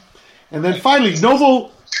Madison. And then finally,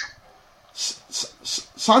 Novo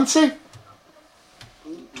Sonce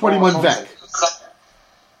 21 Vec.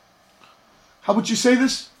 How would you say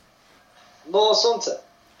this? Novo sonce.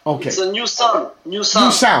 Okay. It's a new sound. New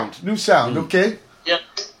sound, okay. Yeah.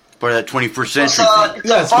 Part of that 21st It's, century.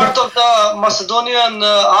 it's a part of the Macedonian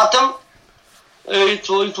anthem.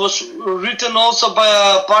 It was written also by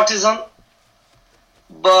a partisan,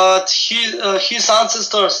 but his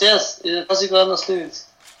ancestors, yes,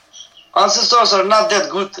 ancestors are not that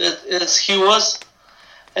good as he was,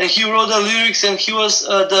 and he wrote the lyrics, and he was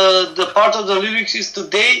the part of the lyrics is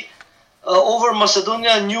today over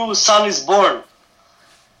Macedonia a new son is born,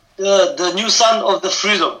 the new son of the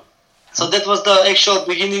freedom. So that was the actual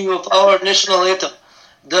beginning of our national anthem.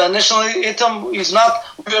 The national anthem is not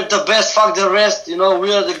we are the best, fuck the rest, you know,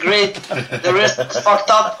 we are the great, the rest is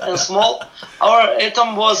fucked up and small. Our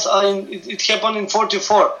anthem was, it happened in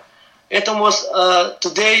 44. Anthem was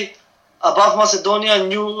today above Macedonia,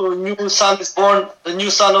 new son is born, the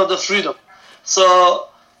new son of the freedom. So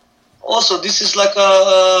also this is like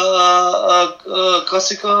a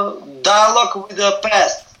classical dialogue with the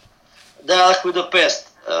past.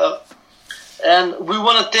 And we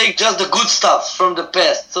want to take just the good stuff from the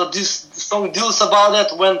past. So this song deals about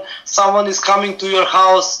that when someone is coming to your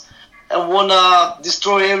house and want to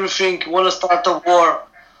destroy everything, want to start a war.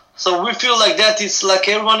 So we feel like that it's like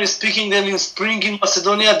everyone is speaking that in spring in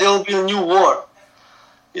Macedonia there will be a new war.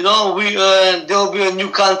 You know, there will be a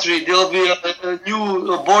new country, there will be a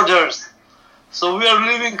new borders. So we are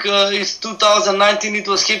living, it's 2019, it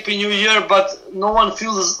was Happy New Year, but no one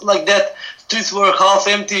feels like that. Streets were half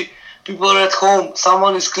empty. People are at home,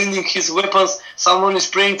 someone is cleaning his weapons, someone is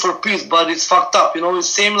praying for peace, but it's fucked up, you know, it's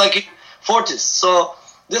same like in 40s. So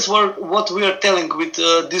that's what we are telling with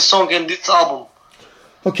this song and this album.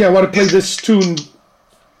 Okay, I want to play this tune,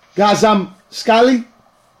 Gazam Skali.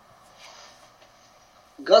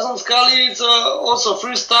 Gazam Skali is also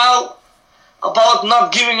freestyle about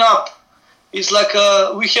not giving up. It's like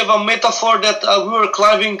we have a metaphor that we were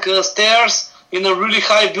climbing stairs in a really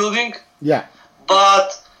high building. Yeah.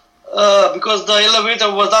 But because the elevator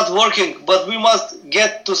was not working, but we must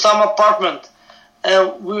get to some apartment,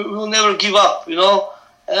 and we will never give up, you know.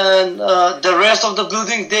 And the rest of the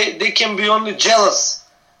building, they can be only jealous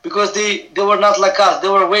because they were not like us. They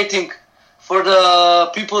were waiting for the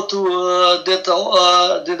people to that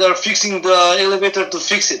are fixing the elevator to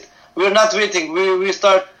fix it. We are not waiting. We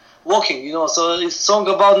start walking, you know. So it's a song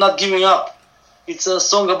about not giving up. It's a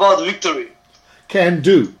song about victory. Can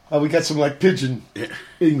do. We got some like pigeon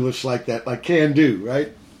English like that, like can do,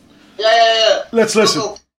 right? Yeah. Let's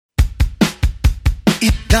listen.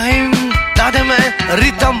 И дадеме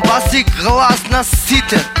ритам, баси, глас на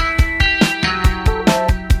сите.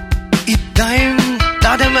 И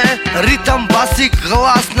дадеме ритам, баси,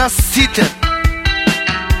 глас на сите.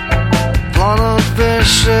 Планът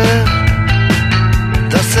беше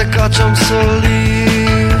да се качам со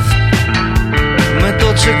лифт. Ме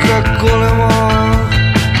дочека голема,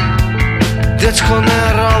 дечко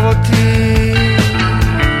не работи.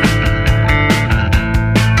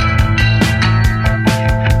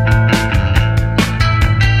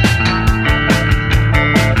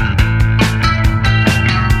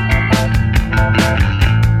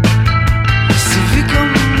 Си викам,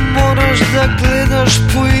 мораш да гледаш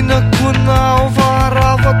поинаку на ова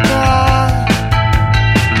работа.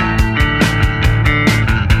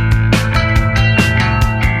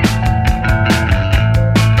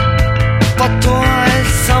 Па тоа е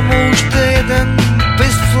само уште еден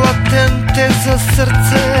безплатен тест за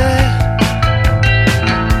срце.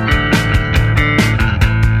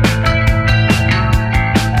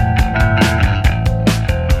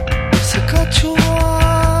 Се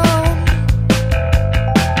качувам,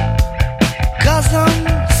 газам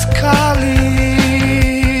скали.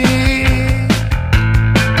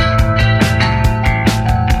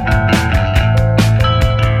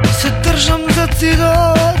 Се држам за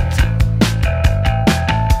цидот.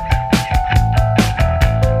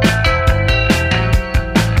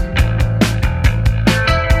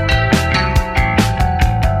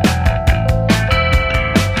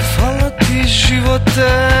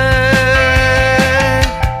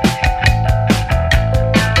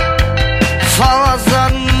 Фала за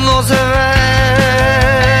нозеве.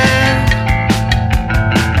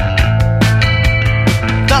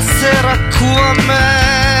 Да се ракуваме.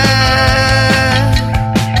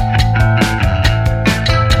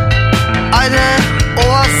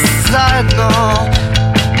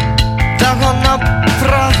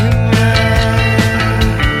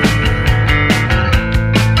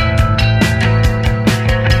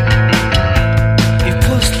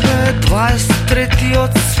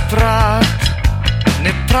 Стариот спрат,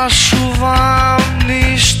 не прашувам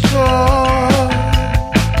ништо.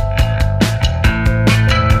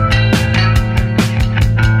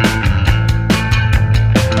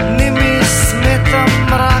 Не ми смета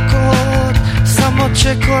мракот, само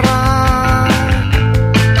чекорам.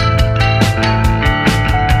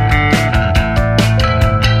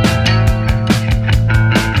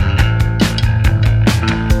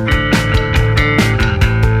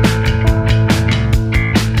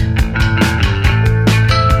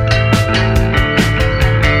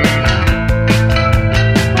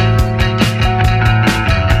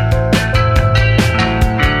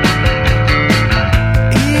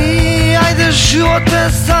 Живот е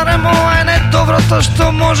зарем, ова е најдоброто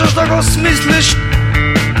што можеш да го смислиш.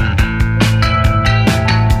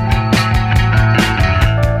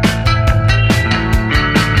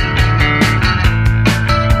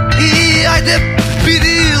 И ајде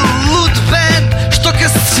биди луд бен, што ке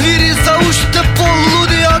свири за уште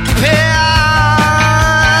полудиот пеач.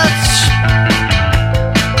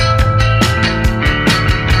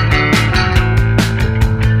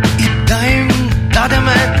 И да им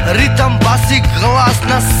дадеме ритам, бас и глас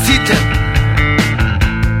на сите.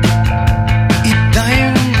 И да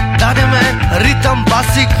им дадеме ритам,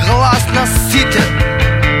 бас и глас на сите.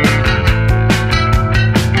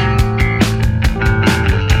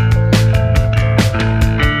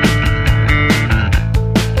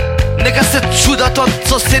 Нека се чудат од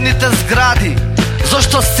соседните згради,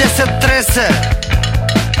 зошто се тресе.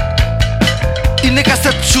 И нека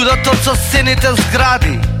се чудат од соседните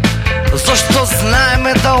згради, зошто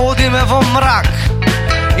знаеме да одиме во мрак.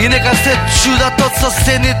 И нека се чудат од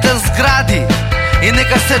соседните згради, и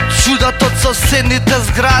нека се чудат од соседните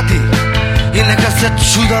згради, и нека се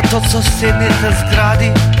чудат од соседните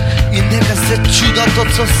згради, и нека се чудат од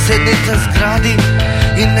соседните згради,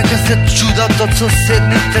 и нека се чудат од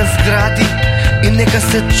соседните згради, и нека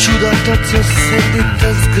се чудат од соседните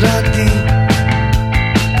згради.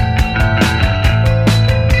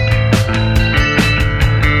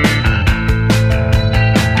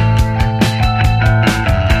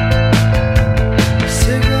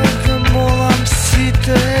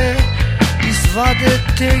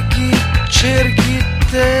 Извадете ги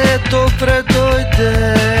чергите, добре дојде.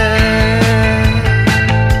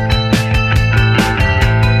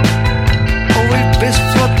 Овој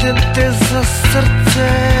бесплатен те за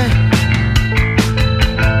срце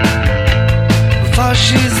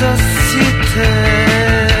важи за сите.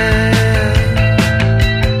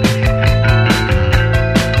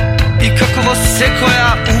 И како во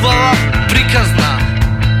секоја убава приказна,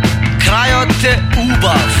 крајот е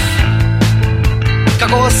убав.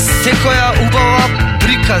 Како во секоја убава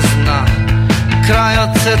приказна,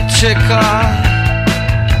 крајот се чека.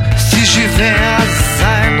 Си живеа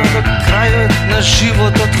заедно до крајот на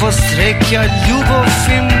животот во среќа, љубов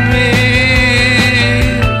и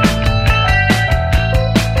мир.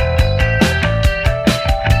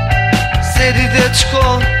 Седи дечко,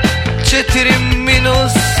 4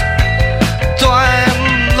 минус, тоа е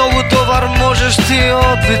многу добар, можеш ти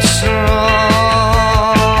одлично.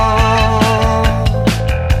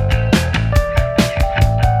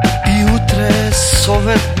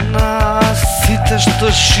 Совет на сите што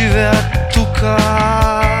живеат тука,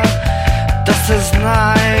 да се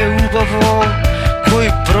знае убаво кој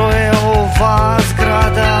број е оваа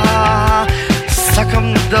зграда.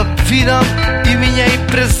 Сакам да видам имиња и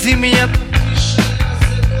презимиња.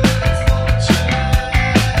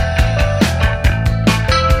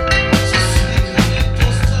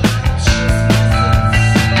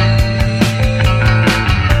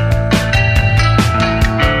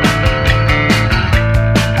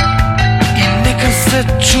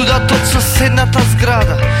 Чудат од соседната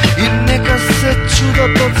зграда, и нека се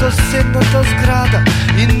чудат од соседната зграда,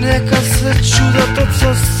 и нека се чудат од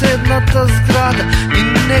соседната зграда, и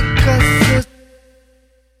нека се...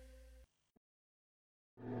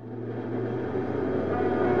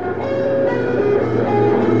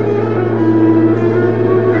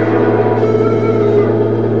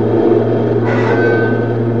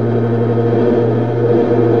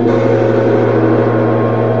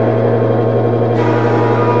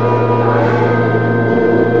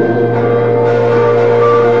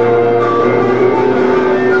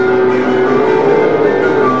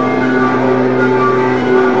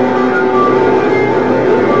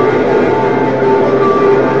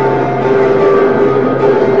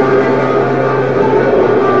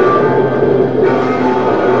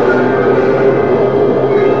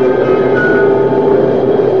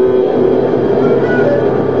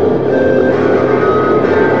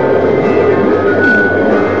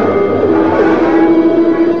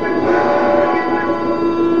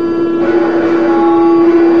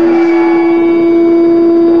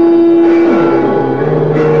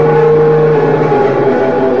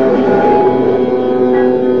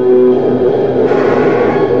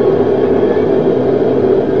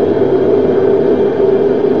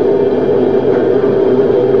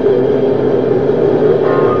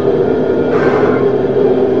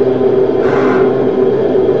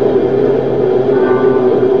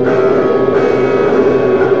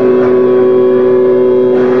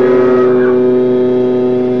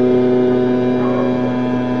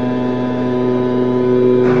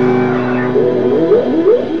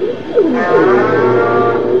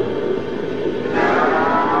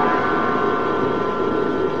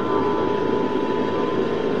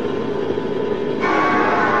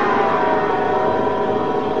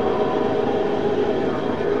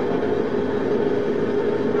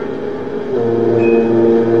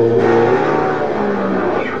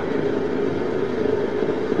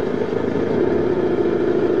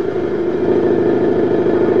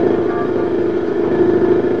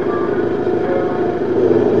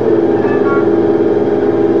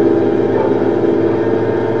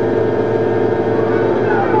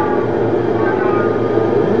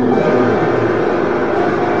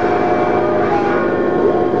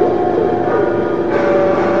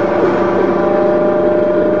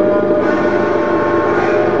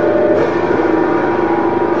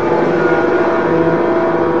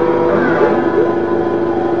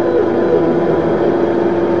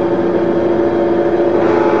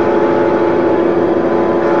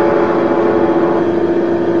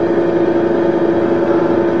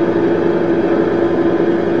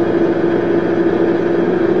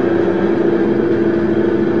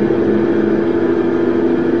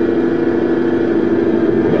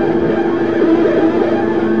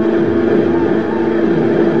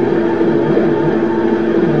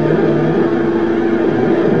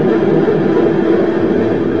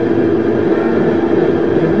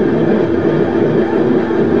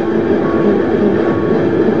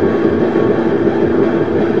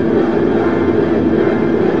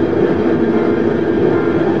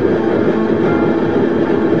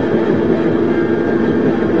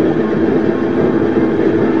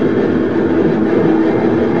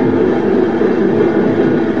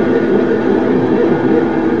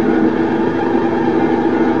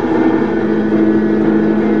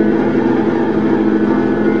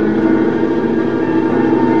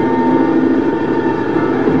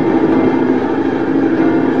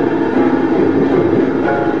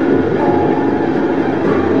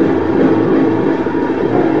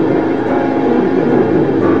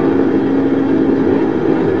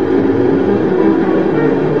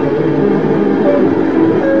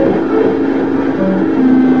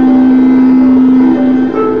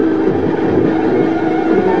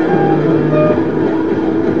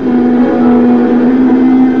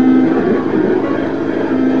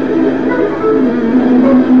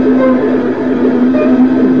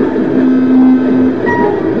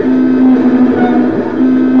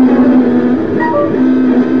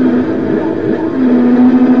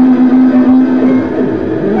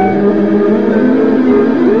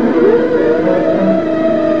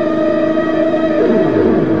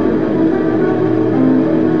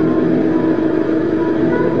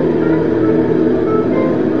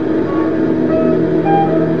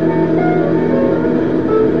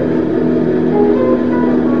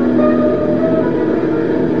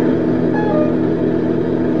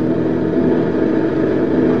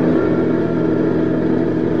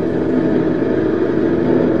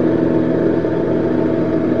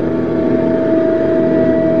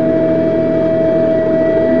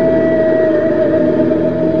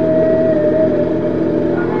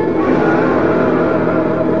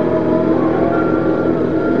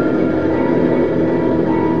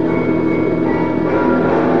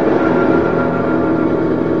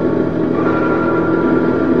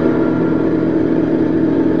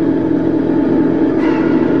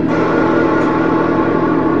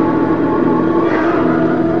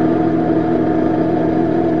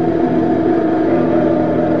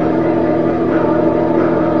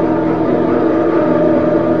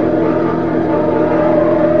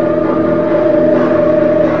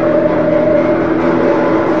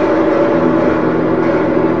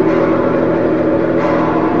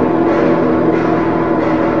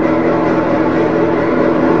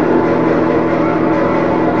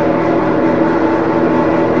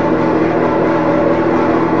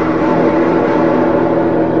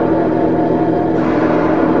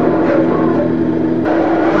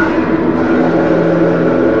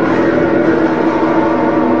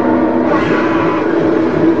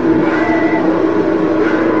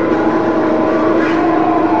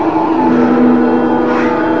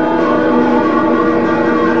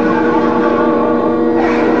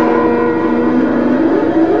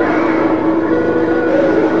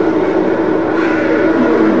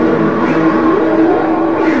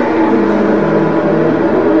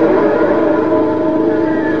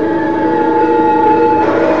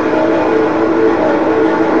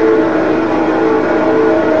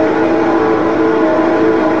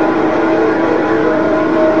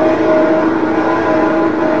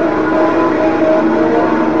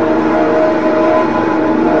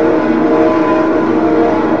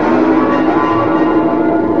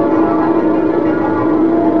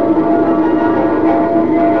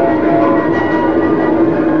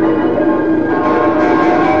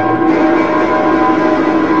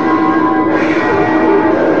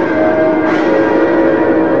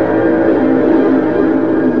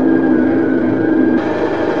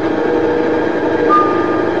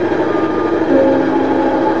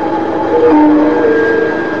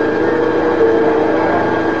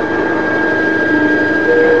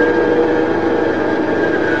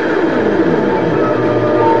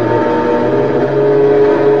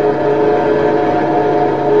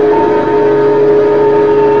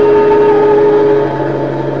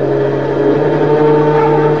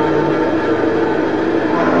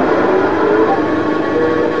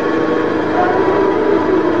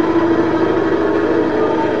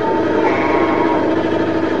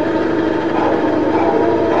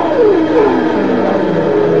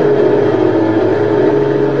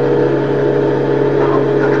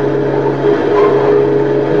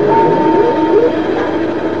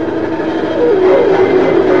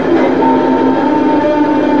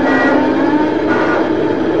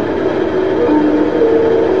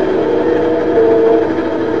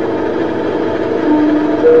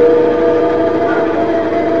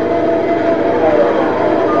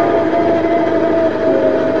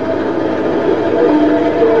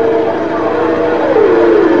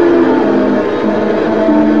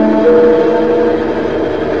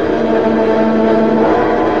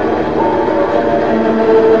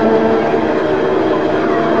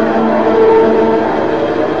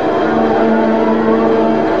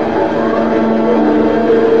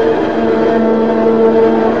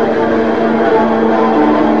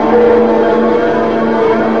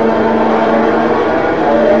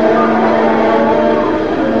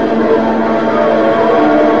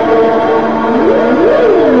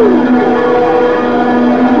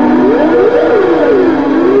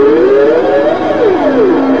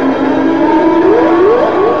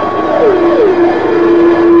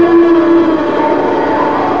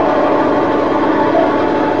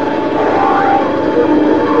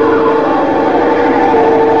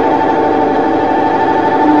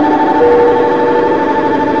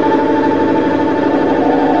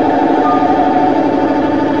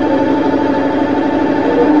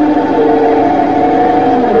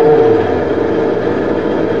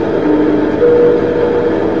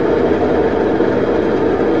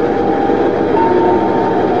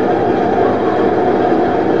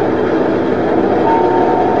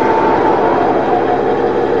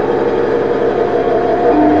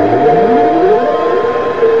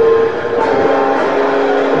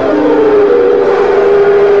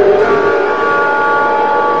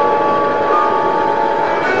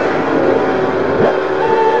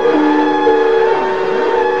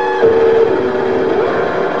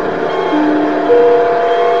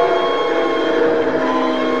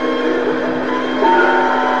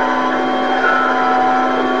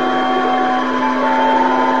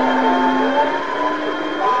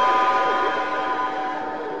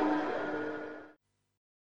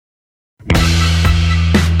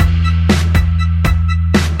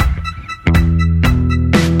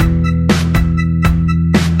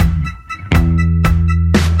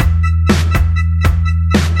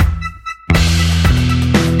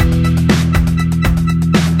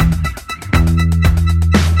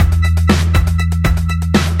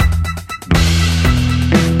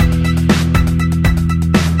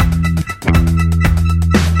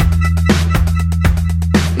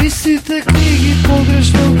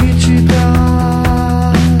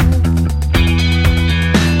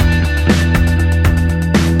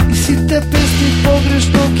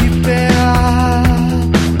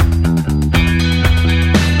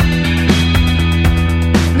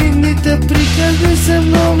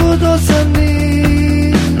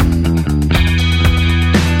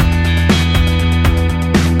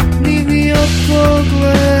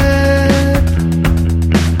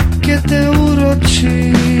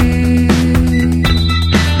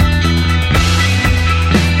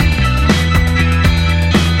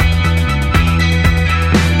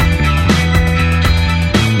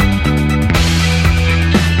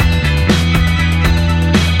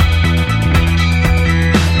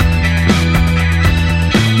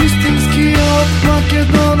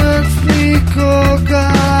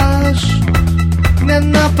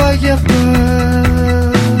 napajemy.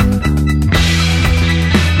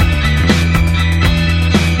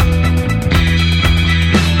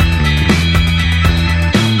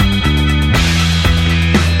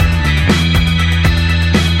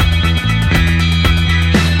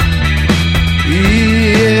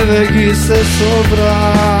 I se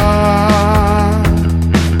sobra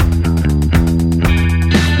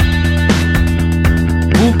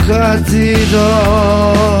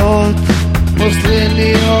posledniot,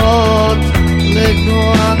 posledniot,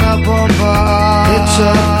 legnuła na bomba,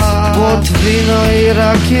 czad, pod wino i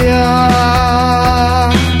rakia.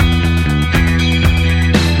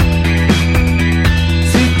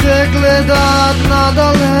 Chcite gledat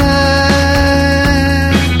nadale,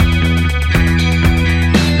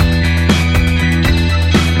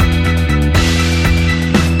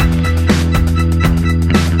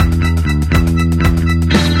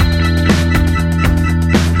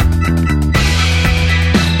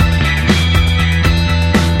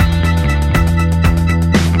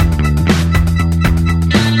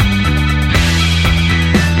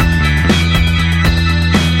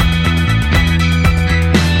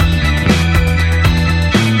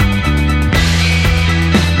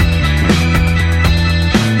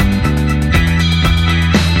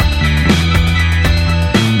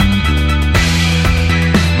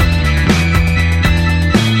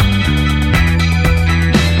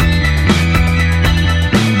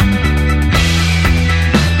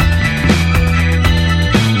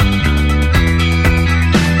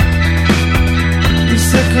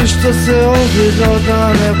 što se uvidio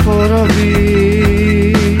da ne porobi.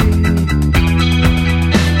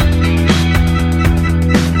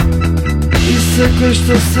 I sve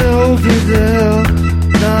što se uvidio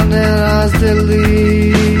da ne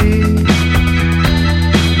razdeli.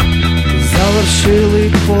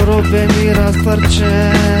 Završili porobeni,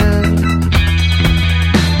 rasparčen.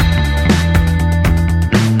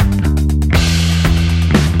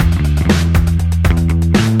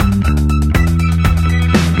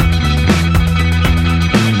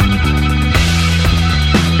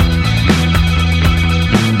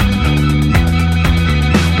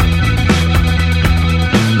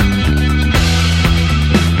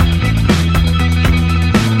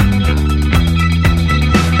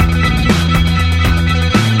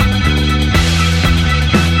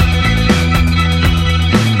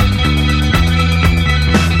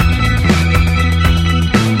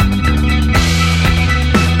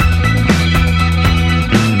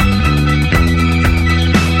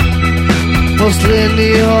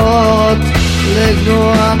 Posledniot,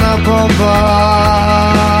 legnuła na bomba.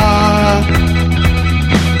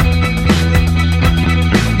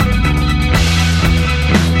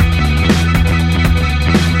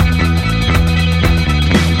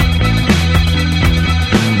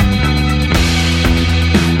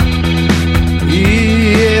 I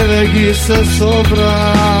evegi se sobra.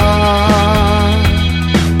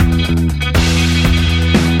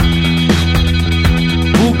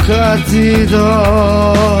 Kadidot,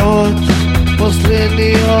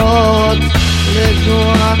 posledniot,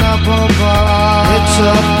 legnuła na bomba,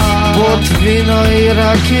 czad, pod wino i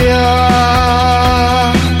rakia.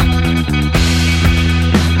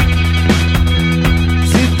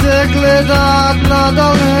 Chcite gledat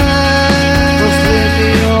nadale,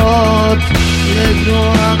 posledniot,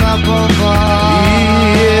 legnuła na bomba,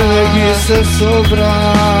 i evegi se sobra.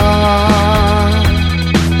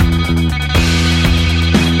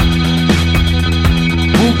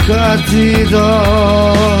 Kadidot,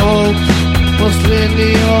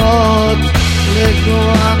 posledniot,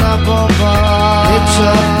 legnuła na bomba,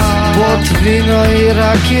 czad, pod wino i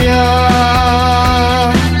rakia.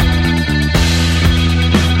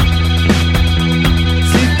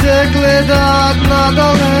 Chcite gledat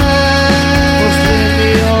nadale,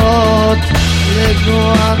 posledniot,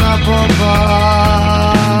 legnuła na bomba.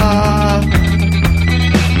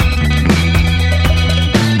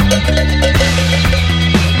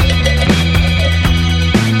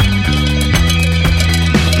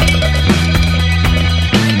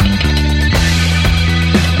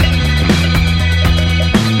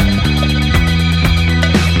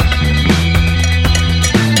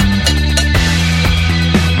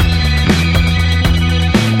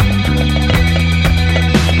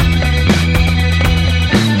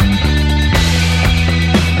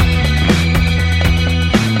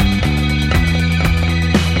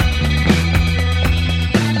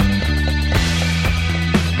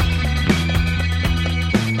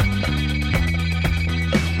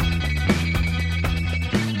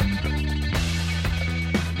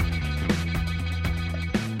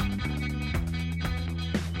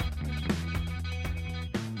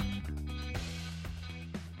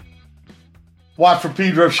 Watt for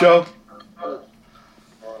Pedro Show.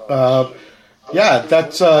 Yeah,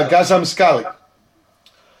 that's Gazam Skali.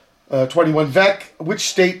 21 Vec. Which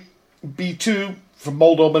state? B2 from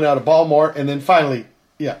Moldova out of Balmore. And then finally,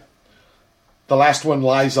 yeah, the last one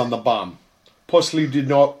lies on the bomb.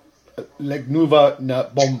 Posledniot legnuva na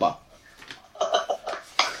bomba.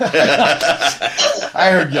 I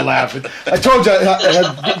heard you laughing. I told you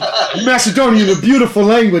Macedonian is a beautiful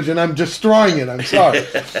language, and I'm destroying it. I'm sorry.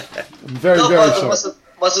 I'm very sorry.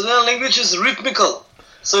 Macedonian language is rhythmical,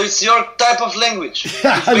 so it's your type of language.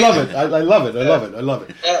 I love it. I love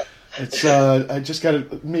it. Yeah. It's I just got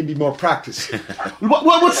to maybe more practice.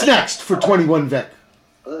 What's next for 21 Vec?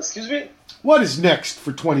 Excuse me? What is next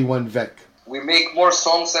for 21 Vec? We make more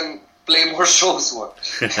songs and play more shows.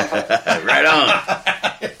 Right on.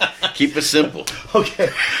 Keep it simple. Okay.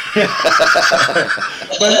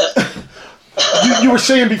 But you were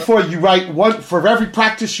saying before you write one for every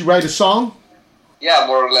practice. You write a song. Yeah,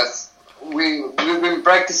 more or less. We've been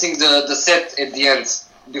practicing the set at the end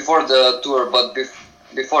before the tour, but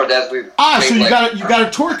before that we. So you got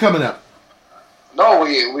a tour coming up. No,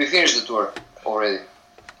 we finished the tour already.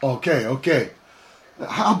 Okay.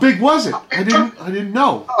 How big was it? I didn't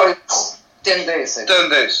know. Oh, it's 10 days. 10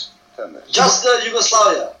 days. Just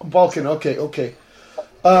Yugoslavia. Balkan. Okay.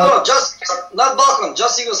 No, just not Balkan.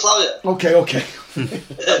 Just Yugoslavia. Okay.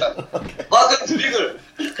 Balkan is bigger.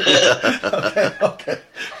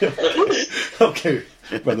 Okay,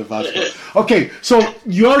 Brother Vasco. Okay, so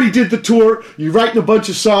you already did the tour. You're writing a bunch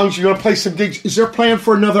of songs. You're gonna play some gigs. Is there a plan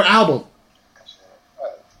for another album?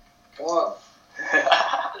 Well,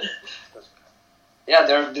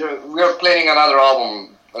 yeah, we are planning another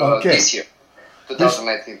album this year,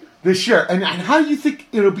 2019. This year, and how do you think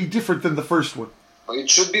it'll be different than the first one? Well, it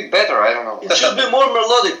should be better. I don't know. It should be more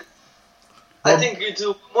melodic. I think it's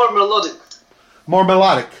more melodic. More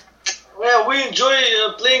melodic. Yeah, we enjoy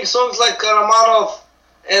playing songs like Karamanov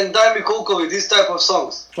and kolkovi, these type of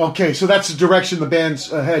songs. Okay, so that's the direction the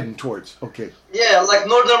band's heading towards. Okay. Yeah, like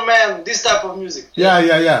Northern Man, this type of music.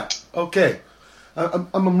 Yeah. Okay.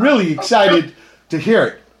 I'm really excited to hear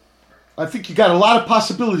it. I think you got a lot of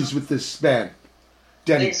possibilities with this band.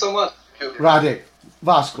 Denny. Thanks so much. Rade,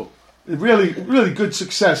 Vasco. Really, really good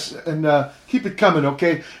success, and keep it coming,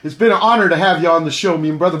 okay? It's been an honor to have you on the show, me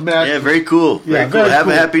and Brother Matt. Yeah, very cool. Very cool. Have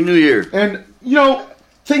a happy new year. And,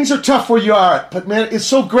 things are tough where you are, but, man, it's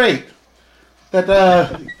so great that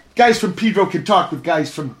guys from Pedro can talk with guys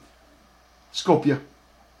from Skopje. Yeah.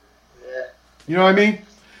 You know what I mean?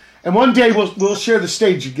 And one day we'll share the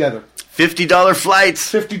stage together. $50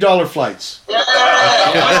 flights. $50 flights. Yeah.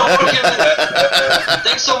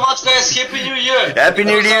 Thanks so much, guys. Happy New Year. Happy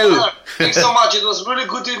New Year to you. Thanks so much. It was a really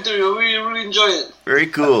good interview. We really enjoyed it. Very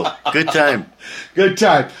cool. Good time. Good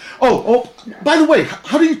time. Oh, by the way,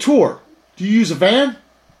 how do you tour? Do you use a van?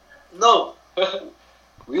 No.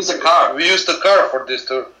 We use a car. We used a car for this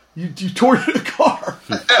tour. You toured in a car?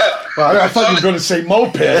 Well, I thought you were going to say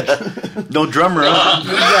moped. No drummer, huh?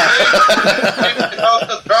 Without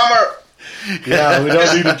the drummer. Yeah, we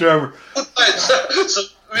don't need a drummer. So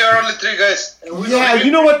we are only 3 guys. Yeah,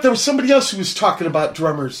 you know what? There was somebody else who was talking about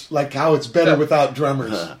drummers, like how it's better without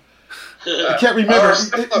drummers. I can't remember.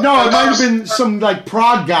 No, it might have been some like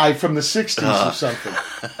prog guy from the 60s or something.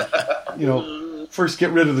 First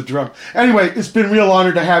get rid of the drum. Anyway, it's been a real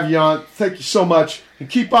honor to have you on. Thank you so much. And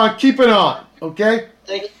keep on keeping on, okay?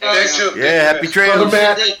 Thank you. Thank you. Yeah, happy trails. Brother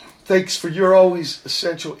Matt, thanks for your always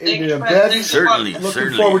essential aid and abet. Certainly.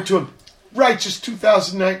 Looking forward to a righteous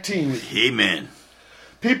 2019. Amen.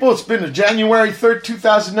 People, it's been the January 3rd,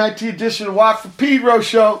 2019 edition of Watt for Pedro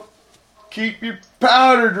Show. Keep your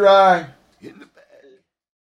powder dry.